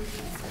overview,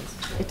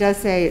 it does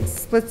say it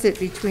splits it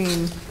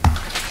between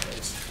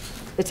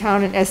the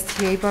town and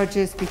STA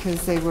budgets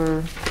because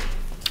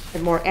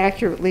it more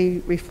accurately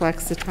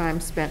reflects the time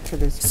spent for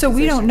this So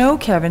we don't position. know,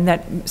 Kevin,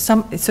 that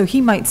so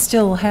he might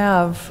still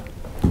have,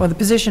 or the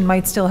position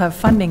might still have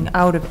funding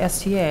out of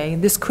STA.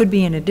 This could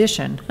be an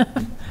addition.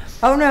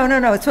 Oh,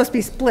 no, it's supposed to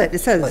be split. It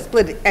says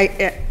split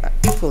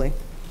equally.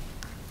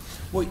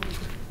 Well,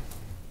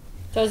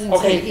 Doesn't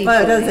Okay. say equally.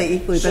 Well, it does say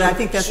equally, but I so-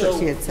 think that's what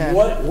she had so said.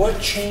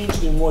 what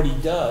changed in what he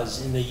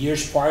does in the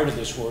years prior to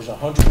this, where it was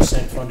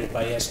 100% funded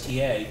by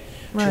STA,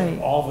 Right.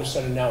 to all of a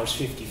sudden now it's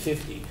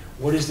 50/50?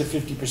 What is the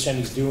 50%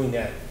 he's doing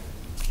that,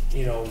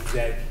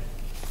 that,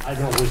 I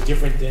don't know, was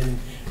different than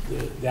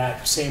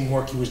that same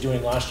work he was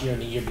doing last year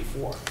and the year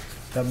before?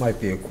 That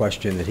might be a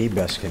question that he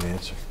best can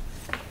answer.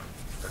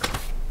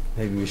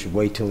 Maybe we should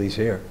wait till he's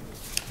here.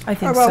 I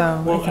think well,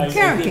 so. Well, I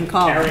Karen think can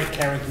call him.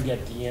 Karen can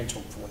get the answer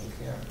for you,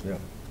 yeah. Yeah.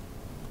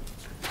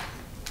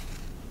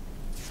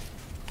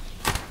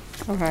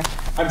 Okay.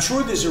 I'm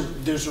sure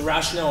there's a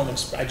rationale,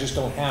 and I just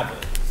don't have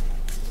it.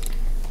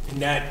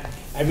 And that,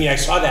 I mean, I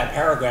saw that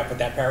paragraph, but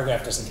that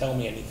paragraph doesn't tell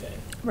me anything.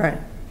 Right.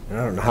 And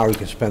I don't know how he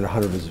can spend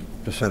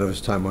 100% of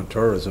his time on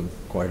tourism,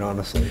 quite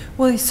honestly.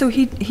 Well, so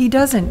he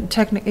doesn't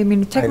technically,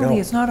 technically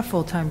know. it's not a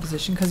full-time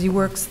position because he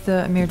works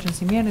the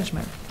emergency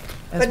management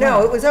as But no,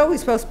 well. it was always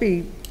supposed to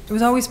be, It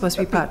was always supposed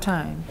to be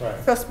part-time. Right.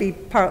 supposed to be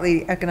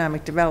partly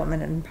economic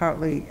development and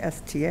partly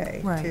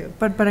STA, Right, too.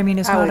 but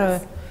it's How not a,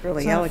 it's really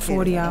it's not a allocated, I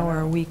don't 40-hour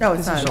know. a week No,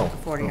 it's not position.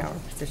 a 40-hour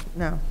position,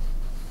 no.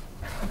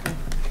 Okay.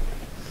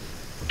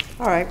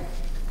 All right.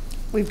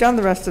 We've done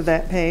the rest of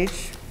that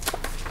page.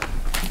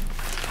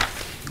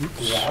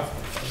 Yeah.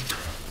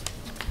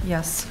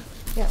 Yes.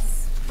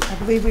 Yes. I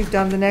believe we've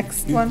done the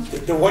next one.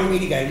 The one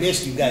meeting I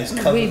missed, you guys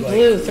covered. We like-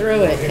 blew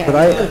through it,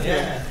 But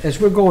Kevin. as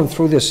we're going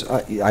through this,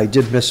 I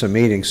did miss a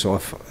meeting, so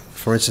if,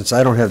 for instance,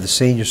 I don't have the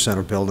senior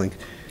center building.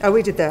 Oh,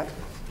 we did that.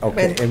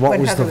 Okay, when- and what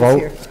when was the Heather vote?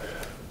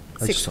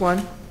 here.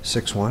 6-1.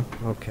 6-1,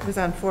 okay, It was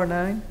on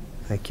 4-9.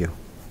 thank you.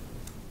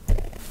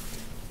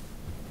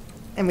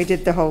 And we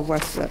did the whole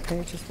rest of that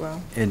page as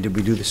well. And did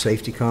we do the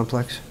safety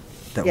complex?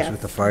 That was Yes.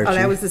 with the fire Oh,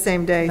 that was chief? the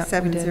same day,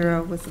 That we did.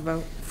 7-0 was the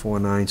vote.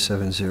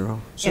 4970.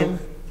 So,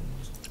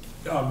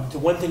 And- the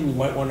one thing we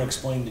might want to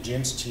explain to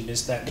Jim, since he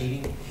missed that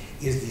meeting,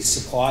 is the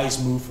supplies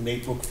moved from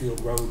 8 Brookfield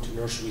Road to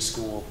nursery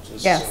school,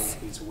 just so Yes.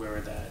 he's aware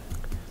of that.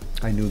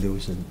 I knew there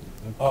was a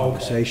Oh, okay.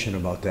 conversation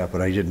about that,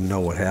 but I didn't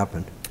know what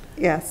happened.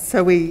 Yes,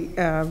 so we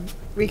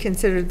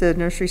reconsidered the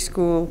nursery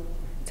school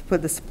to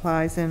put the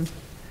supplies in.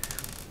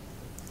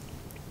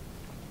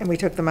 And we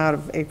took them out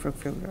of 8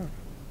 Brookfield Road.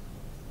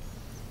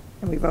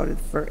 And we voted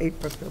for 8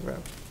 Brookfield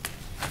Road.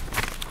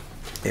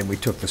 And we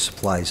took the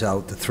supplies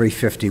out, the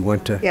 350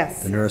 went to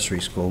Yes. the nursery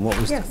school.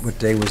 And Yes. what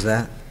day was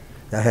that?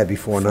 That had to be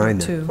 4-9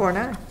 then. 4-2.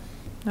 4-9.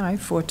 No, I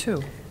have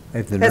 4-2. I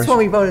have the That's when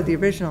nursery, we voted the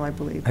original, I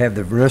believe. I have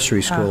the nursery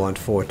Ah. school on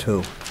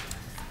 4-2.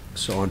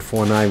 So on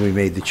 4-9, we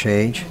made the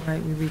change.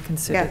 Right, we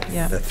reconsidered, Yes.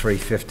 yeah. The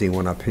 350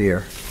 went up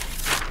here.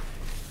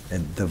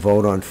 And the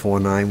vote on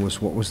 4-9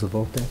 was, what was the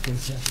vote that day,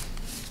 Jeff?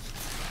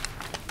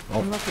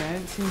 I'm looking, I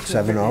didn't seem to have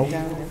 7-0? written it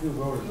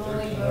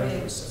down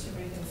there.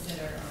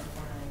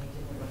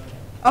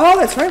 Oh,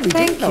 that's right, we did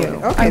Thank vote you.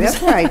 it. Okay, I that's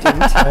was- why I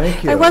didn't.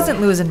 Thank you. I wasn't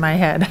losing my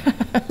head.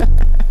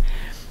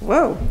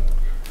 Whoa,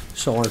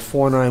 So on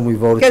 4-9, we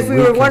voted because to we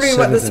were wondering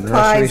what the reconsider the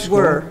nursery supplies school?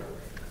 were.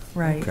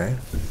 Right.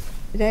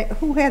 Okay.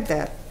 Who had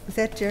that? Was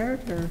that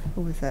Jared, or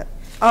who was that?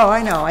 Oh,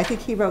 I know, I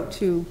think he wrote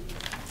to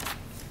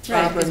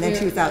Right, Barbara, and then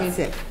she was out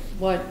sick.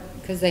 What,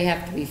 because they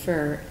have to be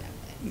for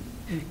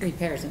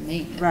repairs and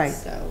maintenance, Right.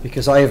 so.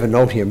 Because I have a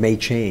note here, may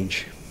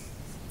change.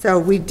 So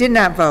we did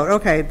not vote,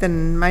 okay,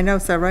 then my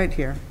notes are right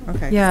here,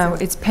 okay. Yeah,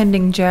 so- it's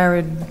pending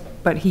Jared,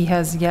 but he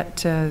has yet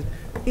to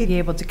He- be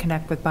able to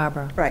connect with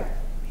Barbara. Right,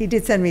 he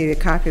did send me a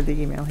copy of the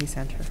email he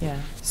sent her. Yeah,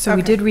 so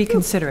we Okay. did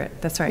reconsider it,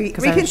 that's right. We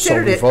 'cause I-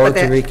 reconsidered So we it, but voted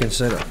to that-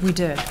 reconsider. We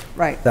did.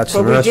 Right. That's but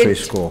the we nursery didn't-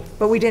 school.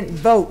 But we didn't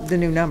vote the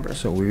new number.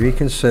 So we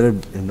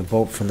reconsidered, and the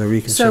vote for the So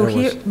reconsider was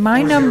here,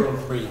 my number,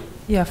 403.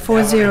 yeah,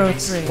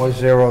 403.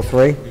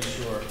 403?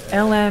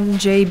 LM,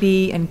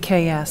 JB, and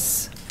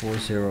KS.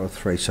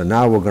 403. So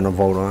now we're going to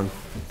vote on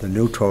the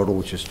new total,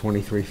 which is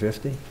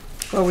 2350?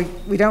 Well,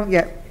 we don't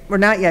yet, we're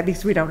not yet,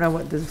 because we don't know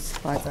what the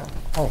supplies are.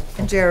 Oh.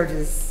 And Jared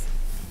is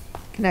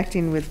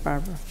connecting with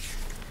Barbara.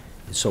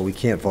 So we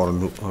can't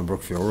vote on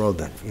Brookfield Road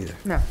then, either?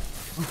 No,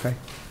 Okay,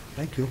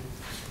 thank you.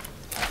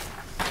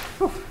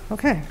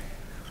 okay.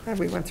 Glad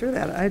we went through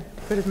that, I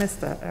could have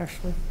missed that,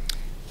 actually.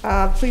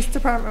 Police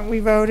department, we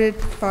voted,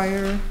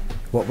 fire,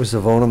 What was the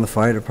vote on the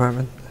fire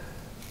department?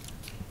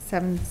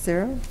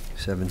 7-0.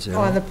 7-0.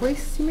 Oh, on the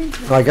police, you mean?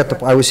 No,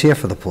 I was here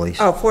for the police.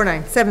 Oh,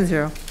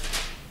 4970.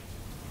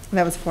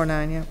 That was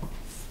 49, yeah.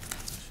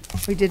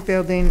 We did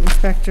building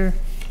inspector.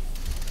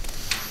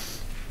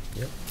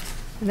 Yep.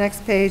 The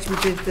next page, we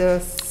did the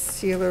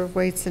sealer of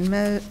weights and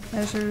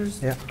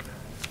measures. Yeah.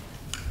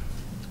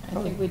 I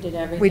think we did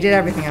everything. We did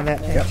everything on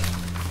that Yeah. page.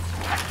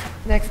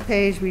 Next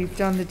page, we've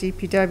done the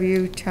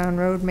DPW, town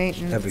road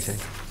maintenance. Everything.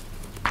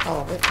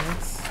 All of it,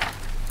 yes.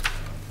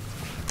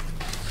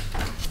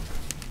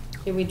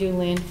 Did we do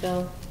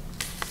landfill?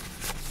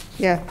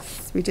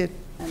 Yes, we did,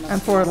 I on must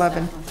have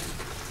 411. missed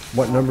that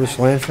What one. number is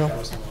landfill?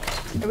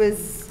 It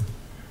was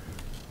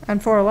on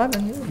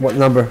 411. What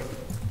number?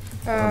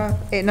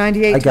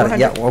 98 I to got it, 100.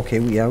 yeah, okay,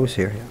 yeah, I was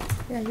here, yeah.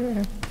 Yeah, you were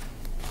here.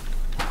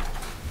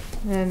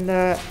 And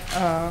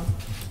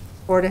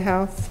Board of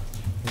Health,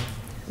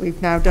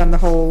 we've now done the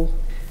whole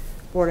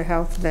Board of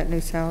Health, that new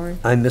salary.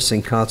 I'm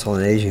missing council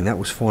on aging, that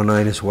was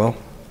 4-9 as well,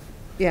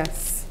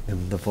 Yes.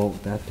 in the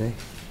vote that day.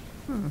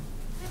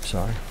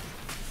 Sorry.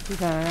 You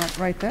gotta not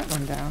write that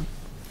one down.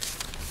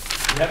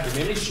 You have the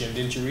minutes, Jim,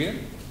 didn't you read them?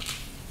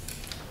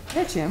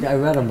 Yeah, Jim. Yeah, I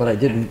read them, but I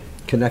didn't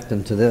connect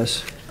them to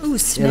this. Ooh,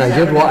 And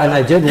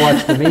I did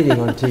watch the meeting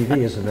on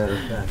TV, as a matter of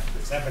fact,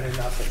 It's happening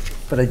nothing.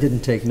 but I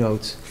didn't take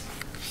notes.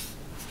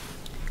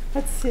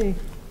 Let's see.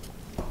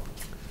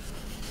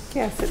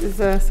 Yes, it was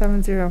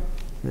 7-0,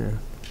 Yeah,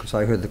 because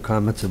I heard the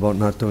comments about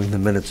not doing the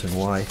minutes and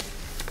why.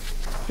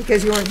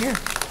 because you weren't here.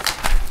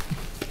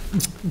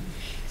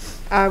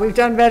 We've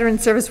done veteran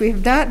service, we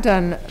have not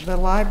done the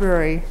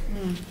library.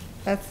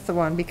 That's the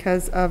one,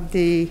 because of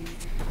the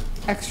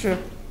extra,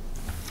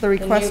 the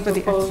request for the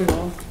extra.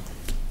 proposal.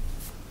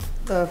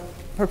 The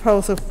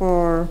proposal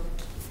for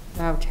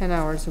now 10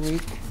 hours a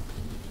week.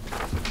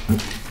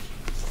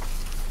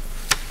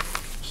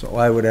 So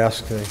I would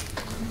ask the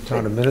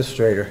town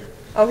administrator,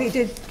 Oh, he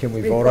did. can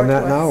we vote on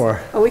that now,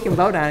 or? Oh, we can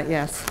vote on it,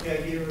 yes. Yeah, I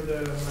gave her my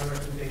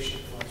recommendation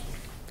last week.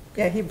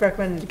 Yeah, he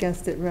recommended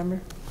against it,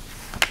 remember?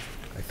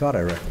 I thought I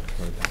heard that.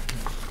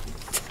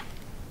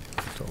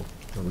 So,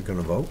 are we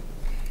gonna vote?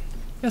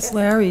 Yes,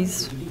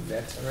 Larry's. Did you do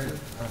vets already?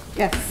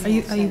 Yes. Are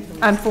you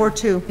On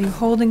 4-2.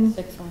 holding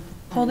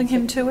 6-1.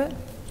 him to it?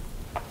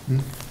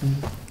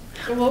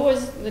 So what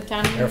was the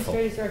town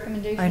administrator's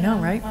recommendation? I know,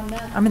 on- right? On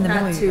that? I'm in the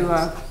middle Not of you to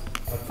guys.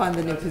 fund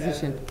the new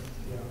position,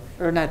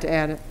 or not to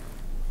add it.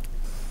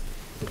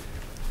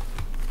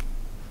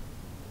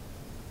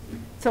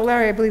 So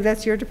Larry, I believe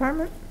that's your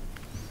department?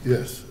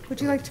 Yes.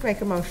 Would you like to make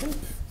a motion?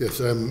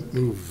 Yes, I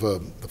move, the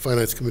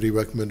Finance Committee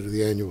recommended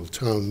the annual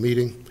town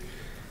meeting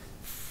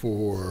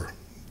for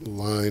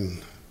line,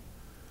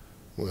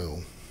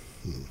 well,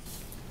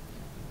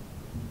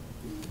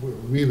 we're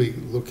really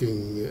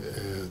looking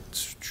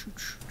at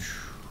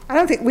I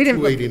don't think, we didn't,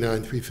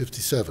 289,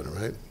 357,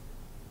 right?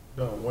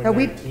 No, No,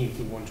 we- 119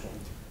 to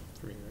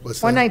 123. right? What's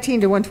that?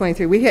 119 to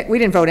 123, we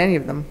didn't vote any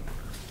of them.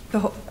 The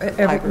whole,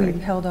 Library. we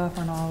held off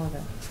on all of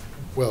it.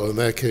 Well, in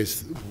that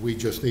case, we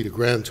just need a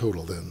grand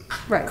total then.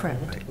 Right. Correct.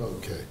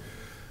 Okay.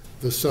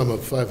 The sum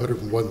of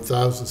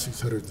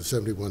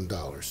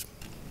 $501,671.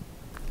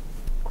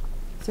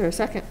 Is there a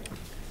second?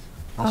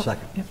 I'll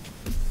second. Yep.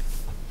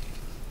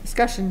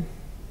 Discussion?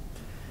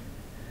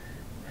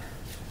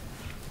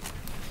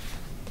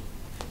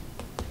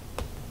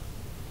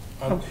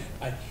 I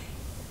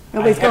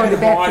Nobody's going to have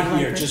it bat for on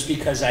here Hunter. just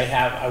because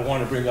I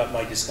want to bring up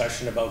my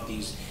discussion about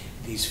these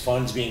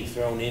funds being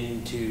thrown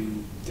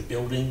into the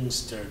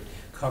buildings to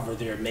cover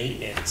their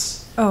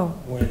maintenance. Oh,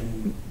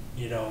 When,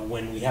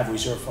 when we have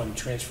reserve fund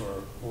transfer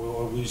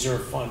or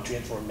reserve fund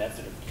transfer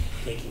method of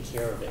taking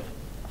care of it.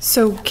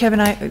 so Kevin,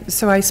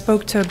 I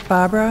spoke to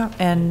Barbara,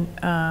 and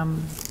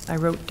I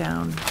wrote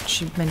down,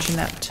 she mentioned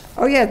that.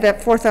 Oh, yeah,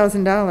 that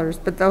 $4,000,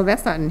 but though,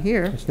 that's not in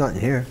here. It's not in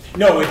here.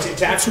 No,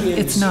 it's actually in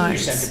the It's senior not.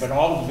 center, but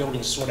all of the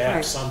buildings sort of have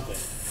Right. something.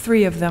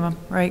 3 of them,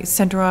 right?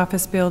 Center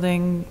office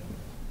building,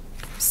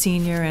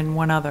 senior, and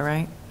one other,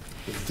 right?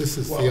 This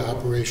is the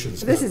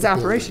operations. This not is the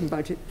building. operation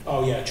budget.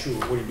 Oh, yeah, true,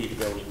 it wouldn't be the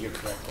building, you're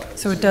correct, Larry.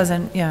 So it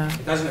doesn't, yeah.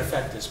 It doesn't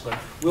affect this, but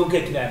we'll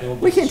get to that. It'll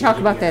be We can talk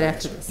senior about that year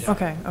after next. this. Yeah.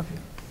 Okay, okay.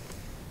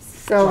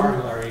 Sorry,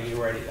 So, Larry,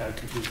 you're right, I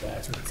confused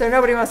that. so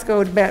nobody wants to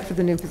go to bat for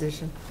the new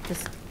position,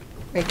 just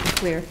make it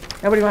clear.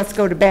 Nobody wants to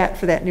go to bat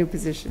for that new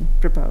position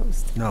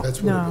proposed. No.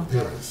 That's what No. it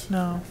appears.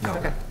 No.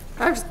 Okay,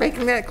 I'm just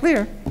making that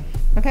clear.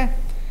 Okay,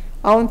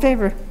 all in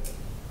favor?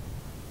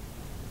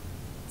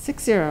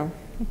 6-0,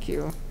 thank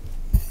you.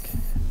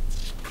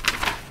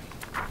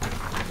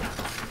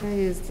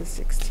 Today is the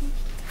 16th.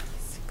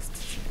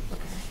 16th,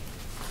 okay.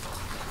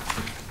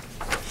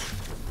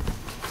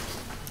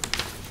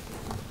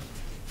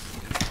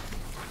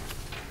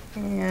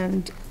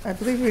 And I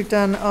believe we've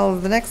done all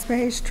of the next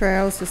page,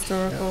 trails,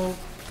 historical,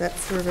 debt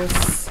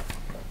service,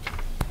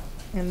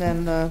 and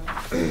then the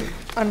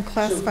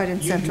unclassified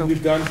and So central.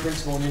 We've done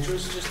principal and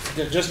interest,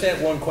 just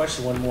that one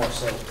question, one more,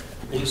 so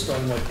based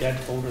on what Deb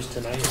told us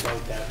tonight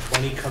about that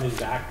money coming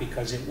back,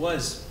 because it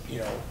was,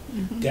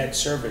 debt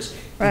service.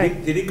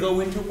 Right. Did it go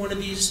into one of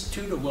these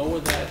two to lower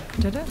that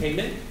Did it?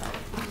 payment?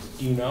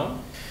 Do you know?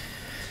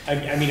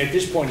 I mean, at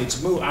this point,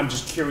 it's moot, I'm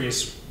just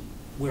curious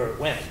where it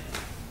went.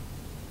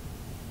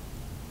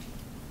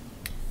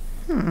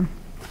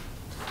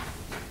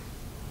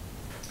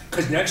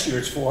 Because next year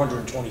it's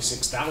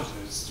 426,000,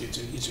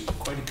 it's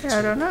quite a Yeah,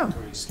 I don't know.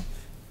 considerable increase.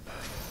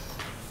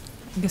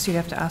 I guess you'd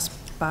have to ask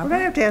We're gonna Barbara.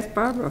 have to ask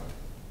Barbara.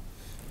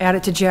 Add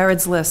it to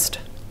Jared's list.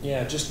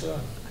 Yeah, just,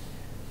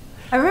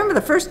 I remember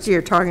the first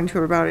year talking to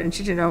her about it, and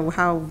she didn't know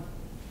how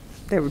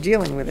they were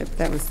dealing with it, but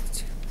that was,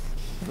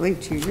 I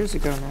believe, 2 years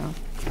ago now.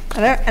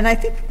 And I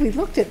think we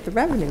looked at the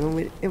revenue,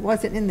 and it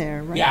wasn't in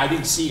there, right? yeah, I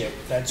didn't see it,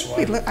 that's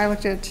why. I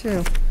looked at it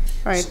too.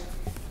 Right,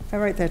 I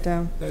write that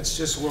down. That's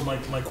just where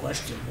my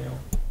question, you know.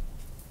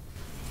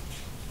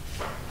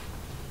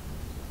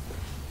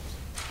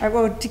 All right,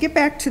 well, to get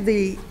back to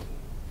the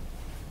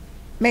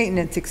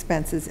maintenance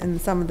expenses in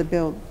some of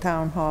the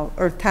town hall,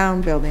 or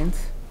town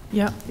buildings,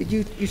 Yeah, did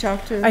you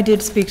talk to? I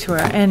did speak to her,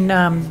 and,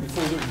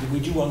 Before, did we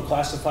do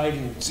unclassified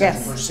and send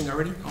Yes. purchasing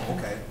already? Oh,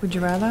 okay. would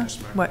you rather?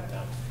 Just mark What? that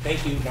down.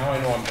 Thank you, now I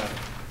know I'm done.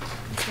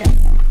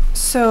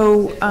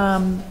 So,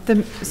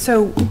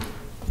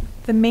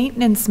 the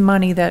maintenance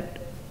money that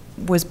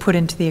was put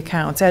into the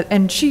accounts,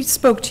 and she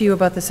spoke to you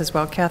about this as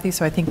well, Kathy,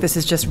 so I think this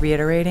is just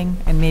reiterating,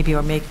 and maybe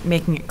or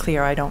making it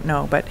clear, I don't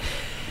know, but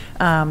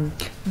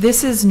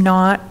this is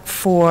not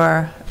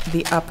for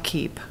the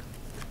upkeep,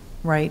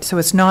 right? So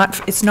it's not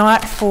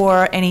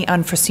for any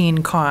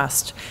unforeseen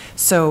cost.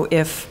 So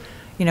if,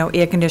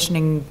 air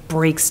conditioning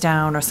breaks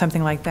down or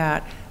something like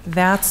that,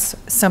 that's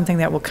something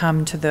that will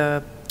come to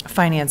the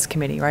Finance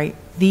Committee, right?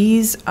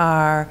 These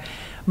are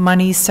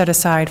monies set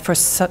aside for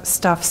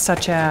stuff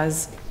such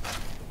as,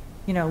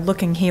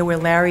 looking here where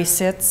Larry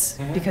sits,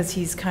 because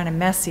he's kind of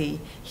messy,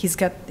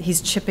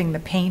 he's chipping the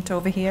paint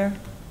over here.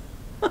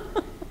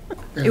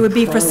 It would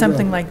be for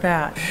something like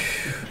that.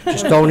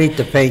 Just don't eat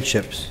the paint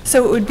chips.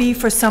 So it would be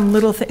for some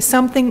little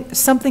thing,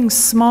 something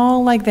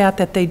small like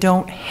that they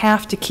don't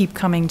have to keep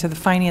coming to the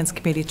Finance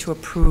Committee to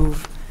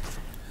approve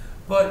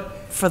But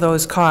for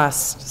those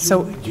costs.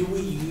 So, do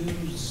we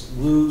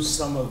lose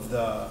some of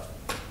the,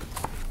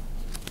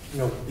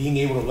 being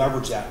able to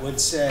leverage that?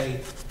 Let's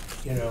say,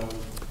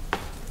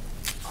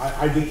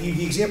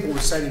 the example we're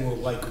citing with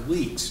like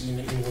leaks,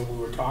 when we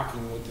were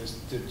talking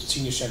with the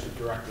senior center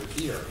director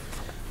here,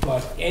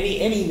 but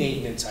any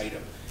maintenance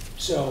item.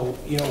 So,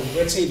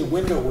 let's say the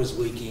window was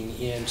leaking,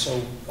 and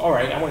so, all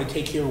right, I want to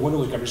take care of a window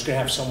leak, I'm just going to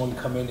have someone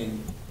come in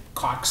and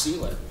caulk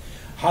seal it.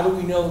 How do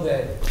we know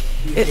that,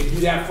 if they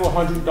do that for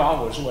 $100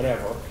 or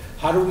whatever,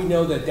 how do we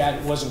know that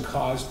that wasn't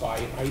caused by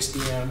an ice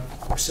dam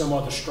or some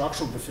other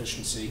structural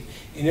deficiency?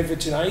 And if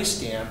it's an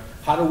ice dam,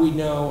 how do we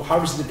know, how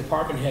does the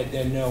department head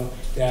then know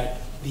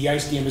that the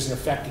ice dam isn't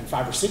affecting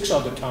 5 or 6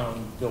 other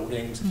town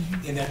buildings,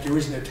 and that there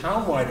isn't a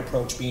town-wide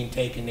approach being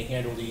taken to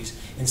handle these,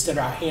 instead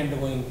of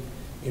handling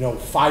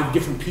 5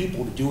 different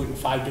people to do it in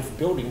 5 different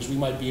buildings, we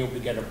might be able to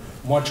get a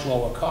much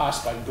lower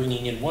cost by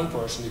bringing in one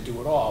person to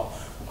do it all.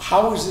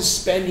 How is this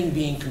spending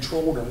being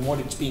controlled and what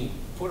it's being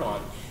put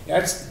on?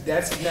 That's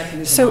the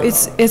mechanism. so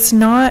it's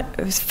not,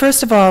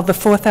 first of all, the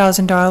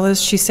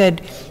 $4,000, she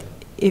said,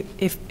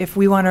 if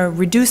we want to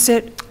reduce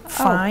it,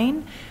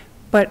 fine,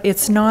 but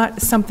it's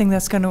not something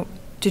that's going to,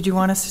 did you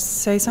want to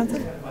say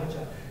something?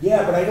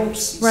 Yeah, but I don't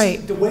see,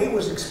 Right. the way it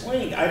was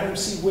explained, I don't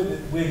see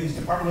where these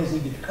department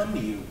heads needed to come to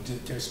you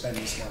to spend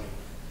this money.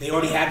 They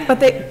already had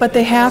it. But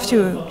they have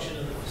to, Function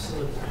of the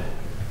facility.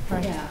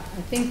 right. Yeah,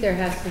 I think there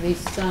has to be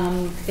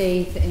some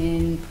faith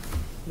in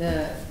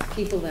the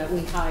people that we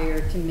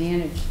hire to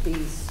manage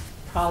these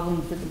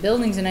problems with the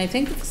buildings, and I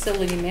think the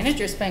facility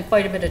manager spent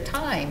quite a bit of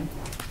time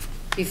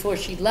before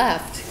she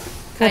left,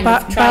 kind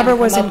of trying Barbara to come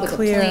wasn't up with a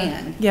clear.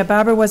 plan. Yeah,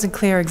 Barbara wasn't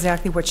clear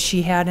exactly what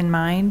she had in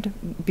mind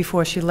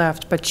before she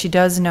left, but she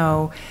does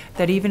know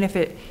that even if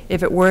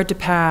it were to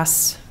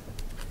pass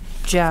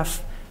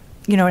Jeff,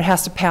 it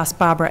has to pass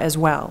Barbara as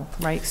well,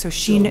 right? So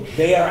she,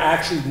 They are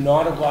actually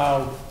not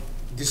allowed,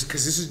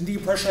 because this is the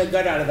impression I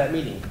got out of that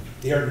meeting.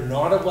 They are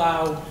not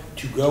allowed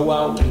to go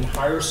out and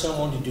hire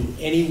someone to do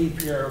any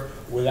repair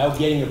without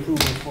getting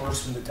approval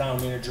first from the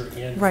town manager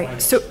and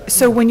right, finance.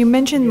 so when you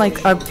mentioned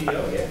like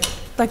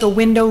a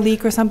window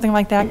leak or something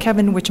like that,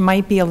 Kevin, which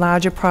might be a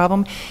larger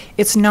problem,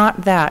 it's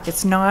not that.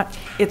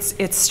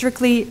 It's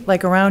strictly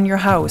like around your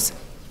house.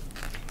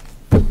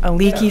 A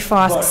leaky Yeah,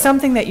 faucet, but-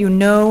 something that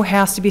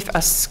has to be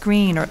a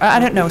screen, or, I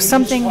don't know, We just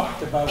something,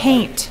 talked about, like,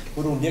 paint.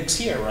 Little nicks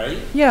here, right?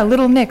 Yeah,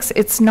 little nicks,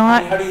 it's How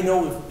not, do you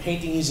know if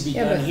painting needs to be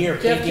Yeah, done but here,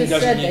 Jeff painting just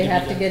doesn't said need to they be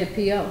have to done? get a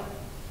PO.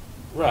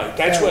 Right,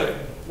 that's So, what,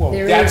 well,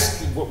 there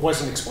that's what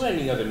wasn't explained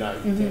the other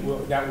night.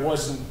 Mm-hmm. That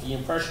wasn't the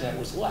impression that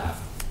was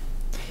left.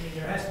 I mean,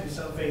 there has to be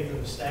some faith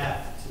in the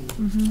staff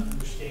to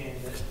understand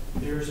that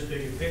there is a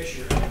bigger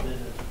picture than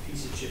a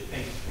piece of chip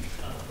paint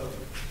on a coat.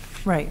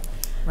 right.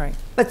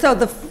 But so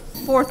the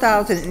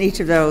 4,000 in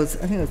each of those, I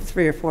think it was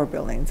 3 or 4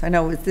 buildings. I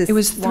know it was this It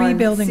was 3 one,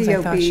 buildings, I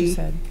thought she COB,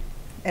 said.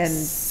 And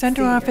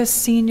Center senior. office,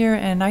 senior,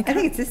 and I I think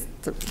can't, it's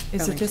this. is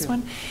building it this too.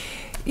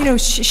 one?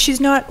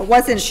 She's not, It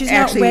wasn't she's not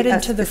actually wedded a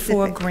to the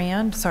specific-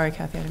 $4,000, sorry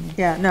Kathy, I didn't mean.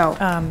 Yeah, no.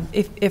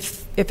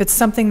 If it's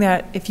something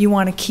that, if you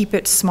want to keep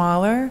it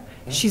smaller,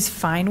 she's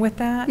fine with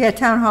that. Yeah,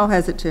 town hall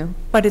has it too.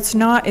 But it's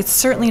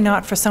certainly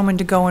not for someone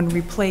to go and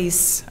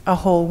replace a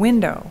whole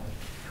window,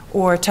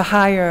 or to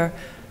hire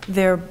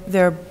their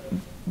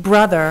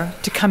brother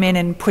to come in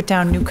and put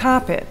down new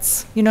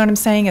carpets. You know what I'm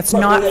saying? It's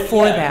not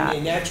for that.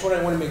 And that's what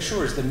I want to make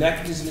sure is the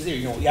mechanism is there.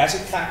 You know, as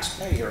a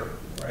taxpayer,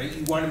 right,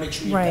 you want to make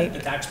sure that the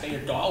taxpayer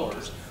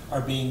dollars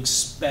are being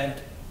spent,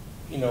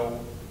 you know.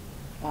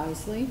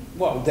 Wisely?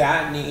 Well,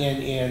 that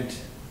and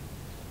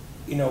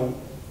you know,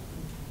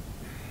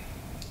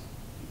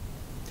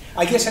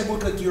 I guess I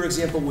would like your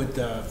example with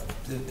the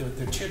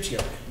chips here.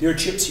 There are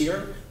chips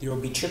here, there will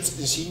be chips at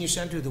the senior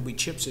center, there'll be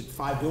chips at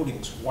 5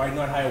 buildings. Why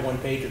not hire one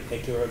pager to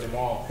take care of them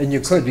all? And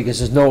you could, because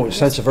there's no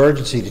sense of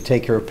urgency to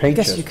take care of paint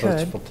Guess chips. you But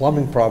it's could. a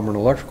plumbing problem,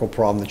 an electrical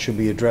problem that should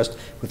be addressed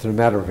within a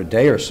matter of a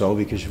day or so,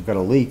 because you've got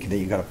a leak, that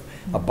you've got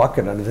a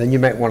bucket on it. Then you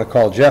might want to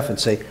call Jeff and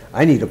say,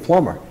 I need a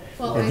plumber.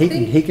 Well, And I he can,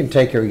 think- he can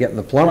take care of getting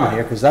the plumber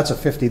here, because that's a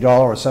 $50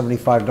 or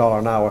 $75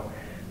 an hour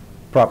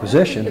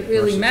proposition. It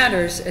really versus-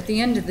 matters. At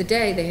the end of the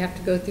day, they have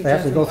to go through. They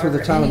have to Jeff go through the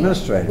Barber town anyway,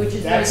 administrator. Which is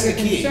what That's the your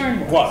key. concern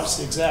was.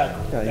 Was,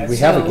 exactly. Yeah, That's- we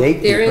have a So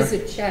gatekeeper. there is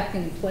a check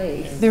in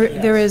place.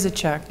 There is a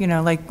check, you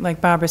know, like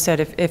Barbara said,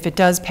 if it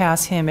does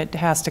pass him, it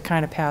has to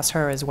kind of pass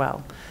her as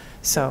well,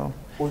 so.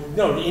 Well,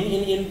 no,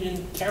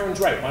 in Karen's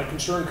right. My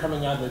concern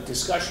coming out of the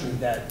discussion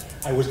that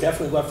I was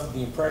definitely left with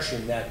the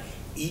impression that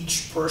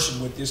each person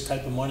with this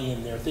type of money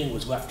in their thing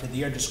was left to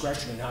their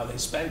discretion in how they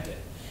spent it.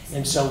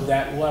 And so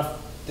that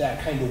left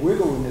that kind of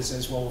wiggle room that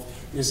says, well,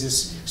 there's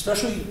this,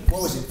 especially,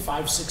 what was it,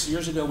 5-6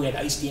 years ago, we had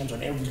ice dams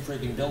on every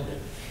friggin' building.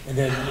 And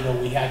then, you know,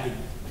 we had to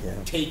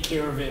take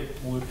care of it,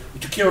 we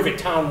took care of it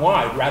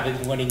town-wide rather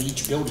than letting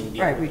each building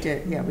deal Right, we with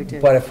it. did, yeah, we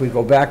did. But if we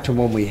go back to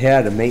when we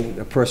had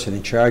a person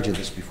in charge of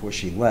this before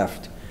she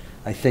left,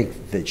 I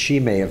think that she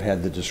may have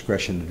had the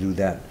discretion to do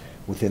that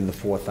within the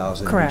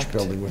 4,000 in each Correct,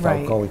 building without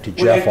right. going to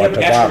Well, Jeff or to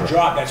that's her Barbara.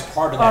 job, that's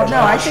part of Oh, that no,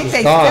 I job. think She's they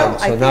still, gone, I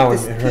so think now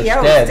this in her PO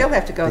stead, still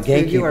have to go the through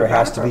you gatekeeper or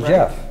has to be Barbara,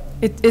 right? Jeff.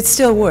 It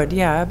still would,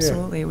 yeah,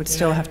 absolutely, it would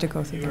still have to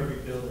go through You them.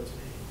 rebuild it.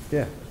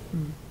 Yeah.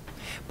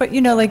 But,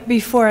 you know, like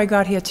before I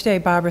got here today,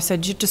 Barbara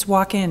said, you just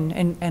walk in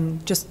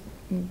and just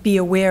be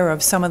aware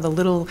of some of the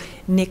little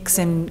nicks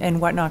and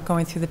whatnot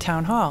going through the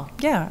town hall.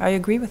 Yeah, I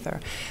agree with her.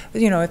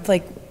 You know, it's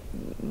like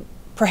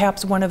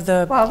perhaps one of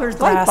the Well, there's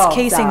light glass bulbs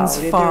casings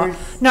out. fall.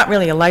 There's- Not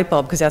really a light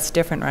bulb, because that's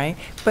different, right?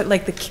 But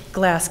like the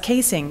glass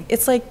casing,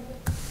 it's like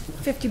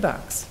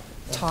 $50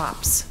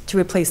 tops to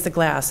replace the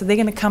glass. Are they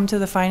gonna come to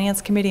the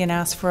finance committee and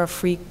ask for a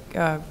free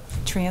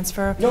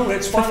transfer? No,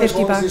 that's for fine as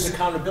long as $50? there's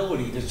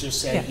accountability to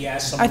just say, Yeah.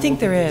 yes, some I think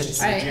people there think is. this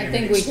is a I legitimate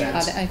think we got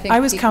expense. it. I think I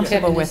was Kevin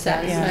comfortable is with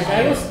that, yeah. satisfied.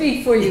 I will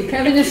speak for you.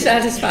 Kevin is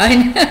satisfied.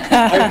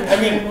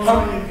 I mean,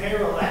 Well, in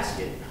payroll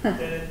asking,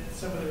 that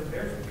some of the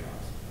repairs would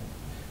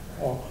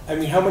cost. I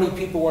mean, how many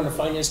people were on the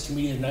finance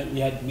committee the night we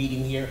had the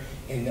meeting here,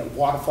 and the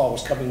waterfall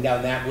was coming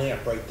down that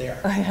lamp right there?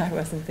 I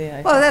wasn't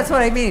there. Well, that's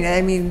what I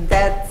mean,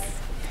 that's.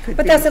 could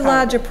But be that's a part of-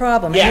 larger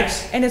problem. and it-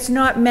 Yes. And it's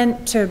not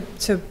meant to,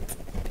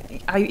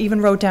 I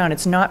even wrote down,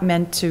 it's not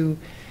meant to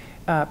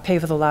pay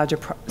for the larger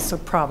No,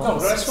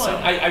 problems. that's fine.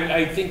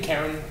 I think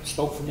Karen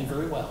spoke for me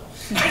very well.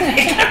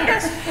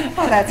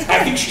 Oh, that's,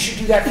 I think she should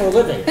do that for a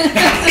living.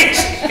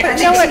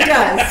 but no one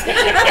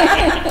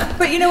does.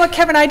 But you know what,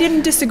 Kevin, I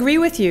didn't disagree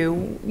with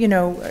you, you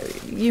know,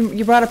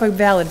 you brought up a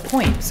valid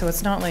point, so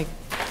it's not like,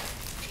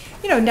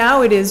 you know,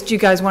 now it is, do you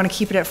guys want to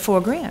keep it at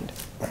 $4,000?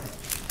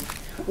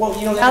 Well,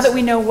 you know, Now that that's,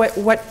 we know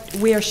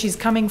where she's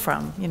coming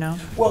from, you know?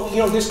 well, you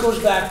know, this goes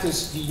back to,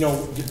 you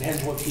know,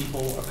 depends what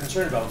people are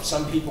concerned about.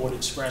 Some people had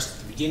expressed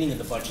at the beginning of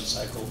the budget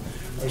cycle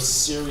a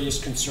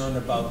serious concern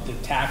about the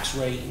tax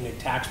rate and the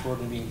tax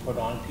burden being put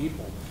on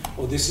people.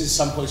 Well, this is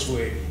someplace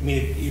where, I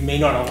mean, it may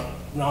not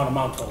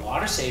amount to a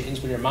lot of savings,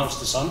 but it amounts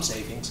to some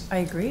savings I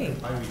agree.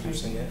 by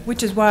reducing it.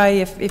 Which is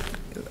why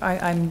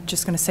I'm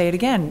just going to say it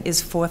again,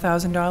 is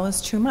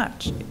 $4,000 too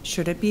much?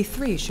 Should it be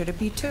 3? Should it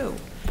be 2?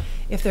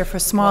 If they're for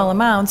small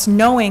amounts,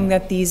 knowing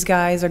that these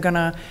guys are going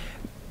to,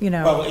 you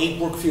know, Well, 8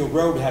 Brookfield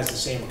Road has the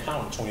same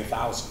account, it's only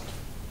 1,000,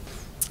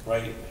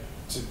 right?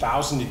 It's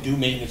 1,000 to do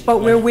maintenance. but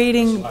we're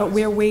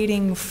supplies.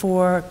 waiting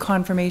for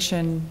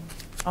confirmation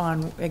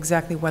on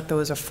exactly what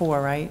those are for,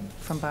 right,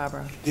 from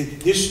Barbara?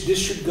 This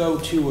should go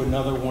to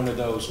another one of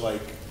those, like,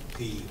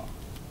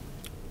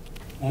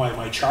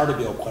 my charter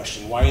bill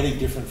question, why are they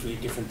different for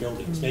different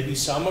buildings? Maybe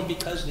some are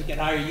because they get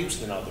higher use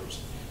than others,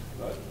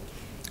 but.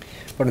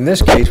 But in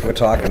this case, we're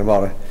talking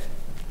about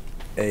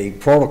a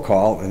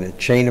protocol and a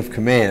chain of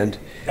command.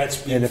 That's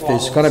being And if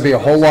there's followed. going to be a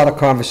whole lot of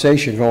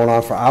conversation going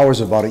on for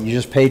hours about it, you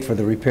just paid for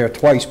the repair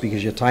twice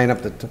because you're tying up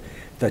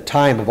the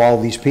time of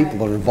all these people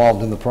that are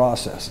involved in the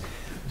process.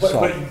 So,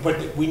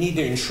 But we need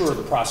to ensure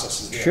the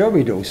process is there. sure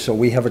we do. So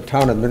we have a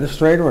town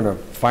administrator and a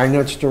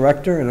finance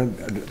director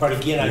and But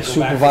again, I a go back to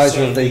supervisor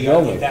saying of the the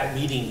building. that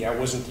meeting, that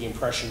wasn't the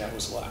impression that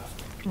was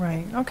left.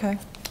 Right, okay.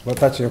 But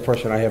that's the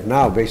impression I have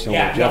now based on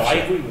Yeah, what no, Jeff I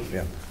said. agree with you.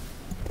 Yeah.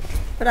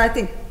 But I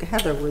think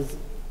Heather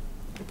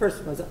the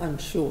person was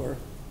unsure.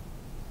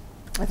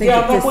 I think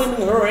Yeah, that I'm not this-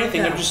 blaming her or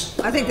anything, I'm no. just.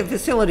 I think the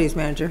facilities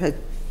manager had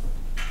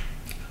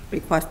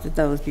requested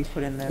those be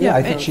put in there. Yeah,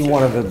 I think she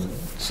wanted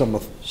some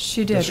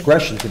She did.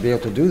 discretion to be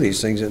able to do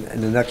these things in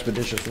an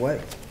expeditious way.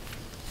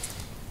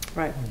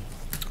 Right.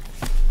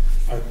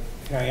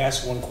 Can I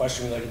ask one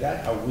question related to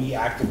that? Are we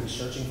actively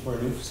searching for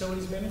a new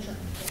facilities manager?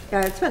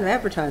 Yeah, it's been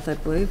advertised, I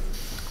believe.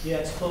 Yeah,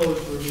 it's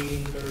closed for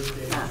meeting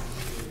Thursday.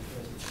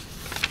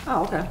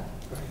 Oh, okay.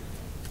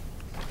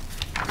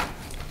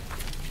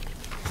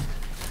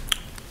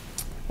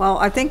 Well,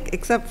 I think,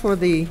 except for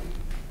the,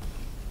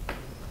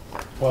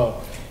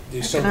 Well,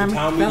 so the Economic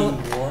town meeting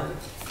develop- warrant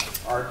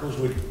articles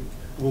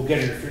we'll get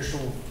an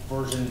official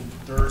version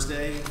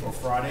Thursday or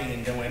Friday,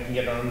 and then we can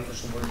get an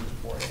unofficial version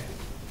beforehand.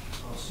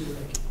 I'll see what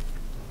I can.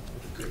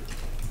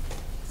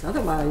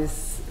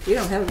 otherwise, if you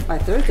don't have it by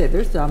Thursday,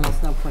 there's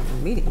almost no point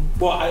in meeting.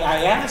 Well,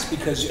 I asked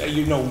because,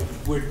 you know,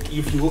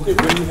 if you look at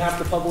when you have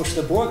to publish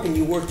the book and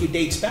you work your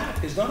dates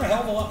back, there's not a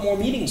hell of a lot more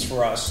meetings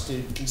for us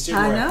to consider.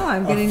 I know,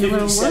 I'm getting a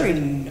little worried.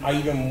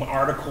 57-item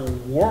article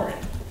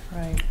warrant.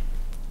 Right.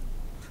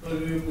 Well,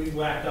 we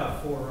whacked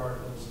out 4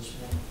 articles this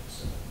morning,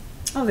 so.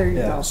 Oh, there you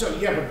Yeah. go. So,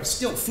 yeah, but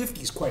still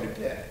 50 is quite a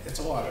bit. It's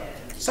a lot of,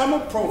 some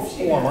are pro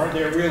forma,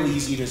 they're real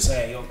easy to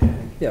say, okay.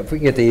 Yeah, if we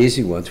can get the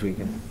easy ones, we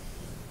can.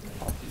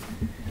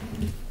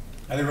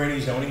 Are there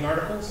any zoning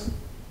articles?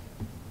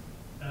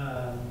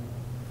 I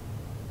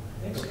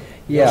think so. Those are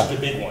Yeah. the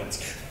big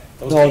ones.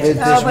 Those No, big-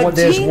 but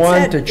there's Gene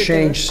one said to that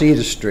change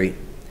Cedar Street,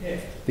 Yeah.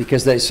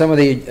 because some of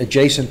the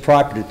adjacent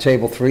property,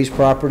 Table 3's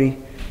property,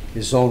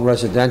 is zoned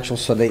residential,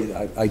 so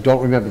I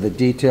don't remember the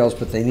details,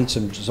 but they need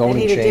some They zoning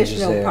need changes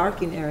additional there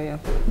parking area.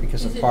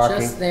 because Is of it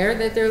parking. just there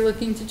that they're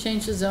looking to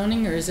change the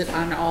zoning, or is it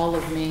on all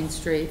of Main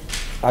Street?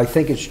 I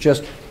think it's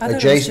just I thought it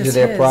was adjacent to just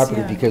their his, property,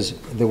 yeah. because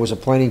there was a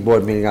planning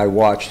board meeting I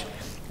watched,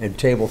 and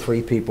Table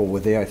 3 people were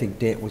there, I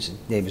think his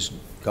name is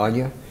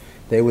Gagne.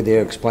 They were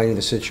there explaining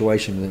the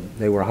situation, and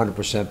they were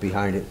 100%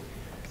 behind it.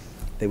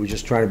 They were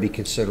just trying to be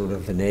considerate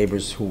of the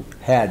neighbors who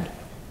had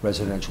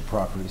residential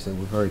properties. They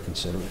were very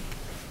considerate.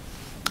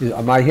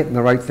 Am I hitting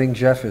the right thing,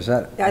 Jeff? Is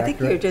that Yeah, I think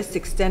you're accurate? just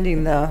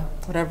extending the,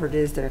 whatever it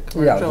is, their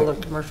commercial or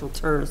commercial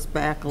tourist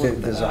back a little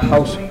bit. There's a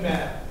house Coming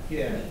back,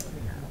 yeah.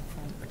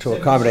 to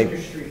accommodate.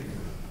 Cedar Street.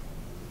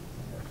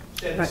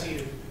 Seven Right.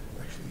 Cedar.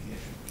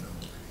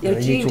 Yeah, They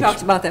need Jean to talked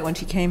ex- about that when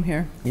she came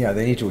here. Yeah,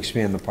 they need to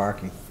expand the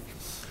parking.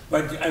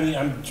 But, I mean,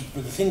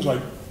 but the things like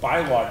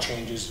bylaw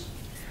changes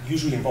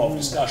usually involve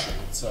discussion,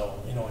 so,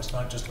 you know, it's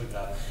not just like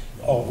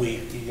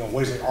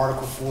what is it,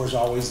 Article 4 is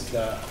always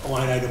the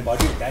line item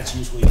budget, that's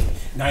usually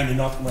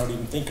 9-0, we're not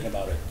even thinking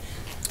about it.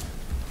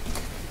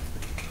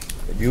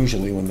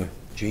 Usually when the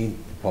Gene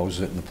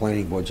proposes it and the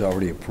planning board's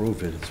already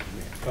approved it, it's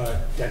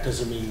But that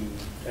doesn't mean,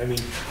 there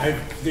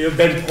have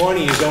been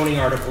plenty of zoning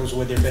articles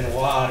where there've been a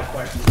lot of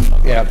questions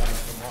about Yeah. that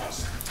from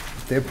us.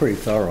 they're pretty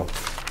thorough.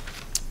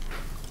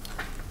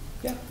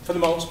 Yeah, for the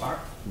most part.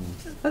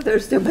 But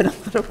there's still been a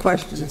lot of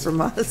questions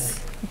from us.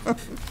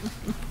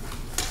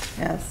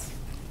 Yes.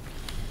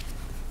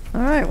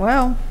 All right,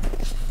 well,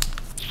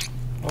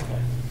 Okay.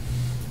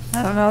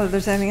 I don't know that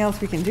there's anything else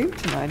we can do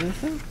tonight,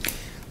 is there?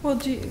 Well,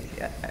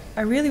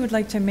 I really would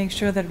like to make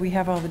sure that we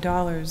have all the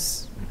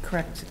dollars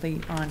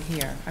correctly on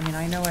here. I mean,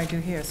 I know I do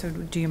here, so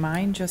do you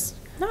mind just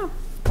No.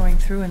 going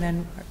through and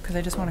then, because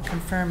I just want to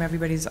confirm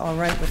everybody's all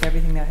right with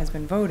everything that has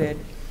been voted,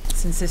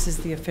 since this is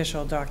the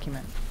official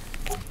document.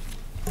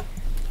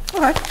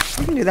 All right,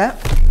 we can do that.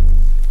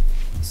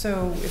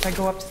 So if I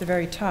go up to the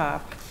very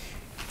top,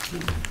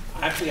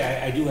 Actually,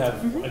 I do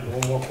have like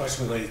one more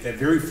question related to that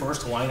very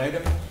first line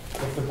item.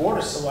 If the Board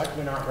of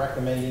Selectmen aren't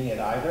recommending it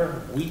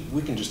either,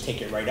 we can just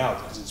take it right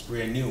out because it's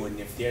brand new. And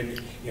if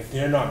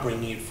they're not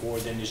bringing it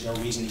forward, then there's no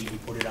reason to even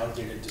put it out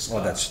there to discuss.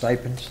 Oh, that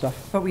stipend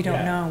stuff? but we don't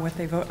Yeah. know what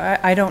they vote,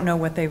 I don't know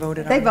what they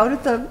voted on. They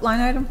voted the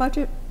line item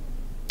budget?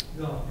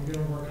 No, you're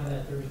gonna work on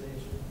that Thursday.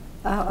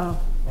 So. Oh,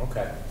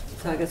 Okay.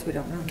 so I guess we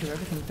don't know. Do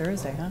everything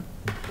Thursday, huh?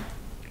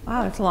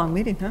 Wow, it's a long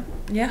meeting, huh?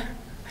 Yeah,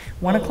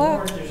 Well, 1 the o'clock.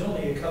 warrant- There's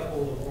only a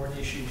couple of warrant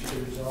issues to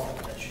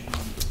resolve that should be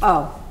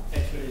Oh,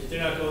 expedited.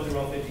 They're not going through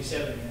all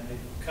 57 yet. They've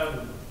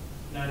covered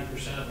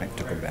 90% of I them. took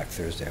them already. back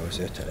Thursday, I was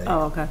there today.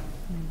 oh, okay.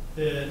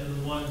 The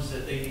ones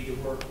that they need to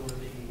work were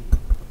the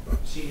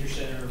senior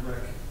center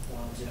rec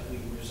ones that we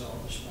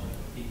resolved this morning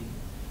with the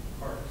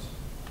parties.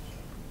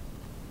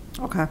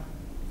 Okay.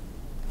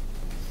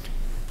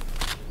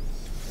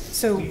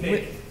 So, We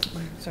think.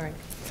 sorry.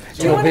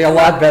 It'll be a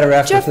lot better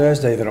after Jeff-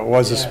 Thursday than it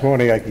was this Yeah.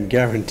 morning, I can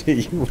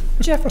guarantee you.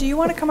 Jeff, do you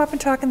want to come up and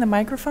talk in the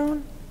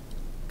microphone?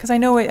 Because I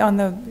know it on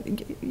the,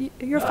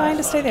 you're fine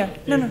to stay there.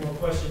 No, If there's no, more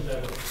questions, I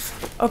will.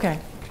 okay.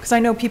 Because I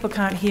know people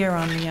can't hear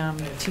on the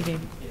TV.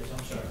 Yes,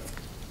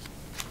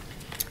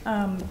 I'm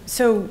sorry.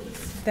 So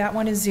that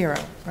one is 0,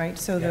 right?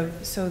 So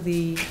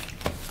the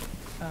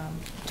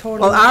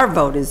total. Well, our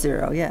vote is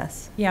 0,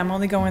 yes. Yeah, I'm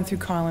only going through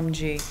column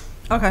G.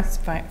 Okay. It's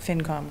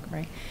FinCom,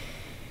 right?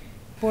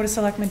 Board of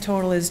Selectmen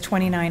total is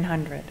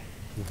 2,900.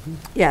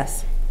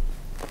 Yes.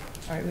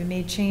 All right, we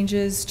made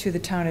changes to the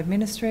town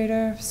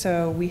administrator,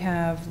 so we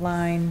have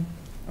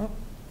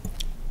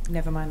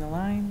never mind the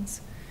lines.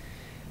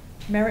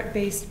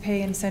 Merit-based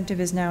pay incentive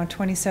is now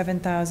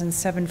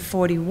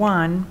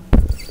 27,741,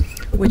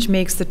 which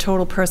makes the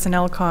total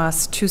personnel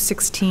cost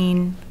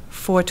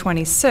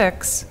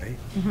 216,426,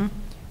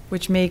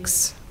 which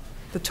makes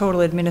the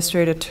total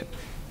administrator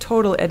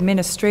total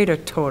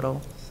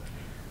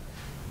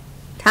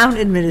Town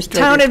administrator.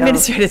 Town total.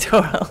 administrator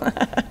total,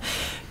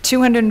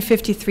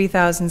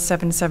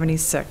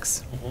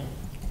 253,776.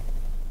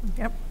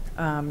 Yep.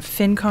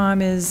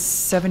 FinCom is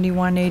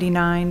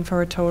 7189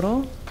 for a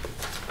total.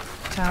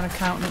 Town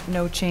accountant,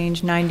 no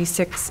change,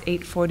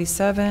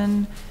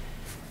 96,847.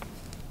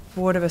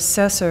 Board of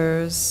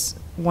Assessors,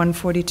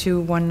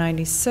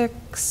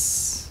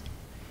 142,196.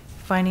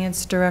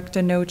 Finance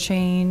Director, no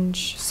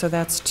change, so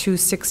that's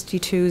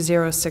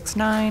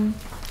 262,069.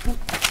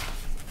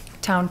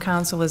 Town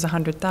Council is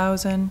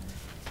 100,000.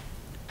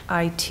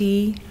 IT,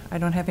 I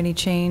don't have any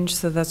change,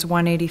 so that's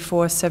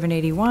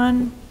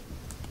 184,781.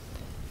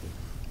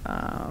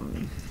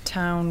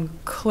 Town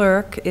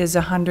Clerk is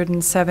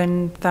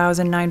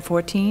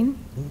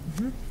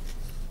 107,914.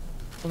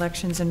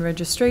 Elections and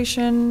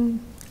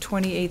Registration,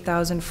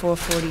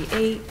 28,448.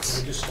 Can we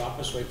just stop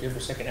us right there for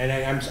a second? And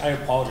I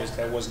apologize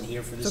because I wasn't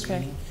here for this Okay.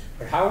 meeting.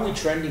 But how are we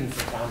trending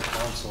for town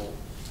council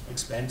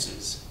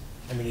expenses?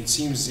 I mean, it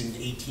seems in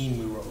 18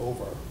 we were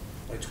over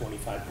by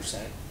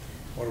 25%.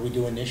 What are we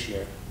doing this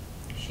year?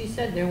 She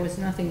said there was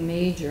nothing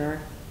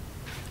major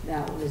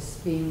that was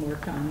being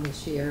worked on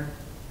this year.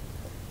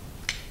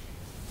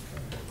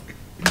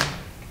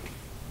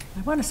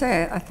 I want to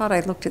say, I thought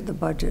I looked at the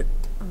budget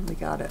when we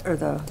got it, or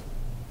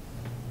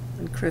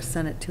when Chris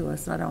sent it to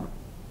us. I don't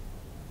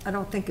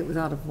think it was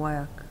out of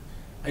whack.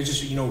 I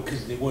just,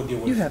 because there were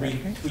You have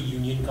it, right? three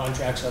union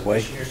contracts up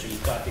Wait. this year, so you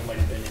thought they might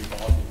have been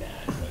involved in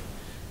that, but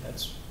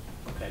that's,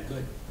 okay,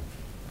 good.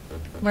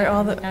 Right,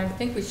 all the, I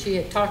think she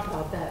had talked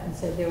about that and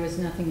said there was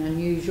nothing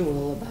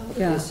unusual about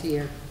Yeah. this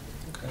year.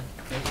 Okay,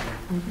 thank you.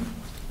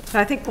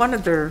 I think one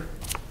of their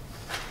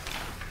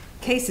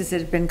cases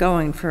had been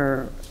going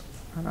for,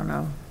 I don't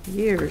know,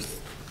 years.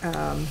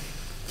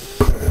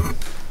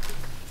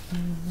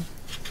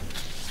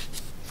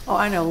 Oh,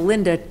 I know,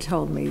 Linda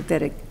told me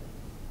that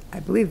I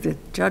believe the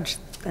judge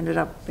ended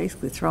up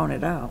basically throwing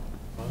it out.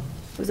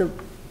 It was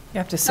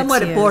after 6 years.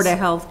 somewhat a Board of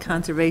Health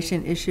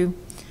conservation issue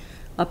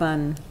up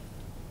on,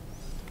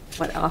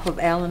 off of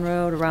Allen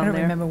Road, I around don't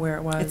there? remember where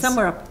it was. It's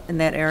somewhere up in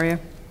that area.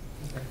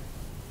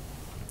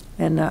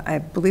 And I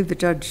believe the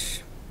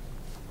judge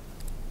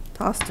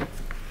tossed it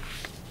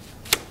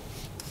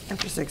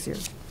after 6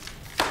 years.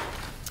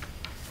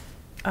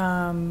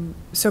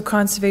 So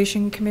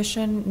Conservation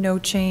Commission, no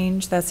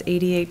change, that's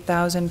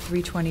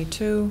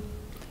 88,322.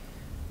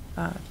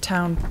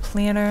 Town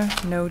Planner,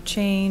 no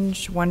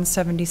change,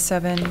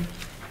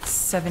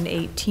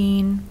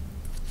 177,718.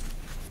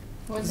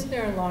 Wasn't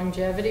there a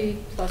longevity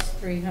plus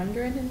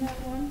 300 in that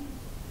one?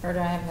 Or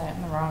did I have that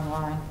in the wrong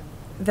line?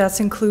 That's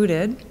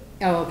included.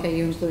 Oh, okay,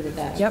 you included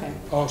that, Yep. okay.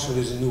 Oh, so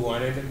there's a new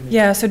line item?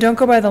 Yeah, so don't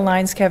go by the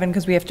lines, Kevin,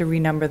 because we have to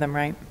renumber them,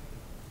 right?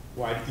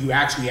 Why, you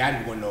actually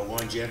added one, though,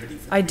 longevity.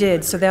 For I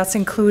did, so 300. that's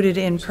included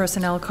in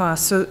personnel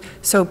costs.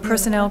 So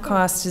personnel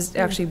cost is,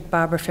 actually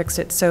Barbara fixed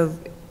it, so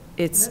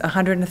it's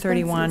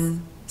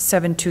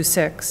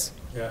 131,726.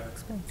 Yeah.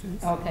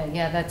 Okay,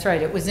 yeah, that's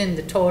right, it was in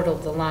the total,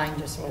 the line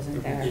just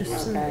wasn't there. It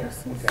was- Okay.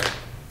 Okay.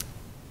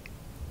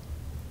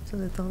 So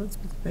they thought it's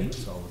big.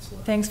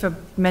 Thanks for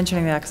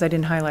mentioning that, because I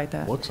didn't highlight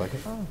that. Looks like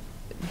it.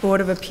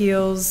 Board of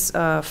Appeals,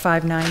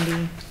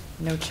 590,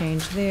 no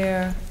change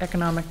there.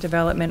 Economic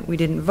Development, we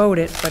didn't vote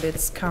it, but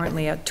it's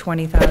currently at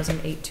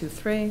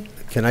 20,823.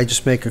 Can I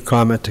just make a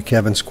comment to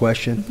Kevin's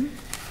question?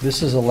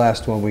 This is the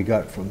last one we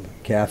got from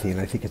Kathy, and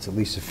I think it's at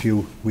least a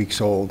few weeks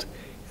old.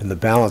 And the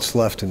balance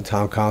left in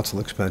town council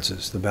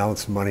expenses, the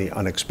balance of money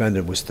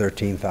unexpended was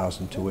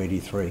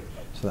 $13,283.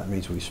 So that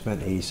means we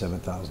spent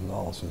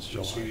 $87,000 since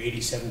So July. you're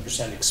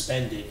 87%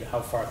 expended.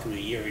 How far through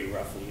the year are you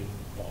roughly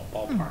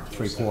ballpark?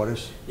 Three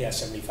quarters? Yeah,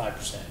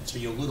 75%. So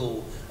you're a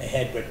little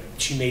ahead, but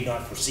she may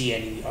not foresee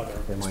any other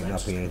There might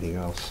not be expenses. anything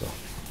else, so.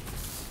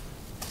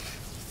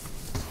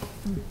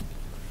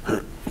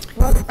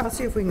 Well, I'll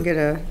see if we can get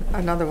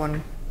another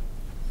one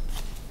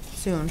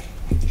soon.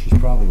 She's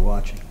probably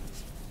watching.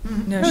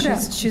 No, No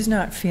doubt. she's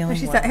not feeling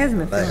She's, well.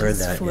 hasn't been. I heard It's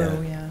that, flu,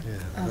 yeah. yeah.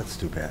 Yeah, that's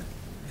too bad.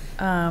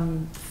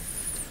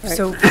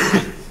 So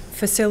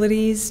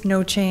facilities,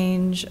 no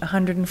change,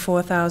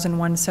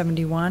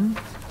 104,171.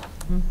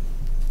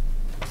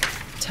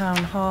 Town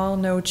Hall,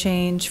 no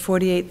change,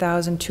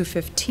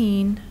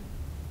 48,215.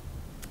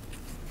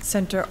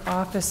 Center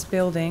Office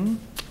Building,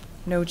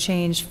 no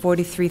change,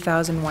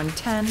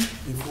 43,110.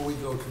 Before we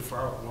go too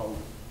far, well,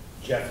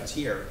 Jeff is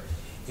here,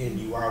 and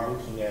you are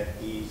looking at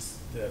the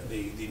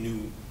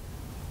new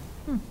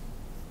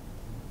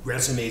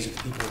resumes of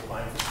people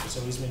applying for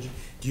facilities manager.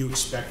 Do you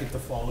expect it to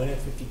fall in at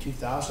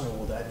 52,000, or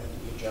will that need to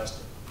be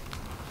adjusted?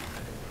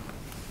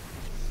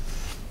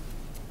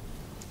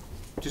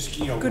 Just,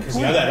 Good because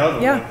point. the other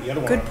Yeah, one, the other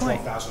one, good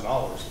point.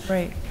 $12,000.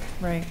 Right,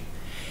 right.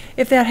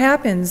 If that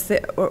happens,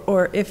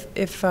 or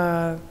if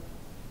I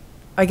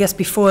guess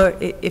before,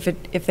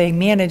 if they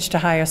manage to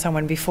hire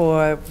someone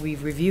before we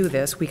review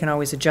this, we can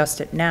always adjust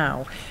it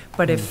now.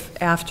 But if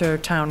after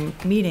town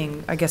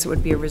meeting, I guess it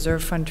would be a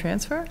reserve fund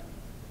transfer?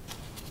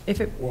 If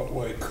it,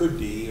 Well, it could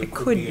be. It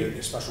could be be.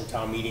 a special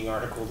town meeting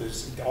article.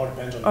 It all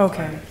depends on the Okay.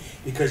 timing.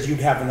 Because you'd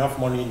have enough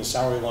money in the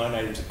salary line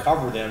item to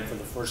cover them for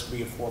the first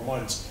 3 or 4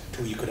 months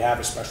till you could have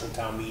a special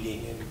town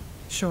meeting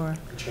sure.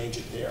 and change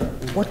it there.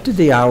 What did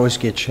the hours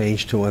get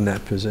changed to in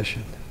that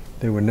position?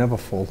 They were never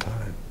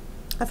full-time.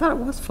 I thought it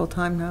was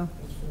full-time now.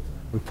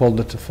 We pulled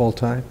it to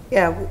full-time?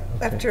 Yeah,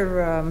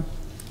 after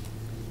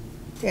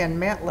Dan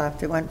Matt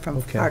left, it went from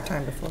Okay.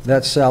 part-time to full-time.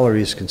 That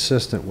salary is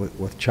consistent with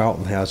what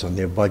Charlton has on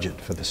their budget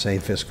for the same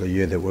fiscal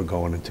year that we're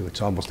going into.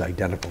 It's almost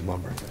identical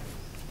number.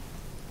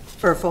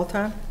 For a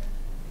full-time?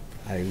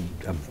 I'm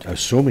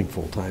assuming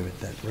full-time at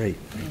that rate,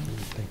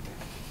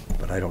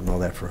 but I don't know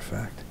that for a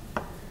fact.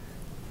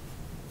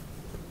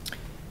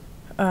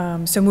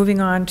 So moving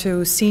on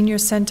to senior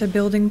center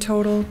building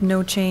total,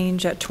 no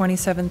change at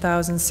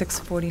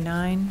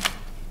 27,649.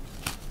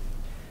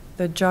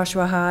 The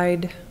Joshua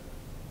Hyde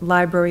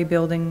Library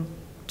building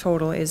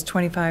total is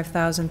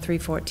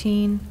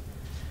 25,314.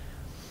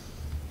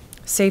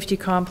 Safety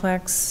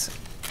complex,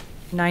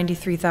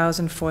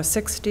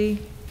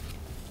 93,460.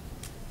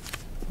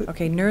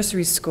 Okay,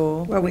 nursery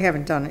school, Well, we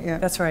haven't done it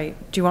yet. that's right.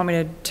 Do you want me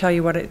to tell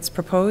you what it's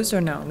proposed,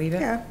 or no, leave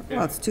it? Yeah,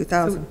 well, it's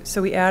 2,000.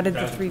 So we added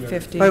the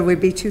 350. But it would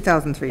be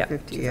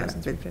 2,350, yeah.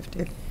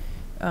 2,350.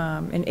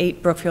 And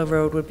 8 Brookfield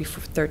Road would be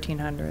for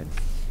 1,300.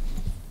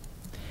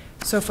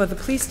 So for the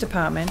police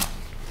department,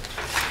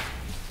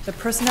 the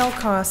personnel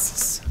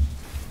costs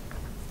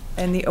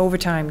and the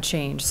overtime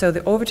change. So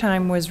the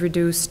overtime was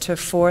reduced to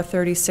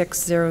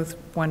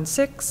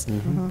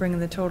 436,016, bringing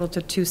the total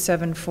to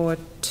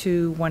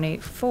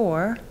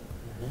 274,284,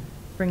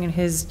 bringing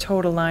his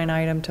total line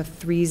item to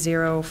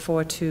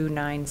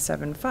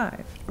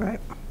 3042975. Right.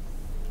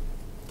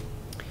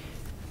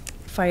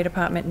 Fire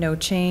department, no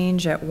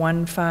change at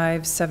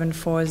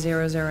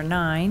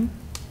 1574009.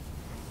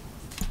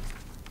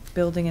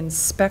 Building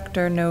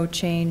inspector, no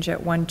change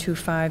at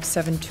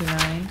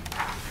 125729.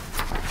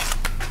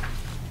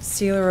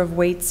 Sealer of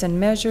weights and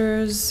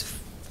measures,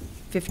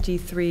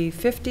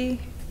 5350.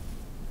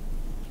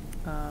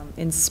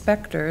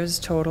 Inspectors,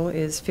 total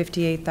is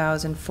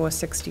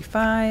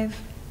 58,465.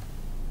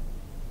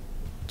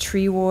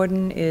 Tree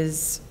warden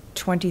is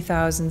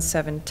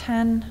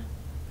 20,710.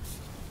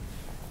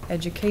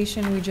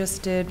 Education we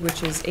just did,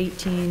 which is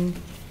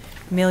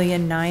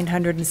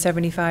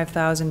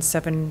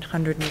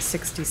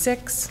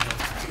 18,975,766.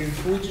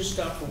 Can we just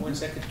stop for 1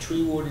 second?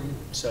 Tree warden,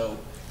 so,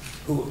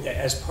 who,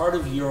 as part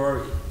of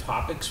your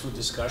topics for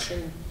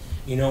discussion,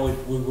 you know,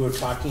 we were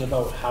talking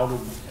about how to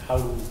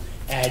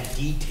add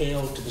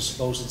detail to the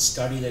supposed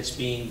study that's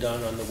being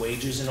done on the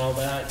wages and all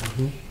that.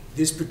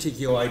 This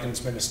particular item's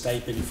been a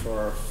stipend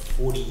for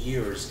 40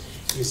 years.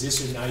 Is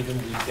this an item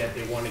that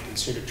they want to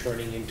consider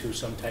turning into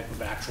some type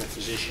of actual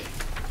position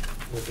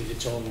with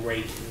its own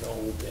rate and the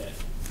whole bit?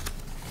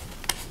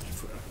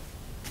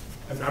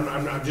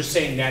 I'm just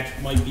saying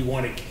that might be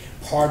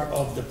part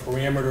of the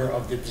parameter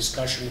of the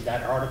discussion of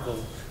that article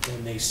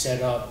when they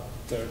set up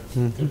the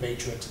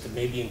matrix, to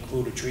maybe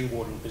include a tree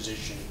warden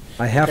position.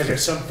 I have Because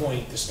to- at some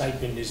point, the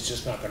stipend is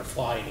just not gonna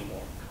fly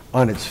anymore.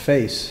 On its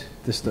face,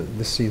 this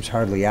seems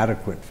hardly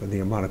adequate for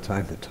the amount of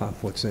time that Tom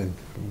puts in,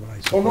 from what I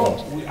Oh,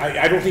 suppose. no,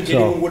 I don't think So-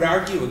 anyone would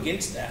argue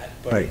against that,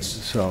 but Right, it's,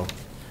 so,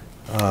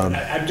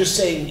 I'm just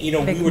saying, you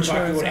know, we Making were sure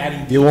talking it's about on.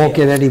 adding. you won't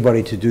get detail.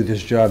 anybody to do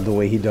this job the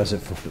way he does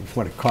it for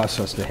what it costs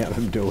us to have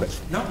him do it.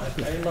 No,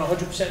 I'm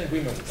 100%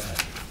 agreement with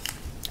that.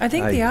 I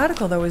think the I-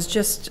 article, though, is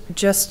just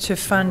to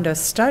fund a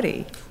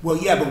study. Well,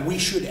 yeah, but we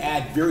should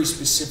add very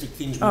specific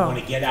things we Oh.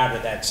 wanna get out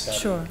of that study.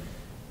 Sure.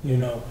 You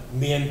know,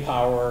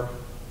 manpower,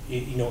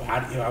 you know,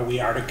 are we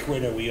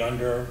adequate, are we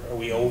under, are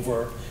we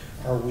over?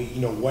 Are we,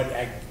 you know,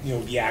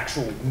 the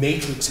actual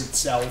matrix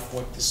itself,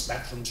 what the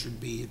spectrum should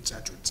be, et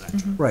cetera, et cetera.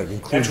 Right,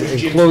 That's what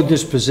Jim's include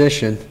this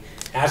position,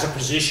 As a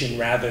position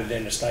rather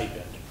than a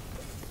stipend.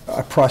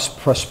 a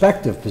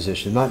prospective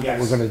position, not that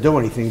we're Yes. gonna do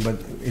anything, but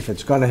if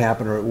it's gonna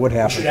happen or it would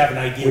happen. should have an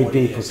idea We'd what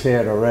be it is.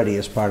 prepared already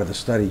as part of the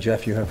study.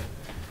 Jeff, you have?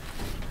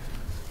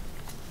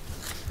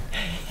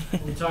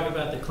 When we talk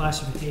about the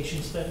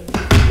classification study,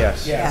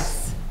 Yes.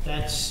 Yes.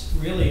 that's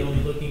really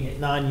only looking at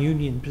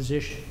non-union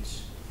positions.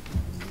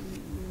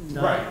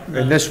 not- Right.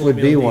 not And this would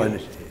be full one,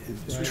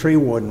 Right. tree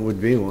warden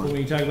would be When one.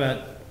 you talk about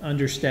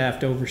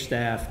understaffed,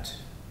 overstaffed,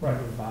 Right.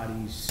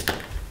 bodies,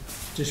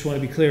 just want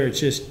to be clear,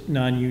 it's just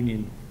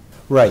non-union.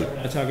 Right, We're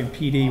not talking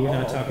PD, we're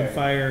not Oh, talking okay.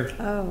 fire,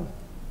 Oh,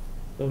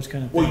 those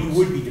kind of Well, you things.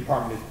 would be the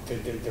department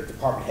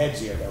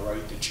heads here though,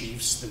 right? The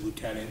chiefs, the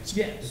lieutenants?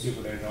 Yes. The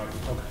people that are not,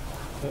 okay.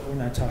 But we're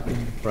not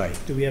talking, right.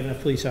 do we have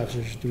enough police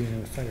officers doing it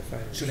with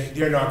firefighters? So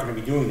they're not gonna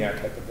be doing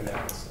that type of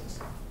analysis.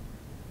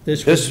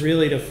 This This- was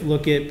really to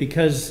look at,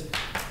 because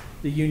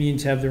the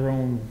unions have their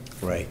own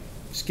Right.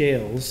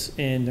 scales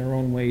and their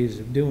own ways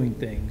of doing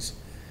things.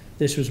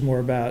 This was more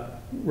about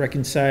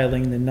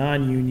reconciling the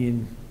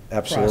non-union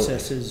Absolutely.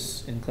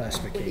 processes and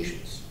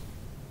classifications.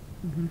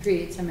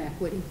 Create some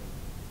equity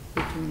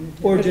between the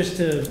two. Or just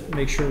to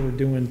make sure we're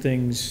doing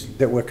things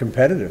That we're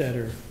competitive. that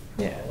are,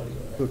 yeah,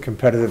 We're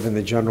competitive in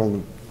the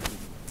general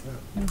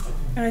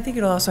And I think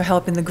it'll also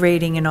help in the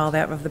grading and all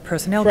that of the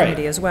personnel Right.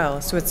 committee as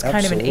well. So it's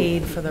kind of an Absolutely.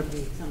 aid for the,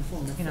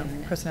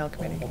 personnel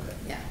committee.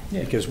 Yeah.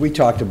 Yeah, because we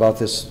talked about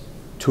this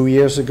 2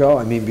 years ago.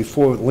 I mean,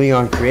 before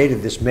Leon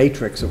created this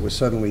matrix that we're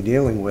suddenly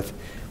dealing with,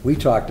 we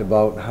talked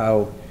about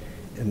how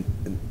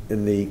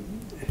in the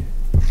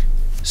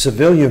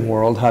civilian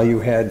world, how you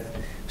had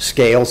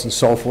scales and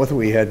so forth.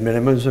 We had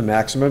minimums and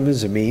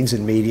maximums and means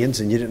and medians,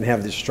 and you didn't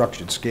have this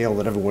structured scale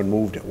that everyone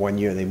moved at 1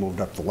 year. They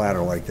moved up the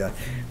ladder like that.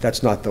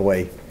 That's not the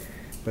way,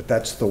 but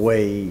that's the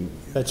way.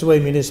 That's the way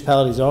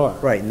municipalities are.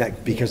 Right, and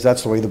that, because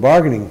that's the way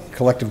the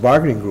collective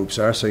bargaining groups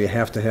are, so you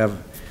have to have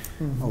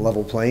a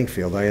level playing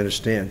field, I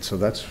understand. So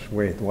that's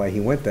why he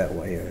went that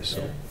way,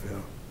 so, yeah.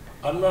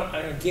 I'm not,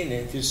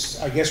 again,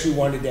 I guess we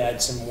wanted to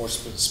add some more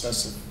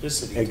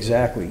specificity.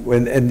 Exactly.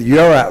 And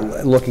you're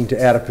looking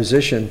to add a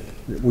position,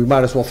 we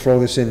might as well throw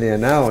this in there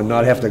now and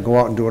not have to go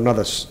out and do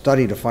another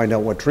study to find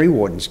out what tree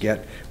wardens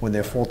get when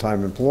they're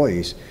full-time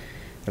employees.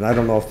 And I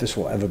don't know if this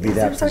will ever be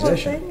that Is there such a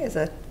position. thing as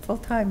a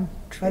full-time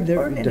tree There-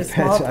 warden it in a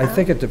depends. small I town?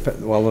 think it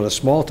depends, well, in a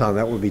small town,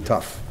 that would be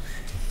tough.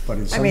 But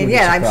in some mean,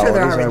 yeah, I'm sure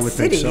there are municipalities, I in would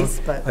think so.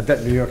 cities, but- I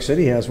bet New York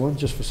City has one,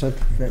 just for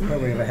Central, they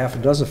probably have a half a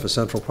dozen for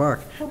Central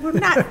Park. Well, we're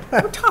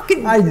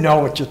talking, I know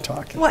what you're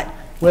talking. what?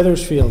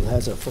 Weathersfield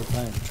has a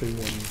full-time tree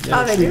warden.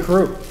 Oh, they Tree do?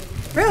 crew.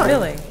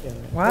 Really?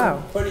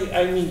 Wow. But,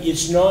 I mean,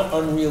 it's not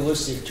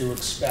unrealistic to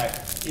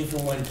expect, if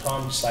and when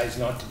Tom decides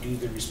not to do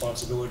the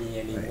responsibility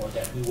anymore,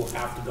 that we will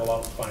have to go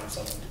out and find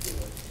someone to do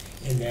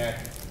it. And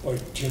that, or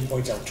Jim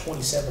points out,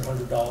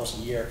 $2,700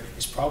 a year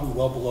is probably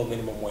well below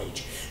minimum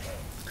wage.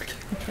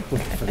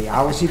 For the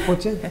hours he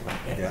puts in?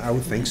 Yeah, I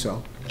would think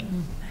so.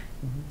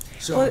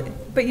 So, Well,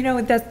 but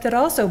that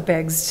also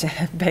begs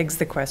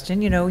the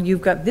question,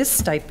 you've got this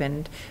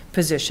stipend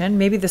position,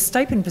 maybe the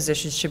stipend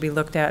positions should be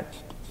looked at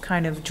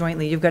kind of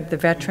jointly. You've got the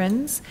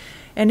veterans,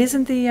 and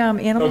isn't the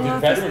animal no, the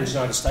officer? veteran's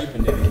not a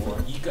stipend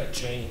anymore. He got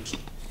changed.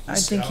 I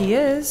think he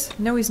is.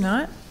 No, he's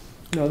not.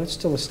 No, that's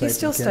still a stipend. He's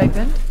still Ken.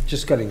 stipend.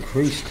 Just got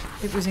increased.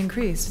 It was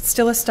increased. It's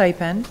still a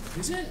stipend.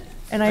 Is it?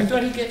 And I I'm,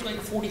 thought he'd get like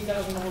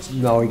 $40,000 a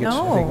year. No, he gets,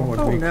 I think, No. what,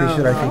 Oh, we increased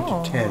it, I think,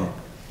 no. to 10.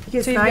 He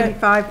gets So you've got-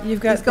 95, you've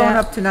got he's going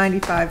that. up to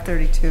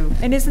 95.32.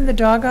 and isn't the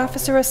dog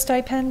officer a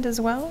stipend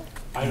as well?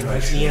 I don't know,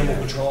 he's the animal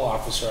control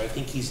officer. I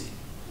think he's,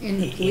 In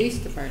the police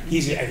department.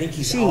 I think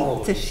he's She,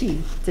 hourly. it's a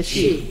she, it's a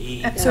she.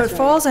 He- So it That's right.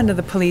 falls under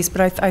the police,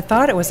 but I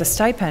thought it was a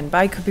stipend, but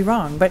I could be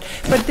wrong. But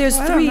there's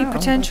I don't three know about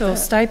potential that.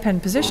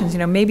 stipend positions,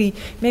 maybe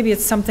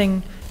it's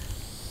something,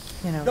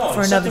 No, for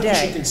it's another something we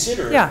should day.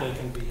 consider Yeah. if they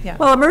can be. Yeah.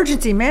 Well,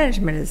 emergency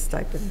management is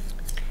stipend,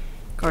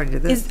 according to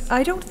this.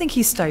 I don't think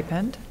he's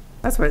stipend.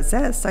 That's what it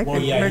says, Well,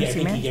 stipend, yeah, I emergency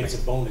think he management.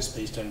 gets a bonus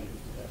based on, It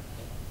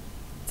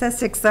says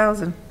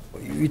 6,000.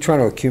 You trying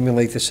to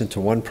accumulate this into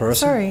one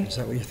person? Sorry. Is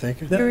that what you're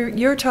thinking?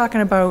 You're talking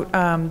about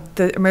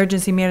the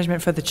emergency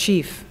management for the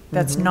chief.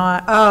 That's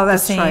not Oh, the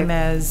that's same right.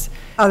 as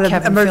Oh, the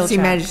Kevin emergency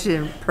Filchak.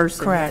 management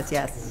person, Correct.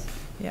 yes.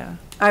 Yeah,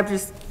 I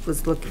just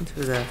was looking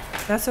through the,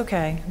 that's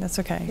okay, that's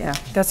okay. Yeah.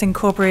 That's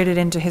incorporated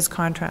into his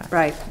contract.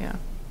 right. Yeah.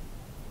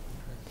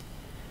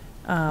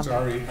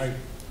 sorry, I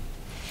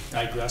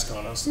digressed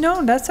on us.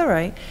 No, that's all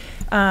right.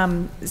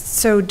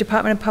 So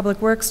Department of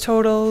Public Works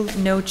total,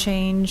 no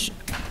change,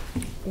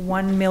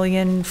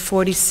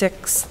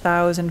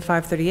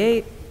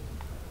 1,046,538.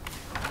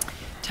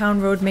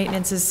 Town road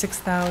maintenance is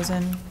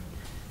 6,000.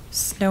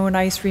 Snow and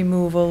ice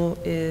removal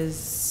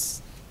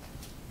is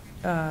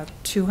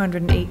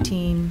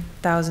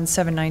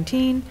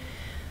 218,719.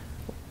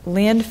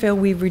 Landfill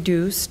we've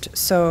reduced,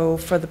 so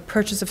for the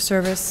purchase of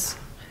service,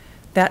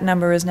 that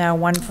number is now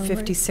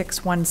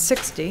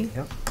 156,160.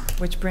 Yep.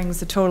 Which brings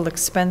the total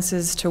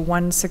expenses to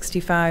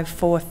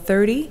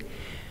 165,430,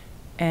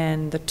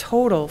 and the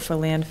total for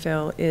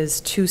landfill is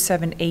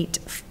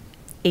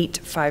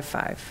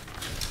 278,855.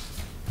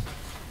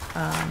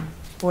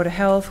 Board of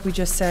Health, we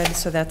just said,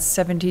 so that's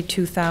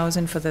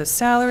 72,000 for the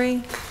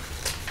salary.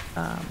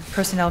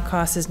 Personnel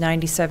cost is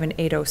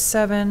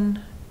 97,807,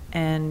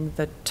 and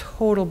the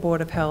total Board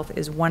of Health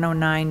is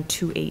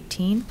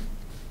 109,218.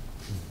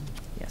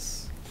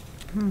 Yes.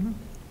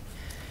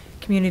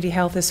 Community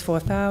health is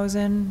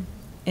 4,000.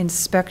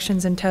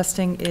 Inspections and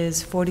testing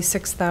is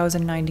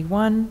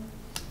 46,091.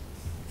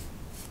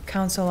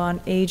 Council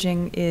on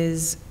Aging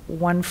is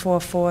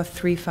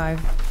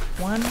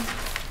 144,351.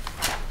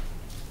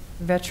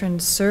 Veteran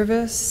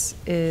service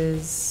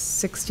is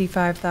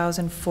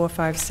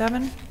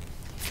 65,457.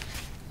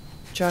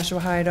 Joshua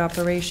Hyde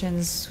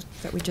operations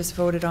that we just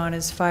voted on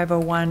is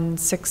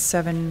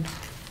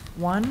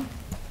 501,671.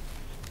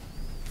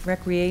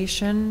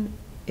 Recreation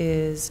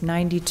is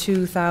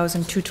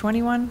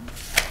 92,221.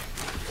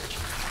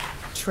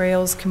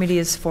 Trails Committee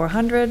is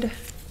 400.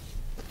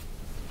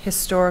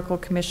 Historical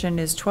Commission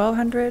is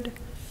 1,200.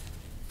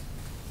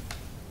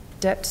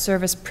 Debt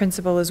service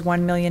principal is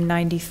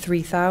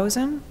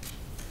 1,093,000.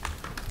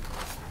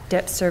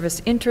 Debt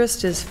service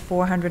interest is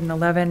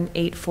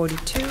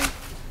 411,842.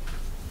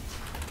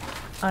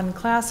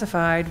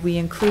 Unclassified, we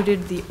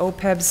included the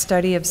OPEB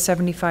study of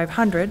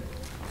 7,500.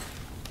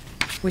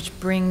 which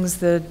brings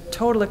the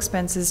total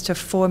expenses to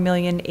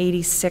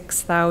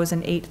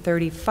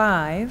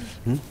 $4,086,835.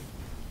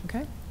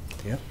 Okay?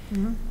 Yep.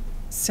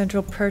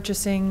 Central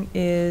purchasing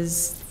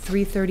is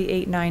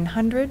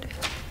 $338,900.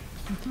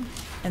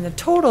 And the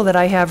total that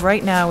I have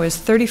right now is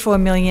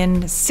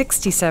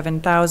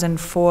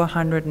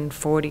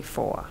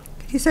 $34,067,444.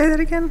 Can you say that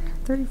again?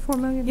 34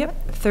 million?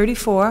 Yep,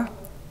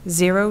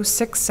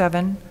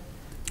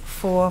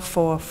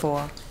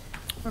 34,067,444.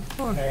 I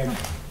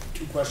have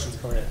two questions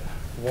coming in.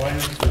 One,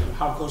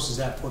 how close does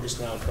that put us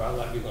now to our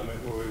levy limit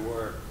where we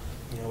were,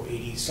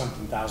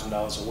 80-something thousand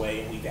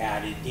away, and we've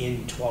added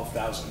in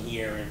 12,000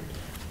 here and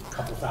a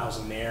couple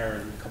thousand there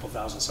and a couple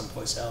thousand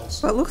someplace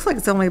else? Well, it looks like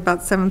it's only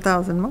about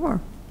 7,000 more.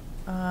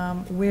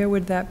 Where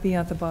would that be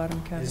at the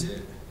bottom, Kevin? Is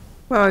it?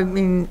 Well, I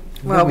mean,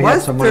 well, it We had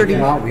was some money 30,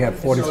 come out, we had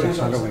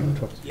 4,600, we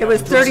took. it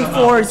was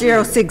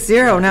 34,060,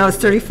 now it's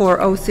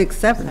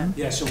 34,067.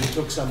 Yeah, so we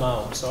took some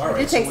out, so all right.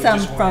 did so take we some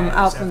just went from at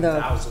out from the-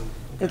 7,000.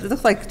 It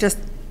looks like just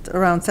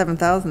around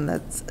 7,000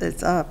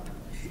 it's up.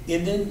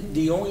 And then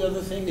the only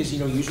other thing is,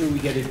 usually we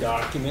get a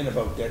document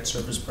about debt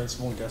service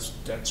principal and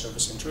debt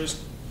service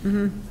interest.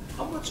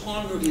 How much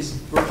longer is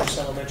Burgess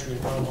Elementary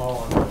and Town Hall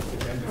on the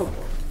agenda for?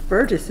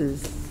 Burgess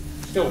is,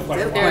 Still quite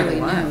a Fairly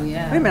while. new,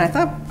 yeah. wait a minute, I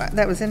thought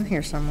that was in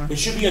here somewhere. It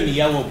should be on the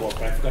yellow book,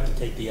 but I forgot to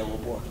take the yellow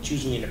book. It's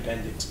usually an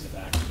appendix in the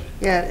back of it.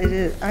 Yeah, it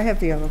is, I have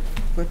the yellow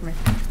with me.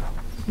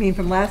 You mean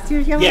from last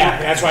year's yellow? Yeah,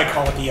 that's why I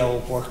call it the yellow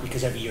book,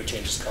 because every year it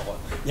changes color.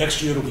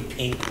 Next year it'll be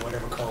pink, or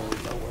whatever color we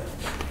go with.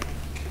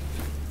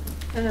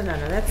 No,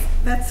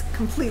 that's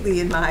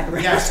completely in my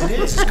record. Yes, it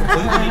is. It's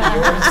completely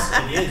yours.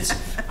 It is.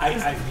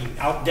 I mean,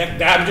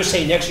 I'm just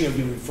saying next year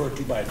it'll be referred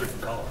to by a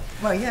different color.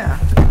 Well, yeah.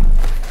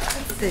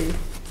 Let's see.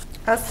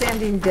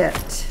 Outstanding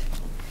debt.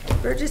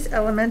 Burgess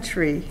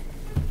Elementary.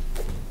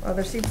 Well,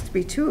 there seems to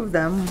be two of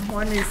them.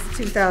 One is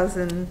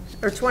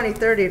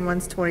 2030 and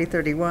one's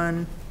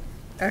 2031.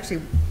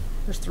 Actually,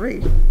 there's three.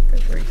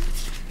 There's three.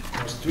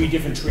 There's three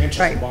different tranches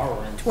Right. of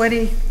borrowing.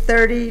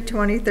 2030,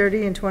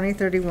 2030, and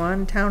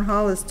 2031. Town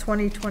Hall is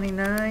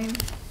 2029. I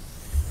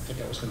think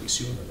that was gonna be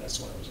sooner. That's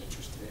what I was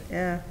interested in.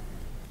 Yeah.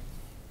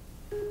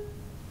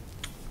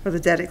 For the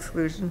debt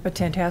exclusion. But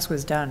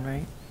Tantasco's done,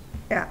 right?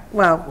 Yeah,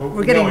 well, Well,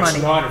 we're getting no, money.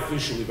 it's not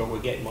officially, but we're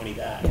getting money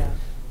back. Yeah.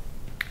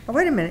 Oh,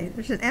 wait a minute,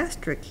 there's an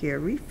asterisk here,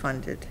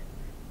 refunded.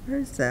 Where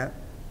is that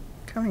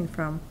coming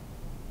from?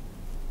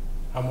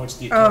 How much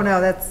do you? Oh,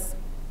 no, it's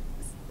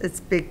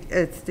big,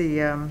 it's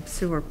the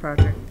sewer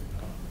project.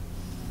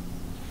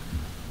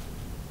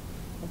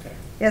 Okay.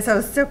 Yeah, so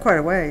it's still quite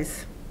a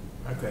ways.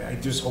 Okay,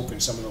 I'm just hoping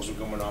some of those are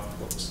coming off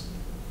the books.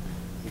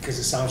 Because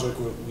it sounds like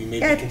we may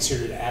Yeah. be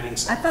considered adding I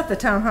some. thought the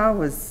town hall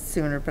was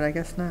sooner, but I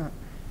guess not.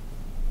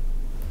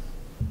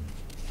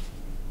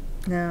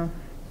 No.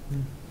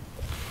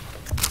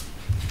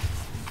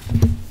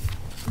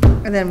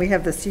 And then we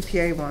have the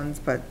CPA ones,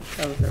 but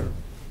those are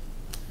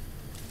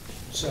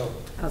So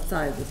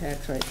outside the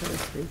tax rate, so to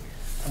speak.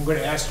 I'm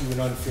gonna ask you an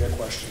unfair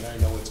question. I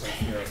know it's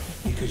unfair,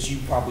 because you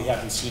probably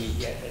haven't seen it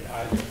yet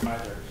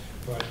either.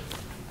 But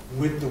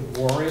with the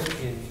warrant,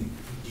 and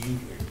do you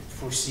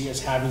foresee us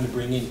having to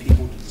bring in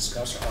people to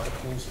discuss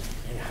articles?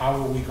 And how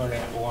are we gonna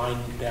line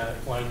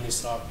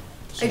this up?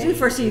 so I do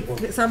foresee people-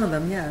 some of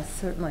them, yes,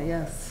 certainly,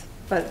 yes.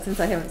 But since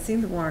I haven't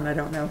seen the warrant, I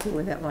don't know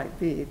who that might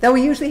be. Though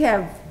we usually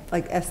have,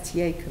 like,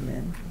 STA come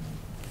in.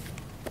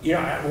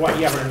 Yeah, but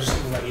I'm just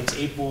thinking, like, it's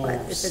April Right,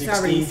 if it's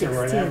already 16th or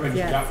whatever, and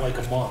you 16th, got like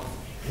a month.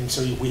 And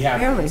so we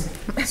have. Really?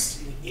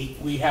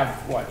 We have,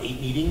 what, 8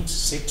 meetings,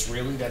 6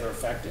 really, that are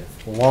effective?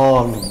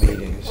 Long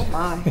meetings.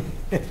 My.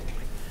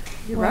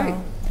 You're right.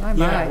 My,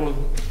 Yeah, my. well,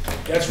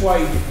 that's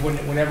why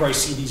whenever I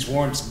see these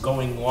warrants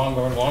going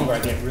longer and longer, I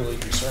get really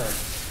concerned.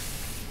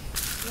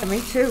 Yeah,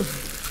 me too.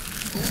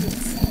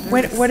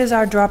 What is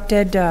our drop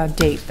dead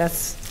date?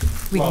 That's,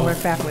 we can Well,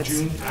 work backwards.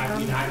 June, I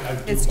mean, I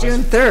do It's my-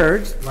 June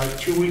 3rd. Like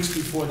 2 weeks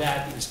before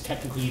that is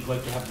technically you'd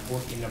like to have the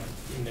book in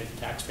the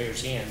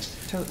taxpayer's hands.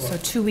 So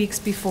 2 weeks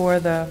before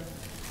Yeah,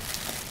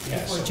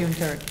 before so- June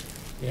 3rd.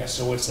 Yeah,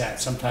 so what's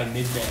that, sometime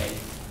mid-May?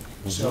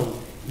 So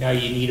now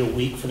you need a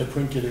week for the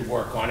printer to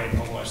work on it,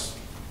 almost,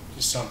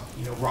 just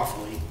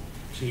roughly.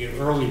 So you're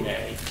early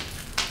May.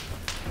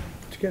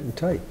 It's getting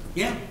tight.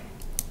 Yeah.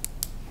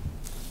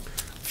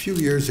 A few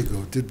years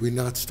ago, did we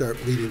not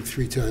start meeting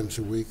 3 times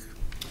a week?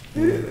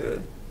 I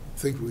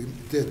think we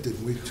did,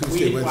 didn't we?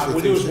 Tuesday, Wednesday, Well,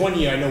 there was Thursday? one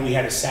year, I know we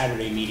had a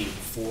Saturday meeting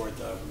for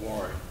the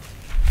warrant.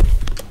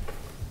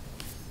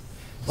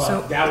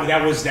 So- But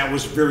that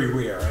was very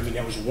rare. I mean,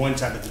 that was one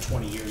time of the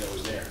 20 years I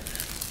was there.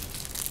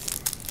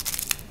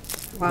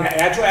 Wow.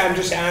 That's why I'm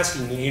just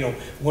asking,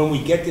 when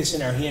we get this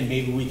in our hand,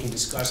 maybe we can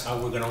discuss how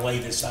we're gonna lay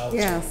this out. so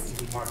Yes.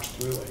 we march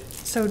through it.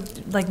 So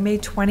like May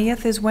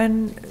 20th is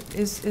when,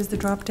 is the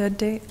drop dead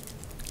date?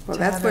 Well,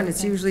 To that's have when it's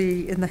everything.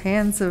 usually in the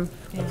hands of,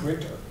 A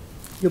printer.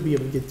 You'll be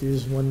able to get through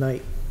this one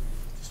night.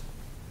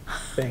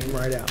 Just bang 'em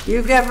right out.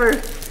 you've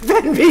never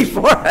been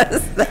before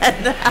us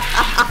then.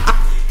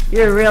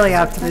 You're really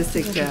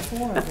optimistic, Jeff.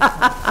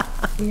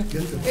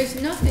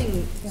 There's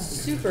nothing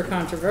super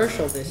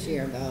controversial this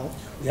year, though.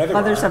 The other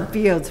Oh, there's are some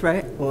fields,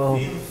 right?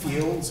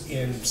 Fields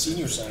in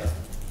senior center.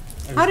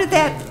 How did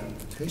that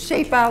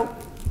shape out?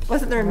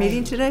 Wasn't there a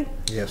meeting today?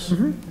 Yes.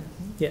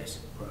 Yes.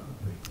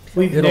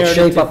 We've It'll narrowed it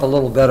shape to- up a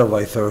little better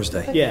by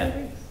Thursday.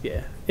 Yeah,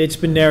 yeah. It's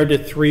been narrowed to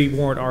 3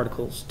 warrant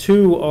articles.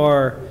 2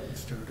 are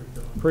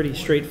pretty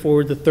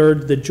straightforward. The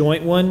third, the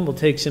joint one, will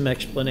take some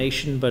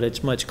explanation, but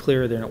it's much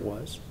clearer than it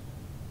was.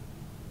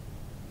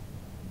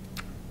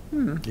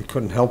 You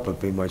couldn't help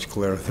but be much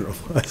clearer than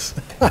it was.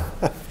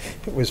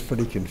 It was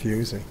pretty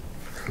confusing.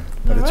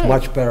 But it's All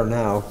right. much better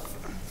now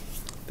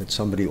that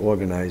somebody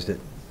organized it.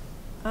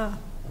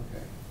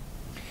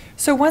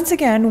 So once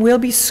again, we'll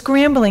be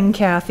scrambling,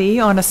 Kathy,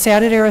 on a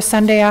Saturday or a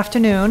Sunday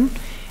afternoon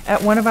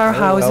at one of our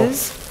Very well.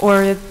 houses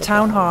or at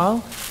Town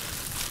Hall,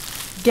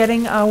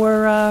 getting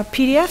our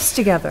PDFs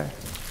together.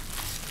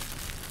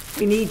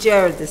 We need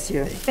Jared this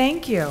year,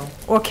 Thank you.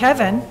 Or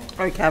Kevin.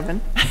 or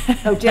Kevin.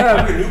 Oh, I'm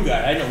Jared, a new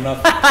guy, I know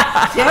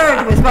nothing.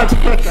 Jared was much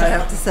quicker, I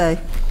have to say.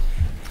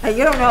 Hey,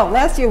 you don't know,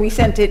 last year we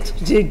sent it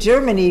to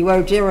Germany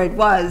where Jared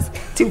was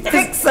to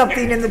fix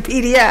something in the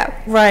PDF.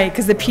 Right,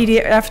 because the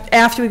PDF,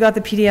 after we got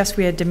the PDFs,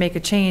 we had to make a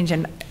change,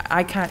 and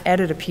I can't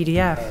edit a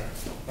PDF.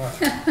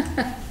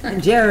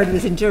 And Jared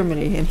was in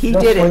Germany, and he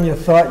Just did when it. you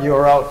thought you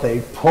were out,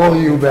 they pull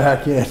you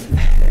back in.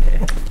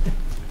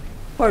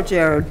 Poor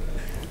Jared.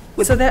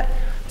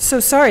 So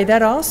sorry,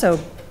 that also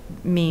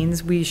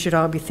means we should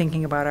all be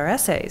thinking about our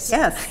essays.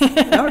 Yes, we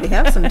already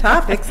have some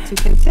topics to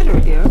consider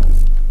here.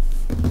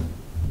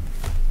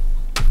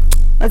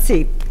 Let's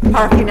see,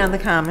 parking on the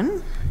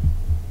common,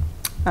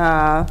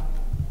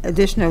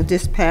 additional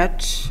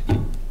dispatch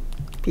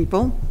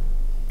people,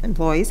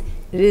 employees.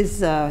 It is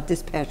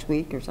dispatch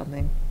week or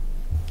something.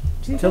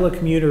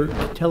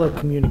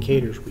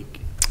 Telecommunicators week.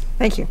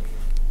 Thank you.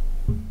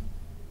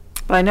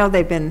 But I know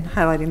they've been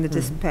highlighting the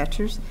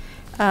dispatchers.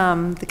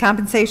 The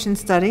compensation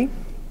study.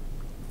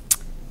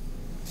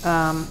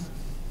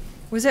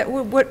 Was that,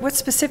 what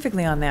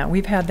specifically on that?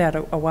 We've had that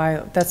a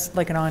while, that's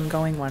like an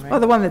ongoing one, Oh, right?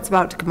 the one that's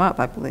about to come up,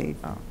 I believe.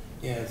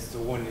 Yeah, it's the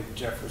one that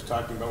Jeff was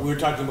talking about. We were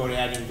talking about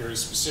adding very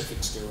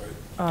specifics to it.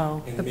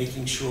 Oh, And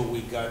making sure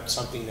we got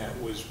something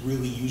that was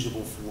really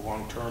usable for the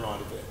long term out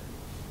of it.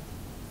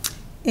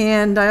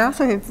 And I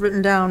also have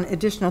written down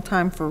additional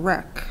time for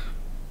rec.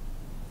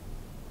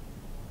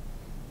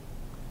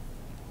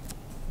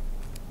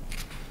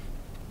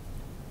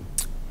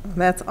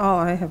 That's all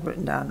I have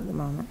written down at the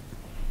moment.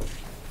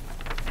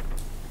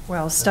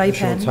 well, Additional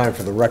stipend. time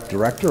for the rec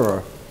director,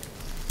 or?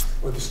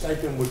 Well, the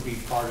stipend would be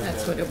part of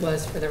That's what the, it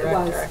was for the It rec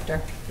was. director.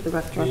 For the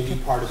rec maybe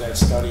director. part of that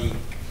study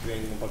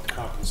thing about the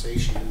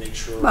compensation to make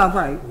sure. Well,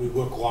 right. We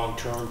look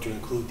long-term to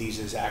include these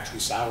as actually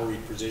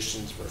salaried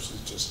positions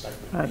versus just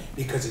stipend. Right.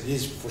 Because it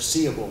is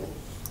foreseeable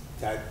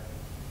that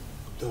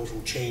those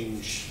will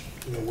change,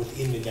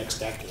 within the next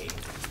decade.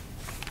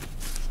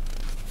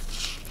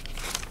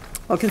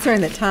 Well,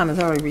 considering that Tom has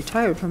already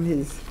retired from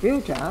his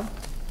real job.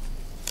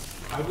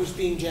 I was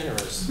being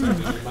generous. I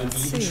mean, it might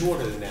be even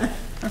shorter than that.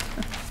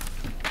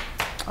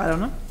 I don't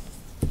know.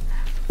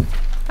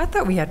 I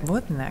thought we had more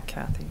than that,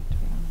 Kathy, to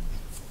be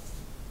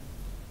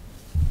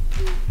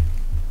honest.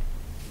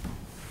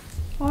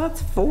 Well,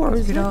 that's 4, We'd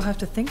isn't all it? have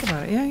to think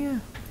about it, yeah.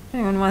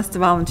 Anyone wants to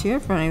volunteer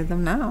for any of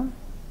them now?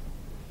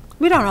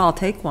 We don't all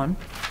take one.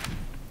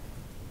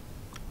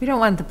 We don't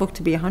want the book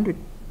to be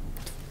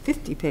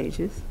 150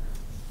 pages.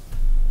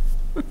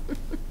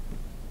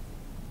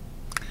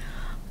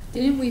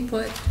 Didn't we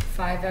put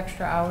 5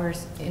 extra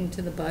hours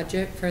into the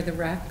budget for the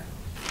rec?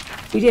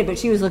 We did, but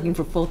she was looking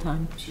for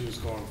full-time. She was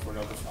going for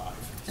another 5.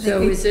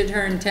 So is it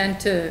her intent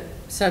to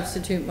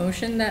substitute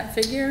motion that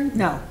figure?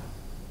 No.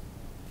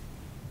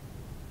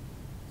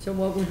 So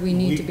what would we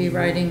need to be We-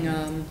 writing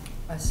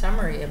a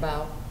summary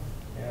about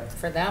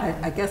for that I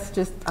one? guess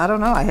just, I don't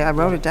know, I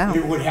wrote it It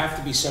down. would have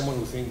to be someone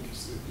who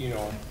thinks,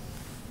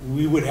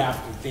 we would have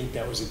to think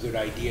that was a good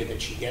idea,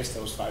 that she gets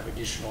those 5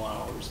 additional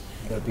hours.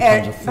 That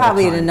becomes a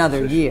Probably in full-time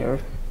another position. year,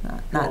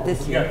 not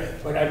this year. Yeah,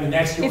 but I mean,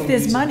 that's the If only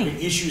there's reason. money.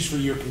 The issues for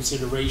your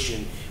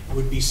consideration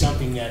would be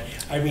something that,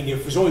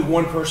 if there's only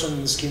one person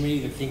in this committee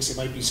that thinks it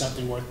might be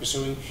something worth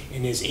pursuing,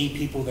 and there's 8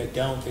 people that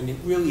don't, then it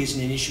really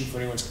isn't an issue for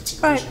anyone's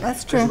consideration. Right,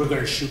 that's Because true. we're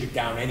gonna shoot it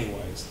down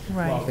anyways.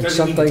 Right. Well, it It's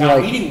doesn't mean the something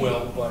town like- meeting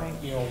will, but,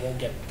 won't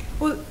get.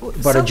 Well, But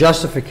a some-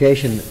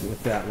 justification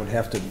with that would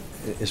have to,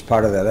 as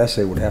part of that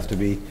essay, would have to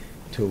be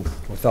to,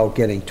 without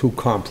getting too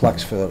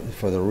complex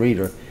for the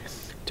reader,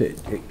 to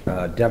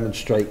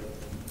demonstrate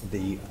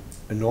the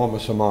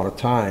enormous amount of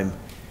time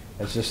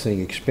as this thing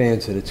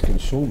expands that it's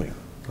consuming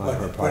on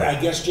her But I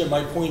part. guess, Jim,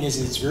 my point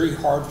is, it's very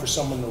hard for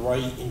someone to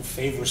write in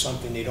favor of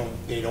something they don't,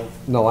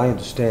 No, I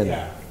understand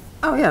that. yeah.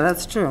 Oh, yeah,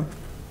 that's true.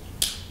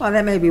 Well,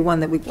 that may be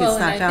one that we could Well, and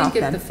snatch I out think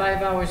if the then.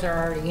 5 hours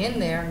are already in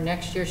there,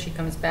 next year she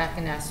comes back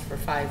and asks for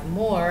 5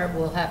 more,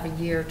 we'll have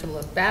a year to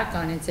look back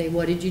on and say,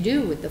 what did you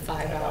do with the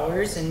 5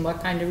 hours? And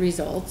what kind of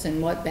results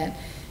and what then,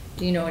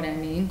 do you know what I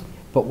mean?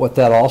 But what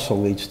that also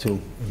leads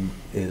to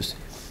is,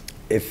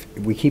 if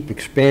we keep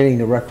expanding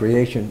the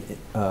recreation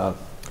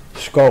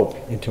scope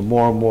into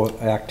more and more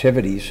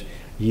activities,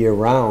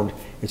 year-round,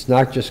 it's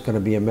not just gonna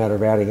be a matter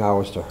of adding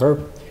hours to her,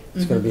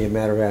 it's gonna be a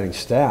matter of adding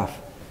staff,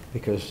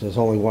 because there's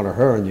only one of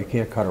her and you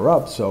can't cut her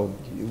up, so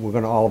we're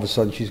gonna, all of a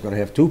sudden, she's gonna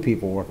have 2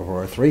 people working for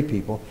her, or 3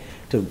 people,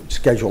 to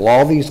schedule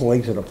all these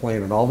leagues that are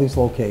playing in all these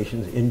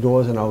locations,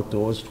 indoors and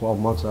outdoors, 12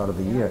 months out of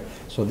the year.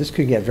 So this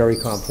could get very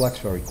complex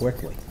very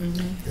quickly.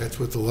 That's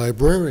what the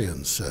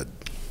librarian said.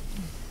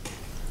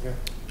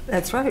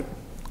 That's right.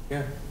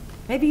 Yeah.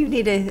 Maybe you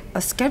need a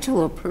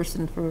scheduler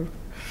person for,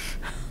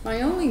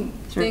 My only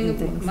Certain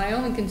thing, things. my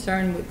only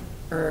concern with,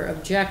 or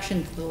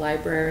objection to the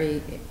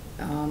library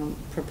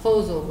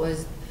proposal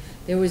was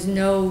there was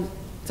no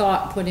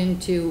thought put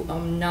into a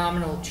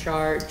nominal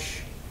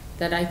charge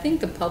that I think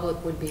the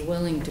public would be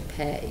willing to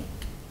pay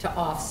to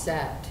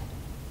offset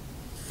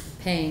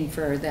paying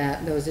for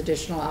that, those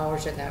additional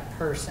hours of that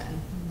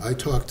person. I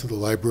talked to the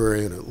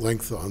librarian at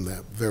length on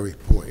that very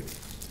point.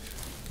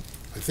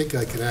 I think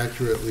I can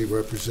accurately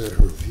represent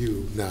her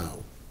view now.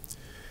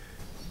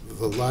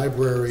 The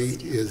library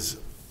is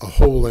a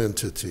whole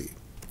entity.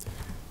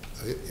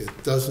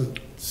 It doesn't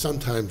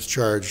sometimes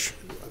charge,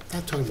 I'm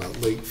not talking about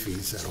late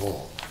fees at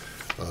all.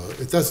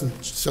 It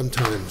doesn't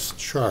sometimes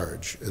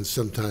charge and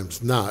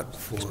sometimes not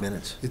for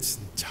its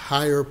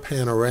entire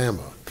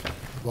panorama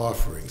of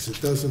offerings. It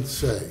doesn't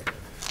say,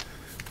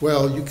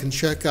 well, you can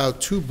check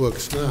out 2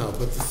 books now,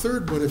 but the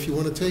third one, if you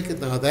want to take it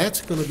now,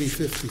 that's going to be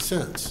 50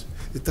 cents.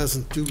 It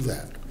doesn't do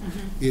that.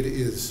 It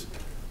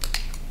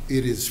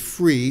is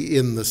free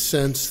in the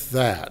sense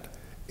that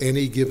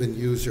any given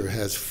user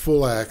has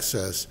full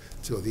access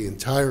to the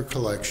entire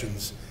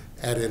collections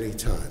at any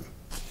time.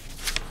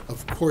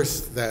 Of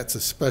course, that's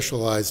a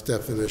specialized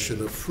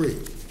definition of free.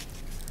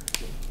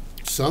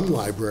 Some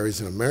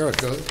libraries in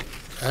America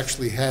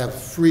actually have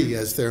free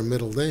as their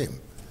middle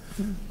name.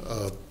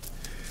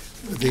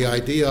 The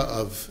idea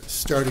of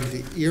starting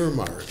to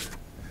earmark,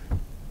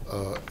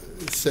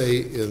 say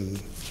in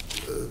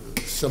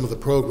some of the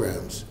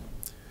programs,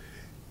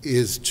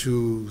 is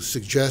to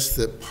suggest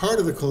that part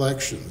of the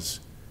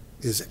collections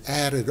is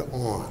added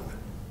on.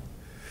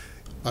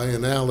 By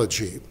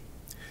analogy,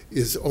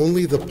 is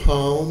only the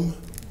palm,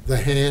 the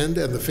hand,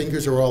 and the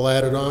fingers are all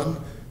added on?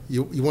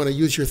 You want to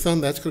use your thumb,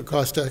 that's going to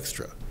cost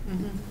extra,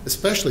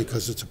 especially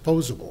because it's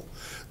opposable.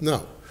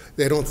 No,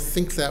 they don't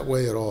think that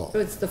way at all. So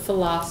it's the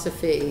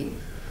philosophy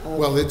of...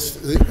 Well, it's,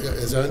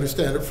 as I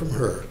understand it from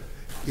her,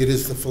 it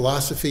is the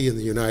philosophy in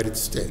the United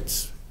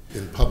States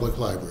in public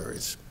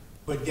libraries.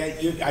 But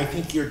I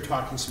think you're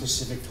talking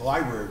specific to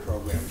library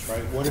programs,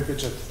 right? What if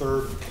it's a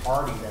third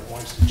party that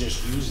wants to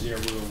just use their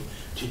room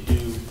to do,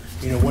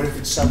 what if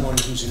it's someone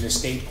who's an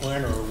estate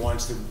planner who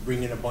wants to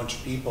bring in a bunch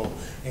of people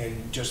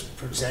and just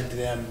present to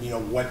them,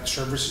 what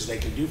services they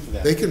can do for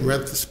them? They can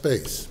rent the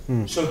space.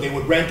 So they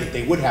would rent it,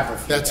 they would have a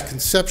fee. That's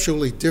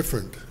conceptually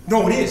different.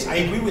 No, it is, I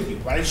agree with you,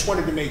 but I just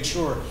wanted to make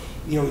sure,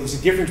 there's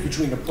a difference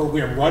between a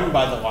program run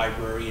by the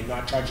library and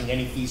not charging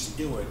any fees to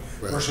do it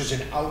Right. versus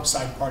an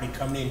outside party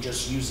coming in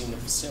just using the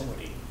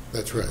facility.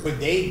 That's right. Could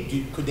they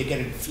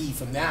get a fee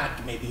from that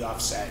to maybe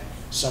offset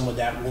some of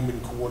that woman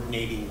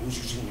coordinating who's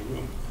using the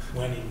room,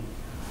 when and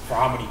for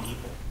how many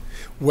people?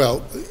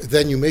 Well,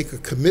 then you make a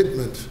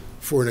commitment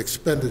for an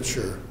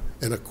expenditure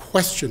and a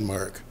question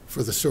mark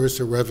for the source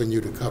of revenue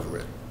to cover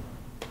it.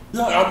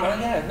 No,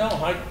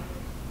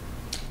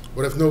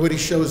 What if nobody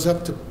shows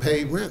up to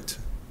pay rent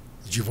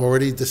that you've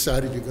already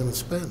decided you're going to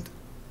spend?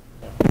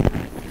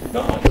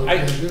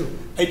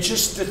 It's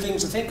just the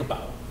things to think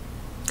about.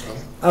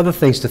 Other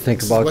things to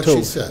think about, What too.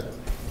 she said.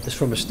 Just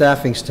from a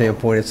staffing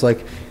standpoint, it's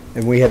like,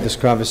 and we had this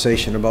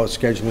conversation about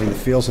scheduling the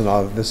fields and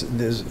all,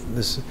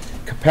 this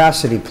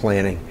capacity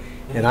planning.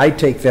 And I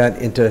take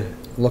that into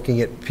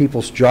looking at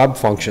people's job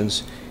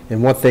functions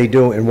and what they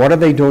do, and what are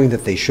they doing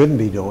that they shouldn't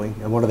be doing,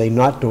 and what are they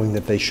not doing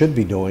that they should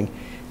be doing,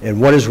 and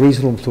what is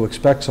reasonable to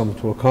expect someone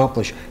to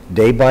accomplish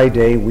day by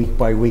day, week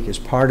by week, as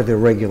part of their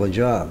regular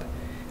job.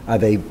 Are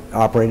they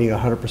operating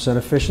 100%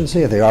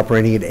 efficiency? Are they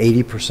operating at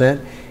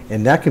 80%?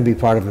 And that can be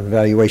part of an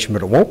evaluation,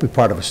 but it won't be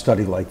part of a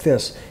study like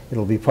this.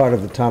 It'll be part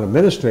of the town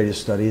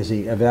administrator's study as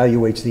he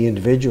evaluates the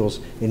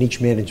individuals in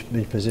each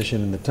management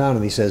position in the town,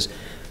 and he says,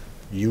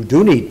 you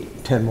do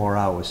need 10 more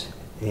hours,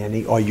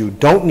 Andy, or you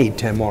don't need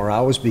 10 more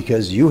hours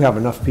because you have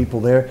enough people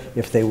there,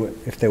 if they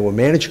were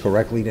managed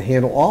correctly, to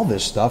handle all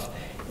this stuff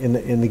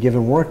in the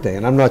given workday.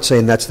 And I'm not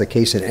saying that's the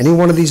case in any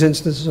one of these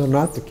instances or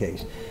not the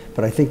case,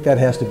 but I think that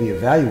has to be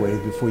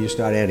evaluated before you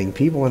start adding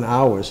people and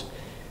hours,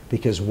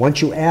 because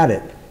once you add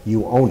it,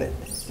 you own it.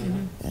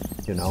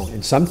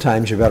 And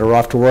sometimes you're better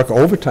off to work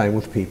overtime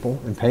with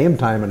people and pay them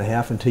time and a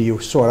half until you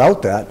sort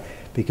out that,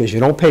 because you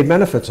don't pay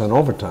benefits on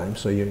overtime,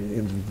 so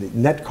the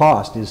net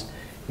cost is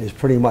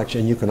pretty much,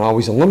 and you can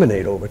always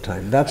eliminate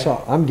overtime. That's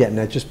all I'm getting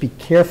at. Just be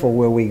careful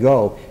where we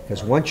go,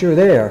 because once you're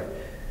there,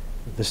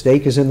 the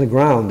stake is in the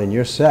ground and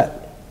you're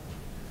set.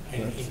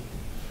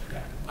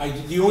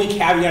 The only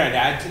caveat I'd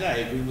add to that, I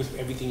agree with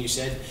everything you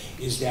said,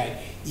 is that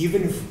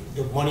even if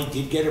the money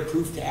did get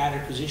approved to add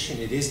a position,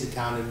 it is the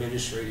town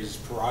administrator's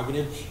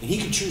prerogative, and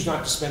he could choose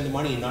not to spend the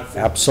money and not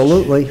fill the position,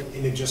 Absolutely.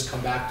 and then just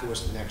come back to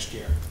us the next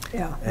year.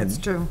 Yeah, that's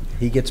And true.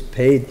 He gets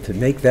paid to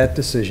make that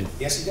decision.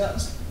 Yes, he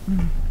does.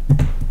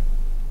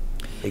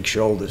 Big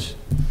shoulders.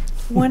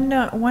 One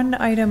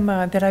item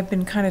that I've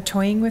been kind of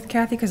toying with,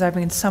 Kathy, because I've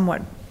been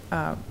somewhat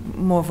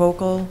more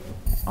vocal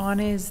on,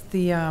 is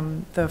the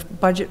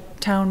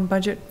town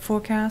budget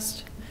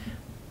forecast,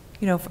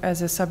 you know,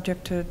 as a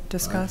subject to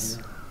discuss.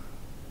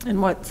 In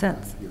what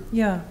sense?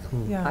 Yeah,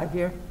 yeah,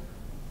 5-year?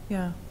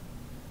 yeah.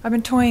 I've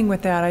been toying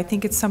with that. I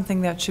think it's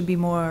something that should be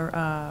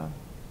more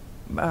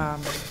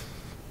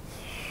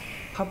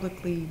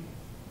publicly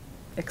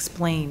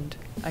explained,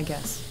 I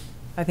guess.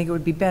 I think it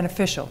would be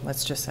beneficial,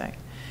 let's just say.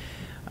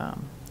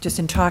 Just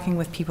in talking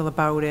with people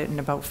about it and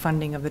about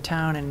funding of the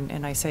town,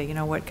 and I say, you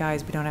know what,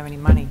 guys, we don't have any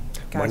money.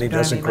 Guys, Money we don't have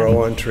doesn't any grow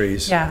money. on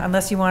trees. Yeah,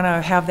 unless you want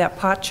to have that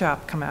pot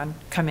shop come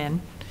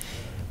in,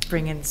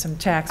 bring in some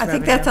tax I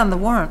revenue. think that's on the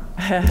warrant.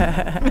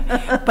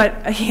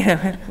 But, you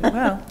know,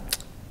 well.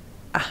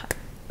 Or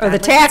the I'd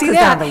like to tax see is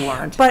that. on the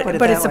warrant, But put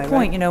it it's that a way,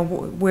 point, right? you know,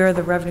 where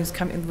the revenues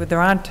come, there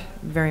aren't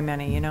very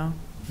many, you know?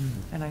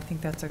 And I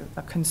think that's a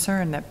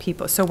concern that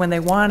people, so when they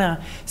want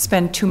to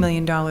spend $2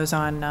 million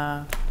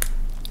on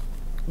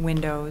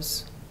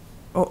windows,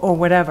 or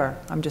whatever,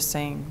 I'm just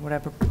saying,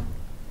 whatever,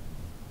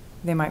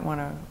 they might want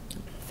to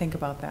think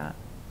about that.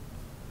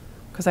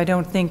 Because I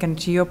don't think, and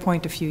to your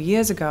point a few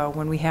years ago,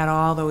 when we had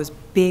all those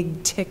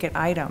big ticket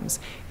items,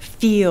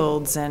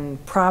 fields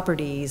and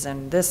properties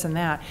and this and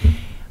that,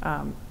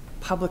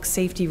 public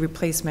safety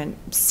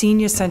replacement,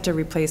 senior center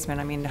replacement,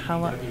 I mean, how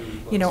long,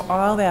 you know,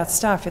 all that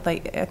stuff, I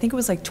think it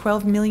was like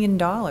 $12 million,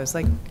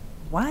 like,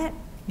 what?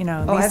 You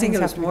know, Oh, I these think things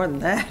it was have to- more than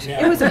that.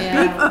 It was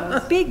Yeah,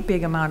 it a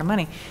big amount of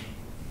money.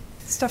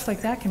 Stuff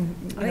like that can, I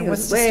you think know, it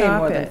what's was to way stop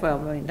more than it?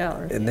 $12 million.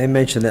 And they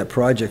mentioned that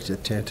project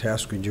at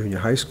Tantascwa Junior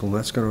High School, and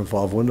that's going to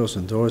involve windows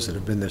and doors that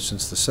have been there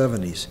since the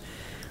 70s,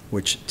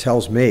 which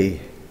tells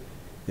me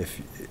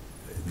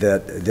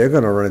that they're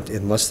going to run,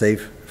 unless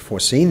they've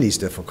foreseen these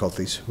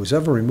difficulties, who's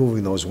ever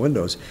removing those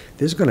windows,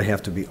 there's going to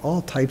have to be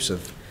all types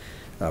of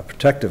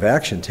protective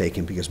action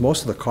taken, because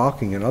most of the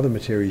caulking and other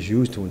materials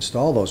used to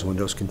install those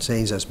windows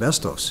contains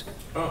asbestos.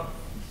 Oh.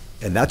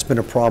 And that's been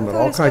a problem in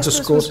all kinds of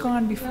Asbestos was schools.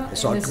 gone before.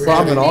 It's a In the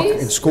problem in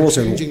 70s? schools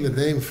in Changing the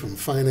name from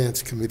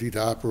Finance Committee to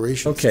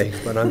Operations Okay,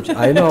 Committee. but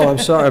I know, I'm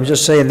sorry, I'm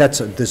just saying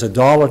there's a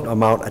dollar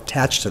amount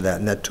attached to that,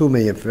 and that 2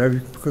 million very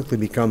quickly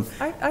become,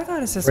 I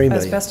thought $3 million.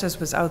 asbestos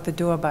was out the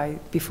door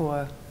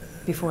before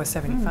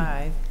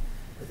 75.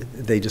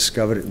 they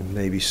discovered it in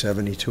maybe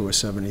 72 or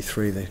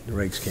 73, the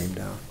regs came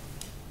down.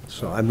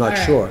 So I'm All not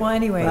right. sure. Well,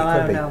 anyway, Well, I could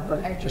don't be. know, but,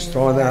 Okay, Just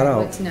throwing that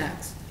out. What's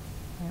next?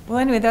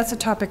 that's a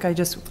topic I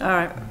just, all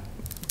right.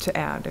 to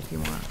add if you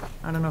want.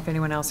 I don't know if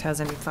anyone else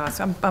has any thoughts.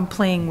 I'm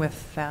playing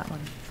with that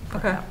one,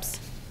 perhaps.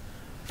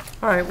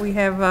 All right, we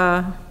have,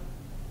 well,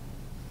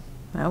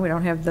 we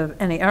don't have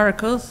any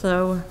articles,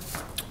 so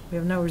we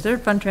have no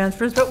reserve fund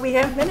transfers, but we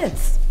have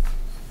minutes.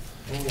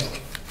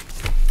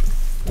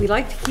 We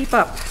like to keep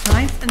up.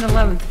 9th and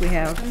 11th we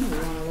have.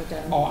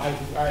 Oh,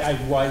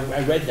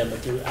 I read them,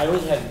 but I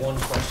only had one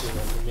question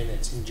on the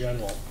minutes in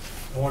general.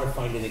 I want to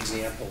find an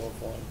example of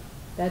one.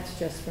 That's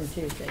just from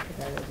Tuesday,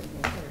 because I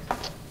wasn't here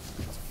Thursday.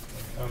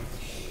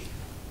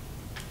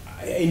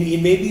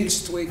 And maybe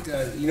it's like,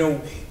 you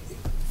know,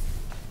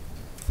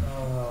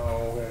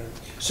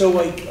 so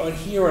like on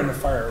here on the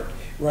fire,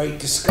 right,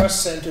 discuss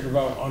centered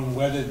about on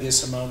whether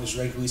this amount is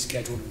regularly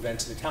scheduled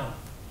events in the town.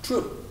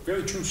 True,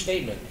 very true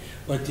statement.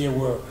 But there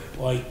were,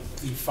 like,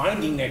 the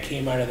finding that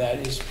came out of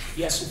that is,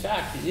 yes, in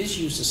fact, it is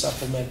used to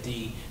supplement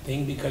the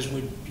thing because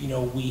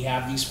we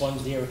have these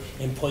funds there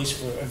in place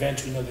for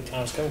events we know the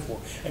town's coming for.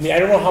 I mean, I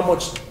don't know how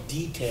much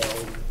detail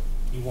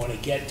you want to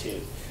get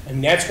to. I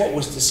mean, that's what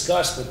was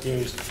discussed, but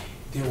there's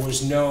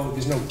no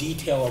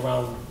detail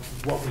around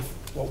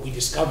what we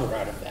discovered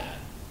out of that.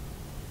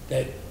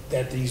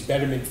 That these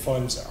betterment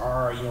funds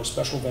are,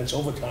 special events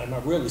overtime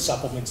are really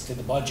supplements to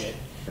the budget,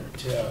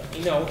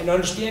 and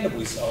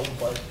understandably so,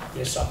 but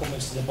they're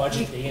supplements to the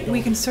budget.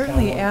 We can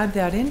certainly town- add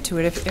that into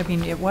it. If, I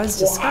mean, it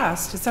was Well,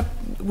 discussed. It's up,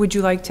 would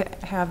you like to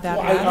have that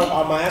Well, added?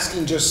 I'm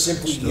asking just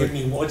simply,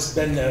 what's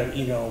been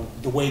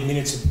the way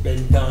minutes have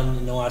been done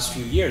in the last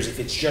few years. If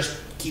it's just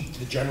keep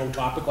the general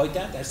topic like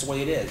that, that's the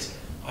way it is.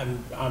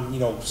 I'm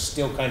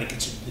still kind of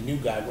considered the new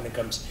guy when it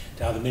comes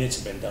to how the minutes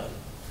have been done.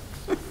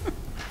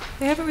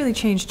 They haven't really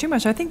changed too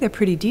much. I think they're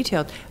pretty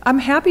detailed. I'm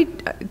happy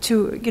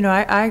to,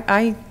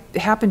 I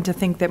happen to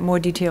think that more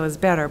detail is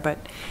better, but,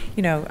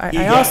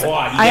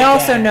 I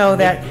also know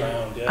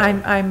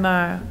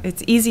that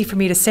it's easy for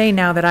me to say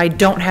now that I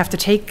don't have to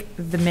take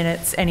the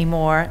minutes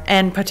anymore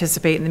and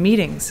participate in the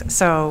meetings.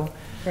 So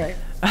Right.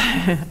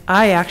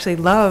 I actually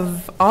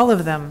love all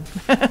of them.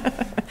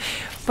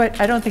 But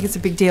I don't think it's a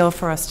big deal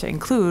for us to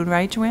include,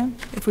 right, Joanne?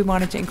 If we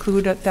wanted to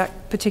include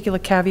that particular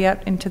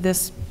caveat into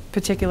this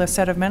particular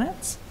set of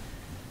minutes?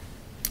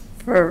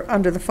 For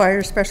under the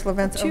fire special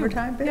events Two.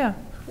 overtime bid? Yeah.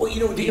 Well,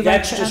 you like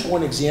that's to just add?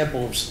 one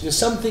example. There's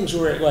some things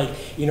where, like,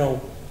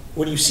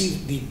 when you see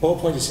the bullet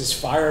point that says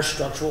fire,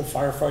 structural,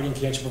 firefighting,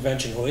 cancer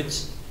prevention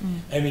hoods,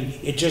 I mean,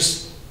 it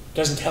just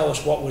doesn't tell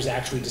us what was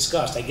actually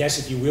discussed. I guess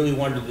if you really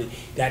wanted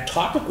that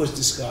topic was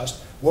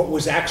discussed, what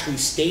was actually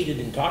stated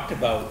and talked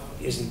about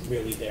isn't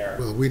really there.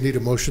 Well, we need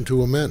a motion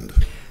to amend.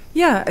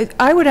 Yeah,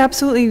 I would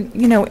absolutely,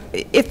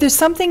 if there's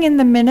something in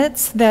the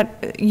minutes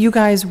that you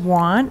guys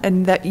want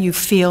and that you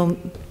feel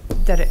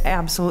that it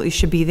absolutely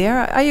should be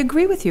there, I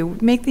agree with you.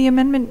 Make the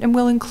amendment and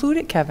we'll include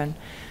it, Kevin,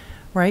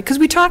 right? Because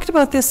we talked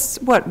about this,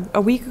 a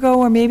week ago,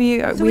 or maybe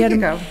we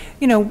had,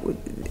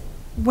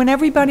 when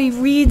everybody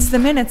reads the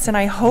minutes, and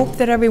I hope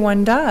that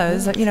everyone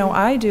does,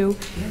 I do,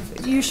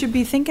 you should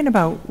be thinking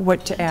about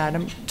what to add.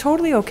 I'm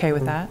totally okay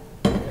with that.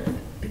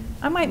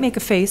 I might make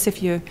a face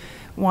if you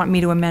want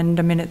me to amend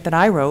a minute that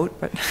I wrote,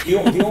 but. The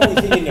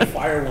only thing in the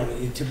fire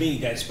one, to me,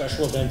 that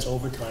special events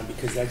overtime,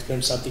 because that's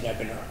been something I've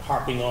been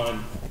harping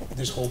on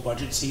this whole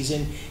budget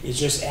season, is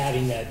just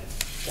adding that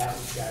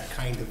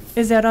kind of.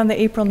 Is that on the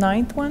April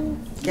 9th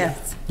one?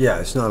 Yes. Yeah,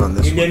 it's not on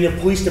this And one. then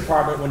the police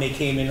department, when they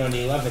came in on the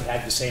 11th,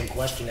 had the same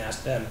question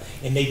asked them,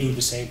 and they do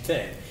the same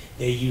thing.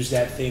 They use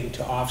that thing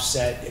to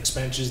offset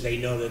expenses they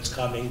know that's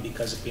coming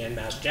because of Pan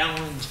Mass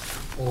Challenge,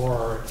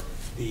 or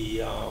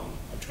the, I'm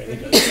trying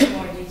to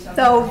think of.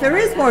 So there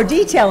is more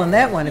detail in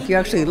that one if you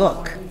actually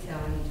look.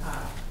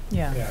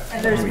 Yeah. Yeah.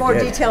 And there's more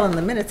detail in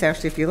the minutes,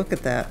 actually, if you look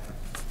at that.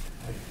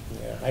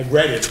 Yeah, I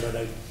read it, but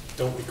I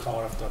don't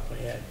recall it off the top of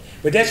my head.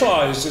 But that's all,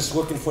 I was just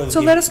looking for.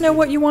 So let us know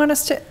what you want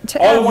us to add,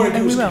 All I want to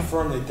and do we is will.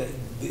 confirm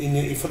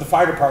that, for the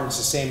fire department, it's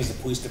the same as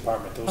the police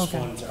department. Those Okay.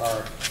 funds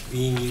are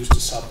being used to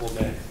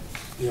supplement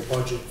their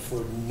budget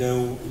for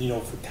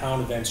for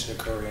town events that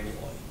occur annually.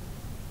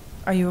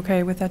 Are you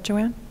okay with that,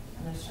 Joanne?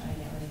 I'm just trying to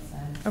get what he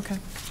said. Okay.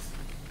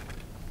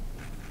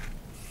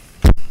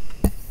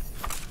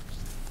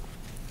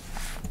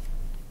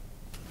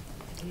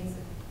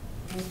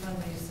 These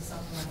funds are used to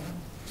supplement.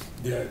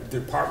 The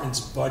department's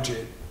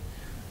budget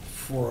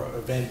for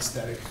events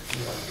that,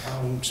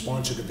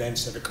 town-sponsored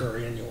events that occur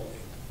annually.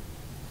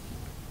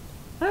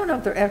 I don't know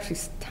if they're actually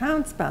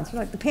town-sponsored,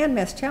 like the Pan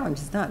Mass Challenge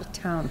is not a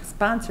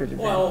town-sponsored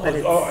Well,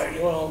 event, but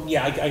it's,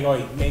 yeah,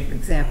 I maybe.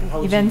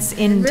 example. Events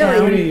in Really?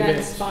 town,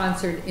 Events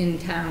sponsored in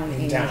town.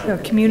 In town. no,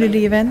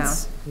 community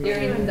events.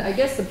 I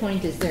guess the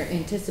point is they're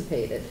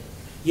anticipated.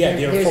 Yeah,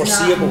 they're There's not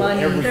foreseeable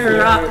money every there.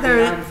 year.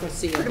 They're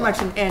unforeseeable. pretty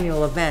much an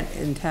annual event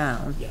in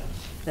town, Yeah.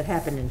 that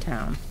happen in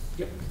town.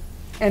 Yep.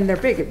 And they're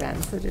big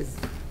events, it is.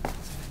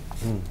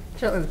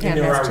 Certainly the Pan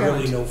And there Mass are really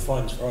Challenge. no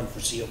funds for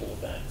unforeseeable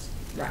events.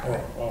 Right.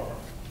 Or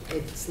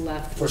It's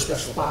left For with the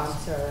special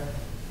events. sponsor,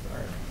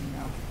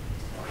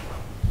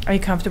 Are you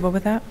comfortable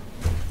with that?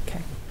 Okay.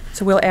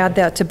 So we'll add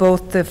that to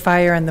both the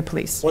fire and the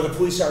police. Well, the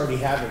police already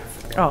have it.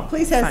 Oh,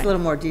 Police has a fine.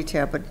 little more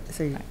detail, but,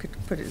 so you could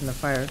put it in the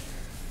fire.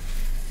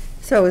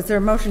 So is there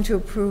a motion to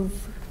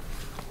approve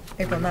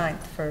April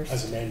 9th As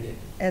first, amended.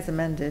 as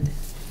amended?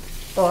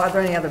 Well, are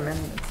there any other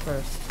amendments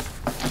first?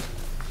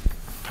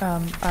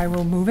 I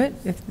will move it,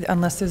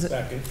 unless there's,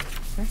 Second.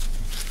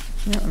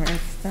 No, let me write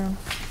this down.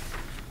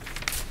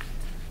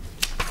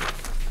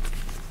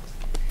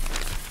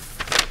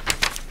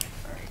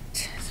 All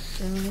right,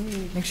 so we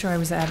need- make sure I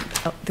was at,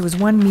 there was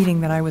one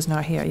meeting that I was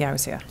not here. Yeah, I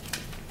was here.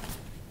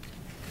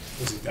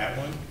 Was it that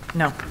one?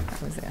 No,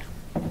 I was there.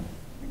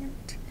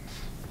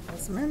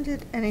 As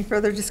amended. Any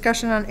further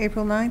discussion on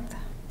April 9th?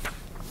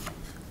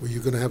 Well,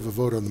 you're going to have a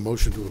vote on the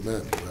motion to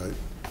amend, right?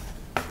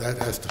 That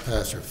has to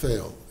pass or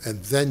fail,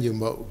 and then you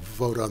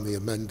vote on the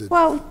amended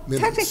Well,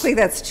 minutes. technically,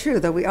 that's true,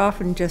 though we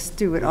often just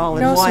do it all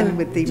in We also- one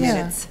with the yeah.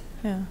 minutes.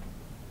 Yeah.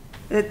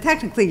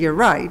 Technically, you're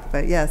right,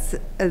 but yes,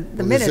 the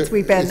Well, minutes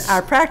we've been, is-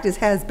 our practice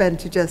has been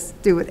to just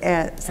do it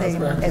as, Our same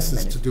practice as is to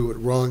minutes. do it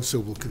wrong, so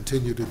we'll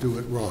continue to do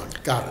it wrong.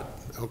 Got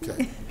it,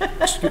 okay.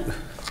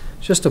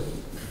 Just a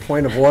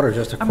point of order,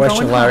 just a I'm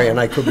question, going Larry, home. and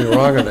I could be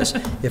wrong on this.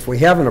 If we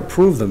haven't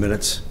approved the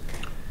minutes,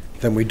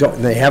 then we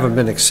don't, they haven't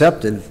been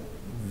accepted,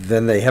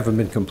 then they haven't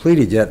been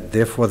completed yet,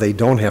 therefore they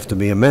don't have to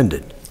be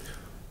amended.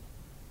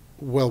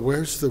 Well,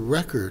 where's the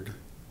record?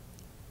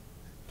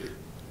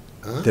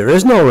 Huh? There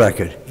is no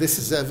record. This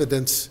is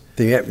evidence,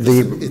 The,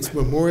 it's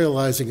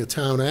memorializing a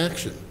town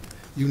action.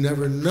 You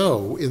never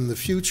know in the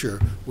future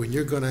when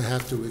you're going to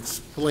have to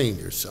explain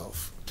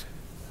yourself.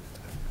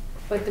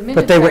 But the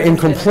But they were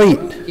minutes haven't been incomplete.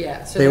 approved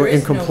yet, so They were there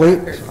is no incomplete?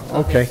 record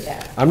of it Okay.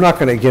 yet. I'm not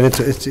going to get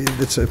into, it's a I don't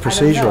know.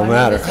 procedural I mean,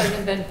 matter. this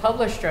hasn't been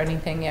published or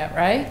anything yet,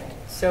 right?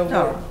 So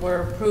No.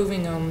 we're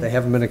approving them. They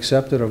haven't been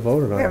accepted or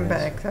voted We on. haven't been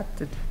yet.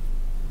 accepted.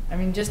 I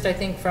mean, just I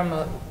think from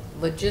a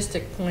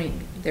logistic point,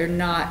 they're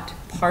not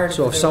part of the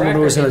So record. if someone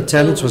who was in until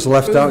attendance was we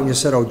left out approve and you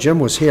said, oh, Jim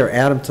was here,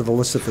 add him to the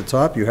list at the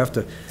top, you have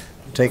to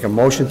take a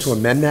motion to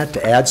amend that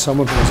to add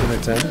someone who was in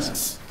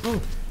attendance?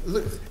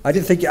 Look, I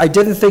didn't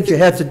think you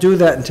had to do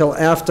that until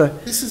after.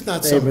 this is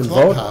not They've some been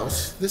voted.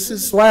 clubhouse. This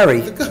is Larry.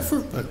 the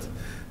government.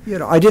 You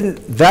know, I didn't,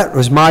 that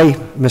was my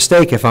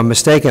mistake, if I'm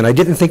mistaken. I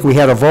didn't think we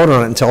had a vote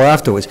on it until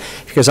afterwards,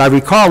 because I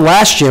recall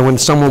last year when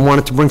someone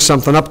wanted to bring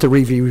something up to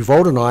be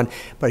voted on,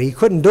 but he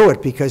couldn't do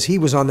it because he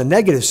was on the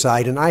negative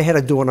side, and I had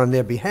to do it on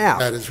their behalf.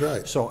 That is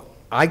right. So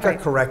I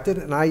got corrected,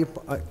 and if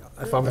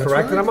I'm That's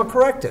corrected, right. I'm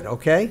corrected,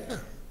 okay?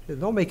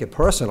 Don't make it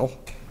personal.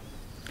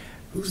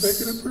 Who's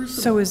making it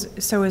personal?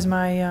 So is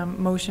my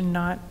motion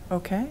not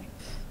okay?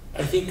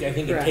 I think it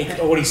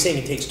takes, what he's saying,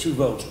 it takes 2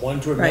 votes, one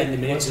to amend the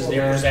minutes as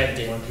they're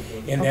presented,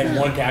 and then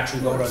one to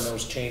actually vote on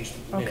those changed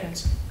Okay.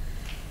 minutes.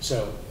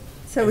 So,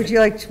 So would you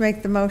like to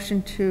make the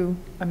motion to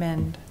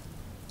Amend,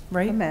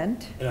 right?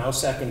 amend? and I'll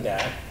second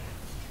that.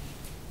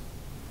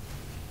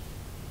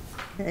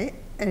 Okay,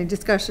 any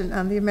discussion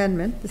on the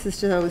amendment? This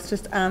is just, it's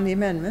just on the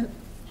amendment.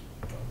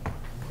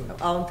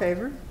 All in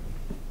favor?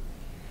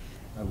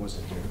 I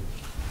wasn't here.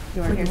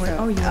 You weren't here, Oh,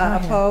 so, you were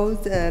not here.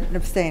 opposed and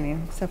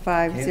abstaining, so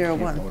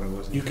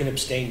 501. You can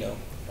abstain, though,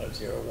 of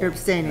 0-1. You're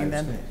abstaining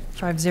then,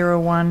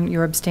 501,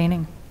 you're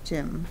abstaining.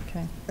 Jim.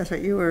 Okay. That's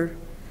right, you were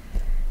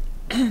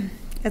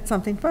at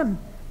something fun.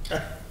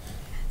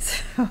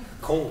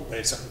 Cold, but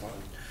it's something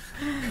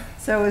fun.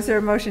 So is there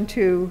a motion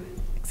to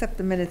accept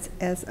the minutes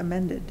as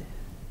amended?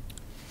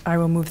 I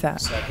will move that.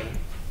 Second.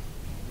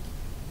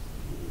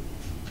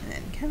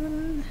 And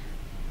Kevin,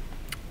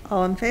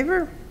 all in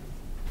favor?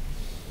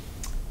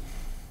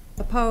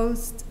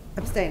 Opposed,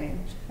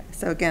 abstaining.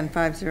 So again,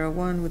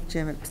 501 with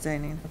Jim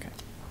abstaining. Okay.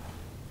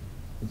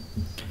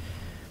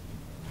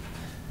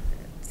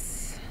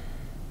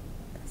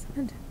 That's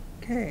amended.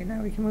 Okay,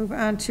 now we can move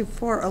on to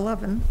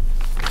 411.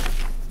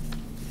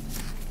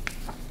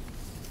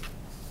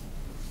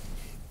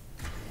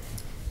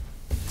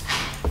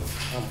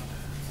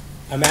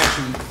 I'm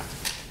actually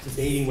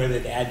debating whether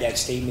to add that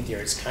statement there.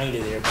 It's kind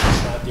of there, but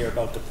it's not there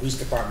about the police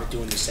department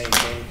doing the same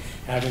thing,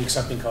 having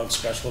something called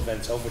special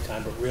events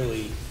overtime, but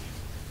really,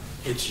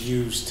 it's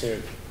used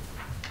to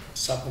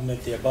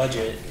supplement their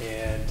budget,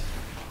 and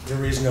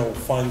there is no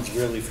funds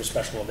really for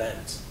special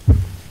events.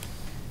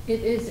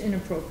 It is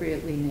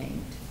inappropriately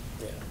named.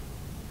 Yeah.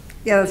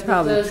 Yeah, that's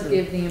probably It does true.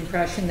 give the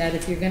impression that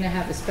if you're gonna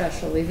have a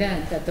special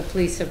event, that the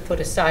police have put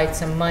aside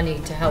some money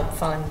to help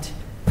fund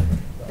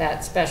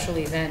that special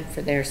event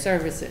for their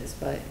services,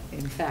 but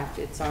in fact,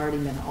 it's already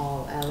been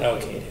all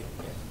allocated.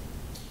 Okay.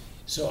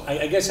 So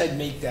I guess I'd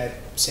make that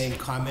same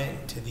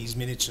comment to these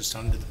minutes just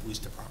under the police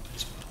department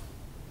as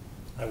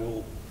well. I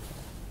will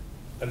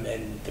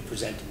amend the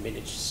presented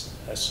minutes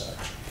as such.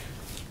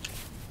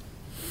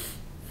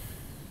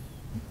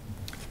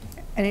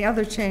 Any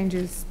other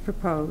changes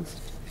proposed?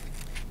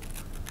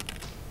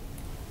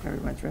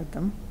 Everyone's read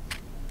them.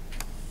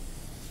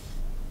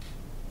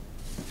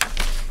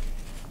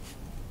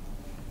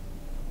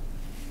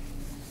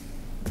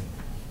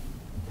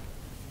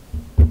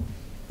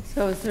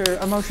 So is there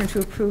a motion to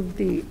approve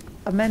the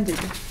amended?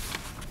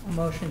 A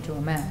motion to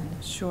amend.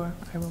 Sure,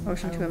 I will.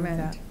 Motion I to will move amend.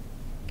 that.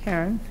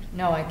 Karen?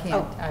 No, I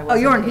can't. I Oh,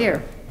 wasn't you weren't here.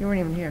 here. You weren't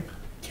even here.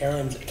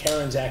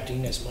 Karen's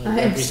acting as my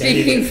I'm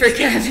speaking representative. for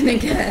Kevin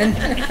again.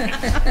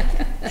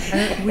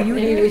 Were you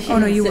Maybe we here? Oh,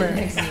 no, you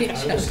shouldn't were. sit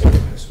next to each other.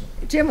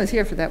 Jim was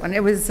here for that one.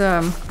 It was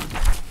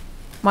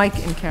Mike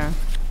and Karen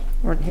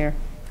weren't here.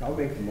 I'll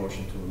make the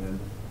motion to amend.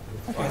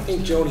 I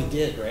think Joni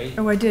did, right?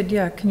 Oh, I did,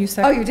 yeah. Can you Oh,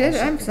 second? you did?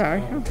 I'm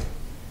sorry. Oh.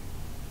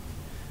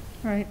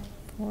 All right,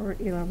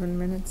 4:11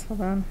 minutes,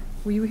 hold on.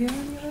 Were you here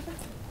on the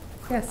 11th?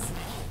 Yes.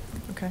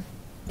 Okay.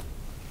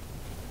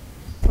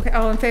 Okay,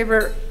 all in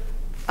favor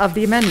of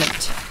the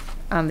amendment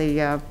on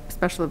the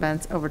special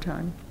events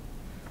overtime?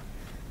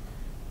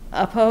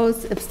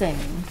 Opposed,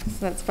 abstaining. So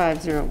that's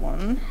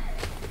 501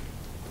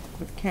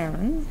 with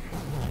Karen.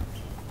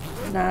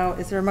 Now,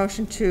 is there a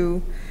motion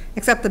to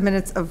accept the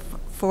minutes of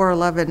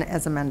 4:11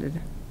 as amended?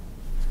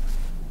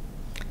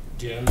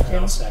 Jim,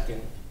 I'll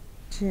second.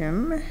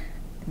 Jim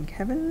and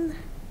Kevin.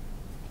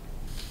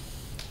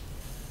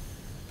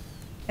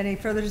 Any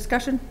further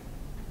discussion?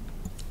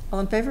 All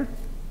in favor?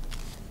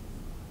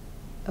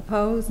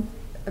 Opposed,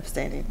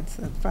 abstaining,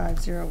 so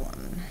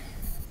 501.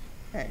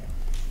 Okay.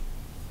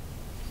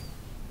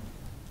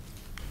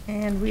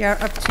 And we are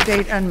up to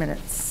date on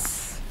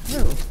minutes.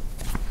 Ooh.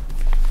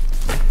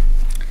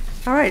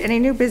 All right, any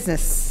new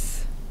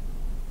business?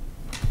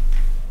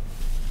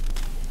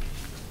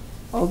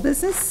 Old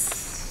business?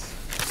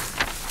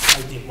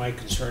 I think my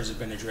concerns have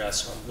been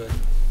addressed, so I'm good.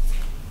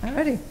 All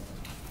righty.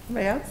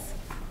 Anybody else?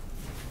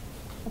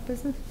 Old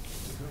business?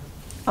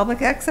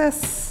 Public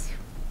access?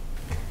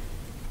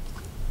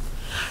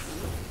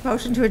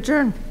 Motion to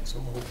adjourn. So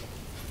moved.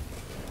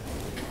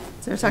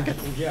 Is there a second?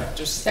 Yeah,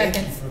 just thank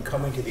you Second. for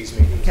coming to these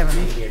meetings. Kevin.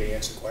 Being here to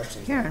answer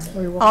questions. Karen,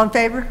 all in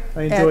favor?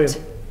 I enjoy At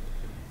them.